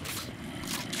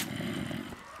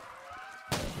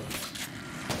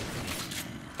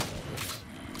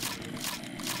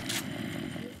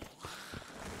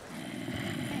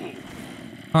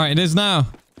 All right, it is now. I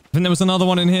think there was another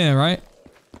one in here, right?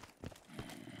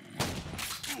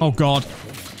 Oh, God.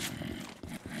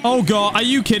 Oh, God. Are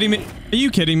you kidding me? Are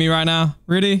you kidding me right now?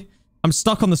 Really? I'm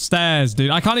stuck on the stairs,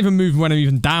 dude. I can't even move when I'm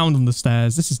even down on the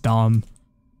stairs. This is dumb.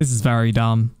 This is very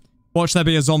dumb. Watch there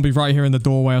be a zombie right here in the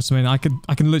doorway or something. I can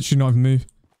literally not even move.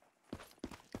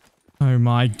 Oh,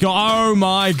 my God. Oh,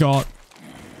 my God.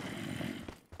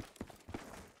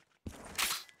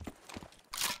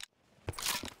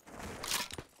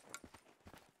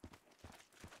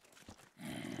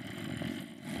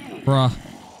 Bruh.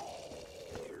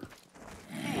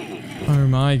 Oh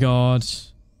my god.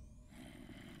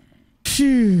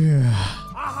 Phew.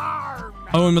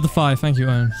 Owen with the 5. Thank you,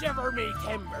 Owen. Shiver me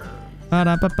timber.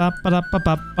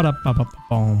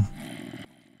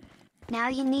 Now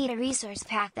you need a resource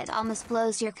pack that almost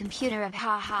blows your computer up,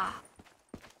 haha.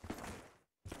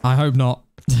 I hope not.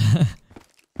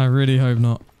 I really hope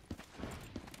not.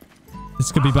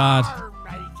 This could be bad.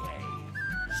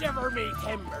 Shiver me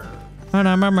timber.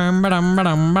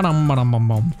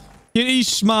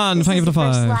 Ishman, thank you for the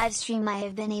 5. First live stream I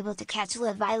have been able to catch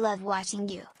live. I love watching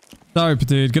you. Dope,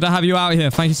 dude. Good to have you out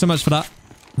here. Thank you so much for that.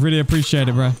 Really appreciate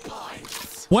it, bro.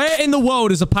 Where in the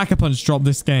world is a Pack-a-Punch drop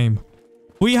this game?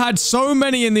 We had so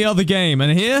many in the other game,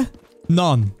 and here,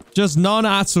 none. Just none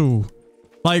at all.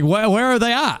 Like, where are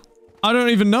they at? I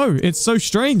don't even know. It's so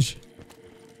strange.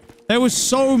 There was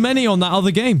so many on that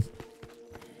other game.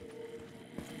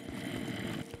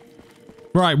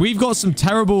 Right, we've got some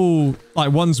terrible,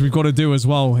 like, ones we've got to do as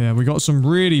well here. We got some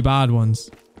really bad ones.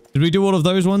 Did we do all of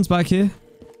those ones back here?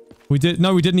 We did.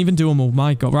 No, we didn't even do them all.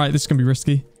 My god. Right, this is going to be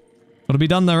risky. Got to be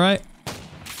done there, right?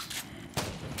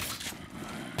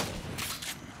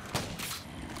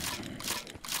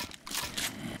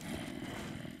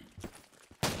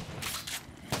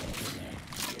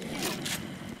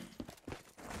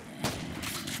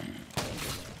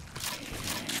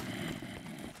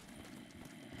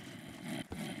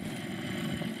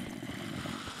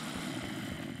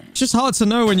 It's just hard to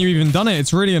know when you've even done it.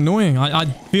 It's really annoying. I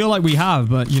feel like we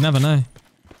have, but you never know.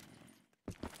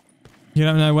 You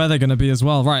don't know where they're going to be as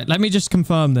well. Right, let me just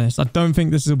confirm this. I don't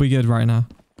think this will be good right now.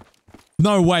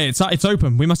 No way. It's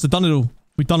open. We must have done it all.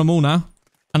 We've done them all now.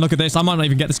 And look at this. I might not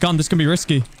even get this gun. This can be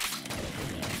risky.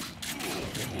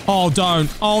 Oh,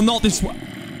 don't. Oh, not this one.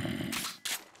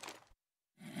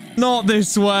 Not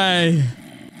this way.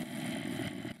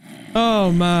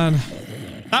 Oh, man.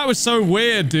 That was so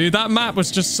weird, dude. That map was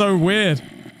just so weird.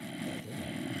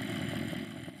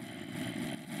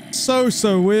 So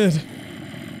weird.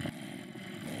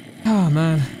 Oh,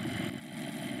 man.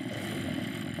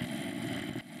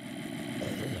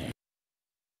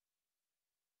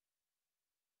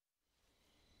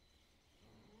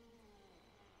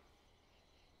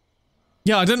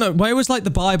 Yeah, I don't know. Where was like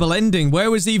the Bible ending? Where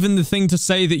was even the thing to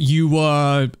say that you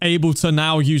were able to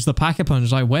now use the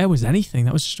Pack-a-Punch? Like, where was anything?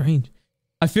 That was strange.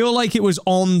 I feel like it was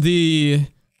on the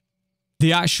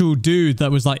actual dude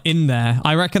that was like in there.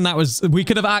 I reckon that was... We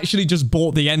could have actually just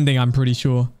bought the ending, I'm pretty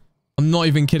sure. I'm not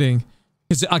even kidding.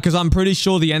 Because I'm pretty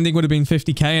sure the ending would have been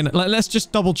 50k. And let's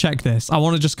just double check this. I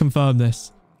want to just confirm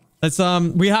this. Let's,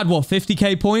 we had what,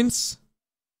 50k points?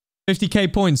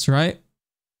 50k points, right?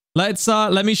 Let's,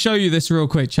 let me show you this real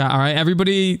quick, chat, all right?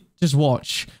 Everybody just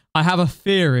watch. I have a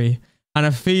theory and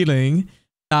a feeling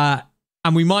that,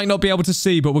 and we might not be able to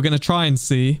see, but we're going to try and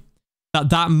see,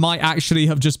 that might actually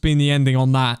have just been the ending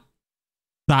on that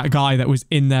guy that was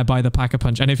in there by the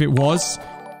Pack-a-Punch. And if it was,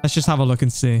 let's just have a look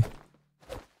and see.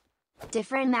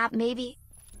 Different map, maybe?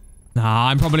 Nah,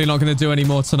 I'm probably not going to do any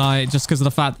more tonight just because of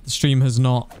the fact that the stream has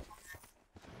not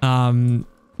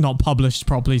published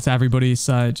properly to everybody,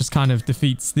 so it just kind of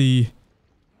defeats the,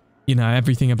 you know,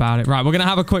 everything about it. Right, we're gonna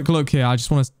have a quick look here. I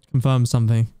just want to confirm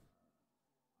something.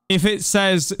 If it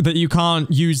says that you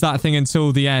can't use that thing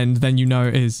until the end, then you know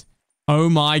it is. Oh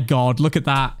my god, look at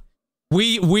that.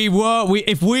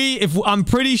 I'm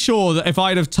pretty sure that if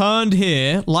I'd have turned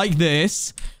here like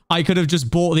this, I could have just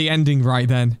bought the ending right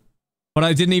then, but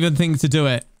I didn't even think to do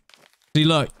it. See,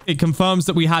 look, it confirms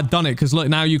that we had done it, because look,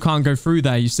 now you can't go through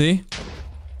there, you see?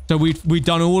 So we've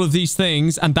done all of these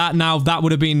things, and that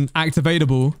would have been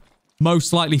activatable.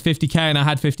 Most likely 50k, and I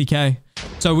had 50k.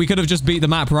 So we could have just beat the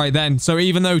map right then. So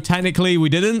even though technically we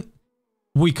didn't,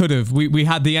 we could have. We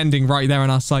had the ending right there in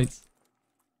our sights.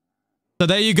 So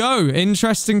there you go.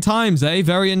 Interesting times, eh?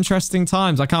 Very interesting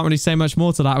times. I can't really say much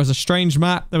more to that. It was a strange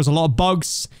map. There was a lot of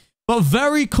bugs, but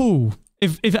very cool.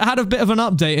 If it had a bit of an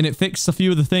update and it fixed a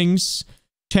few of the things,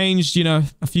 changed, you know,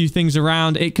 a few things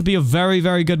around, it could be a very,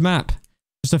 very good map.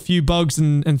 Just a few bugs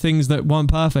and things that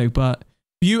weren't perfect, but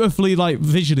beautifully, like,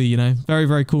 visually, you know. Very,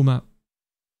 very cool map.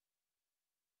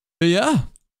 But yeah,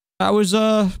 that was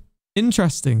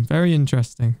interesting. Very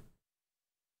interesting.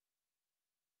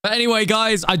 But anyway,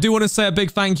 guys, I do want to say a big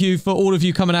thank you for all of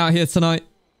you coming out here tonight.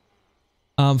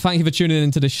 Thank you for tuning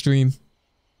into this stream. It's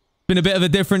been a bit of a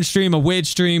different stream, a weird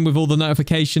stream with all the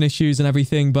notification issues and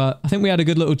everything, but I think we had a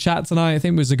good little chat tonight. I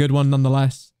think it was a good one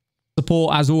nonetheless.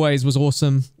 Support, as always, was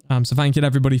awesome. So thank you to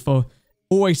everybody for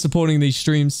always supporting these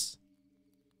streams.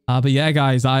 But yeah,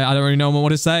 guys, I don't really know what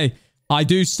to say. I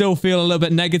do still feel a little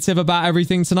bit negative about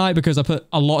everything tonight because I put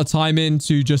a lot of time in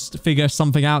to just figure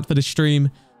something out for the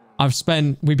stream.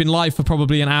 We've been live for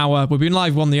probably an hour. We've been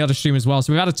live on the other stream as well.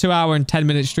 So we've had a 2-hour and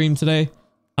 10-minute stream today.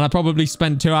 And I probably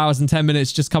spent 2 hours and 10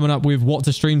 minutes just coming up with what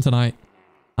to stream tonight.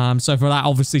 So for that,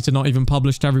 obviously, to not even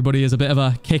publish to everybody is a bit of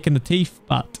a kick in the teeth,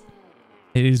 but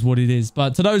it is what it is.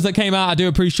 But to those that came out, I do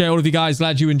appreciate all of you guys.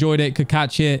 Glad you enjoyed it. Could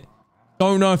catch it.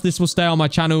 Don't know if this will stay on my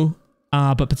channel,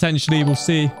 but potentially we'll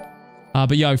see.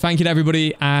 But yo, thank you to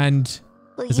everybody. And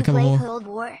will you play Cold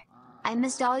War? I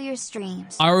missed all your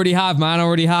streams. I already have, man. I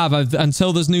already have.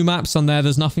 Until there's new maps on there,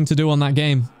 there's nothing to do on that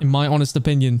game, in my honest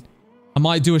opinion. I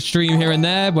might do a stream here and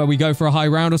there where we go for a high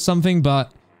round or something,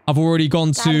 but I've already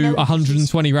gone to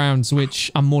 120 rounds,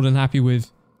 which I'm more than happy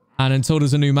with. And until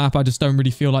there's a new map, I just don't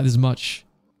really feel like there's much.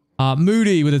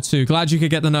 Moody with a 2. Glad you could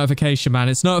get the notification, man.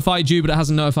 It's notified you, but it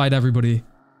hasn't notified everybody.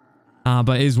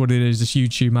 But it is what it is. It's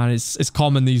YouTube, man. It's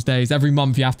common these days. Every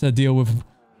month you have to deal with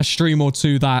a stream or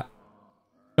two that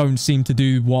don't seem to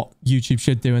do what YouTube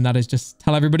should do, and that is just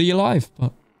tell everybody you're live.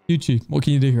 But YouTube, what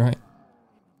can you do, right?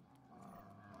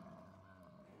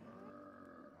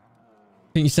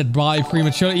 I think you said bye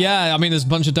prematurely. Yeah, I mean, there's a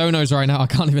bunch of donos right now. I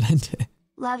can't even end it.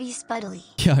 Love you, Spuddley.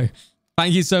 Yo,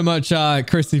 thank you so much,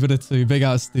 Christy, for the 2. Big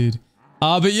ass, dude.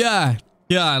 But yeah,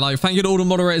 like, thank you to all the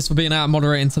moderators for being out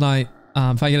moderating tonight.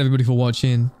 Thank you to everybody for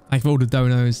watching. Thank you for all the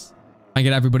donos. Thank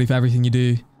you to everybody for everything you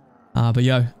do. But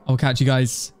yo, I'll catch you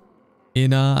guys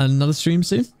in another stream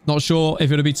soon. Not sure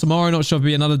if it'll be tomorrow. Not sure if it'll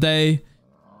be another day.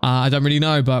 I don't really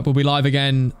know, but we'll be live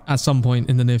again at some point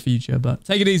in the near future. But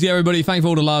take it easy, everybody. Thank you for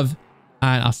all the love.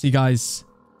 And I'll see you guys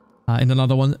in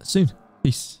another one soon.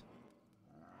 Peace.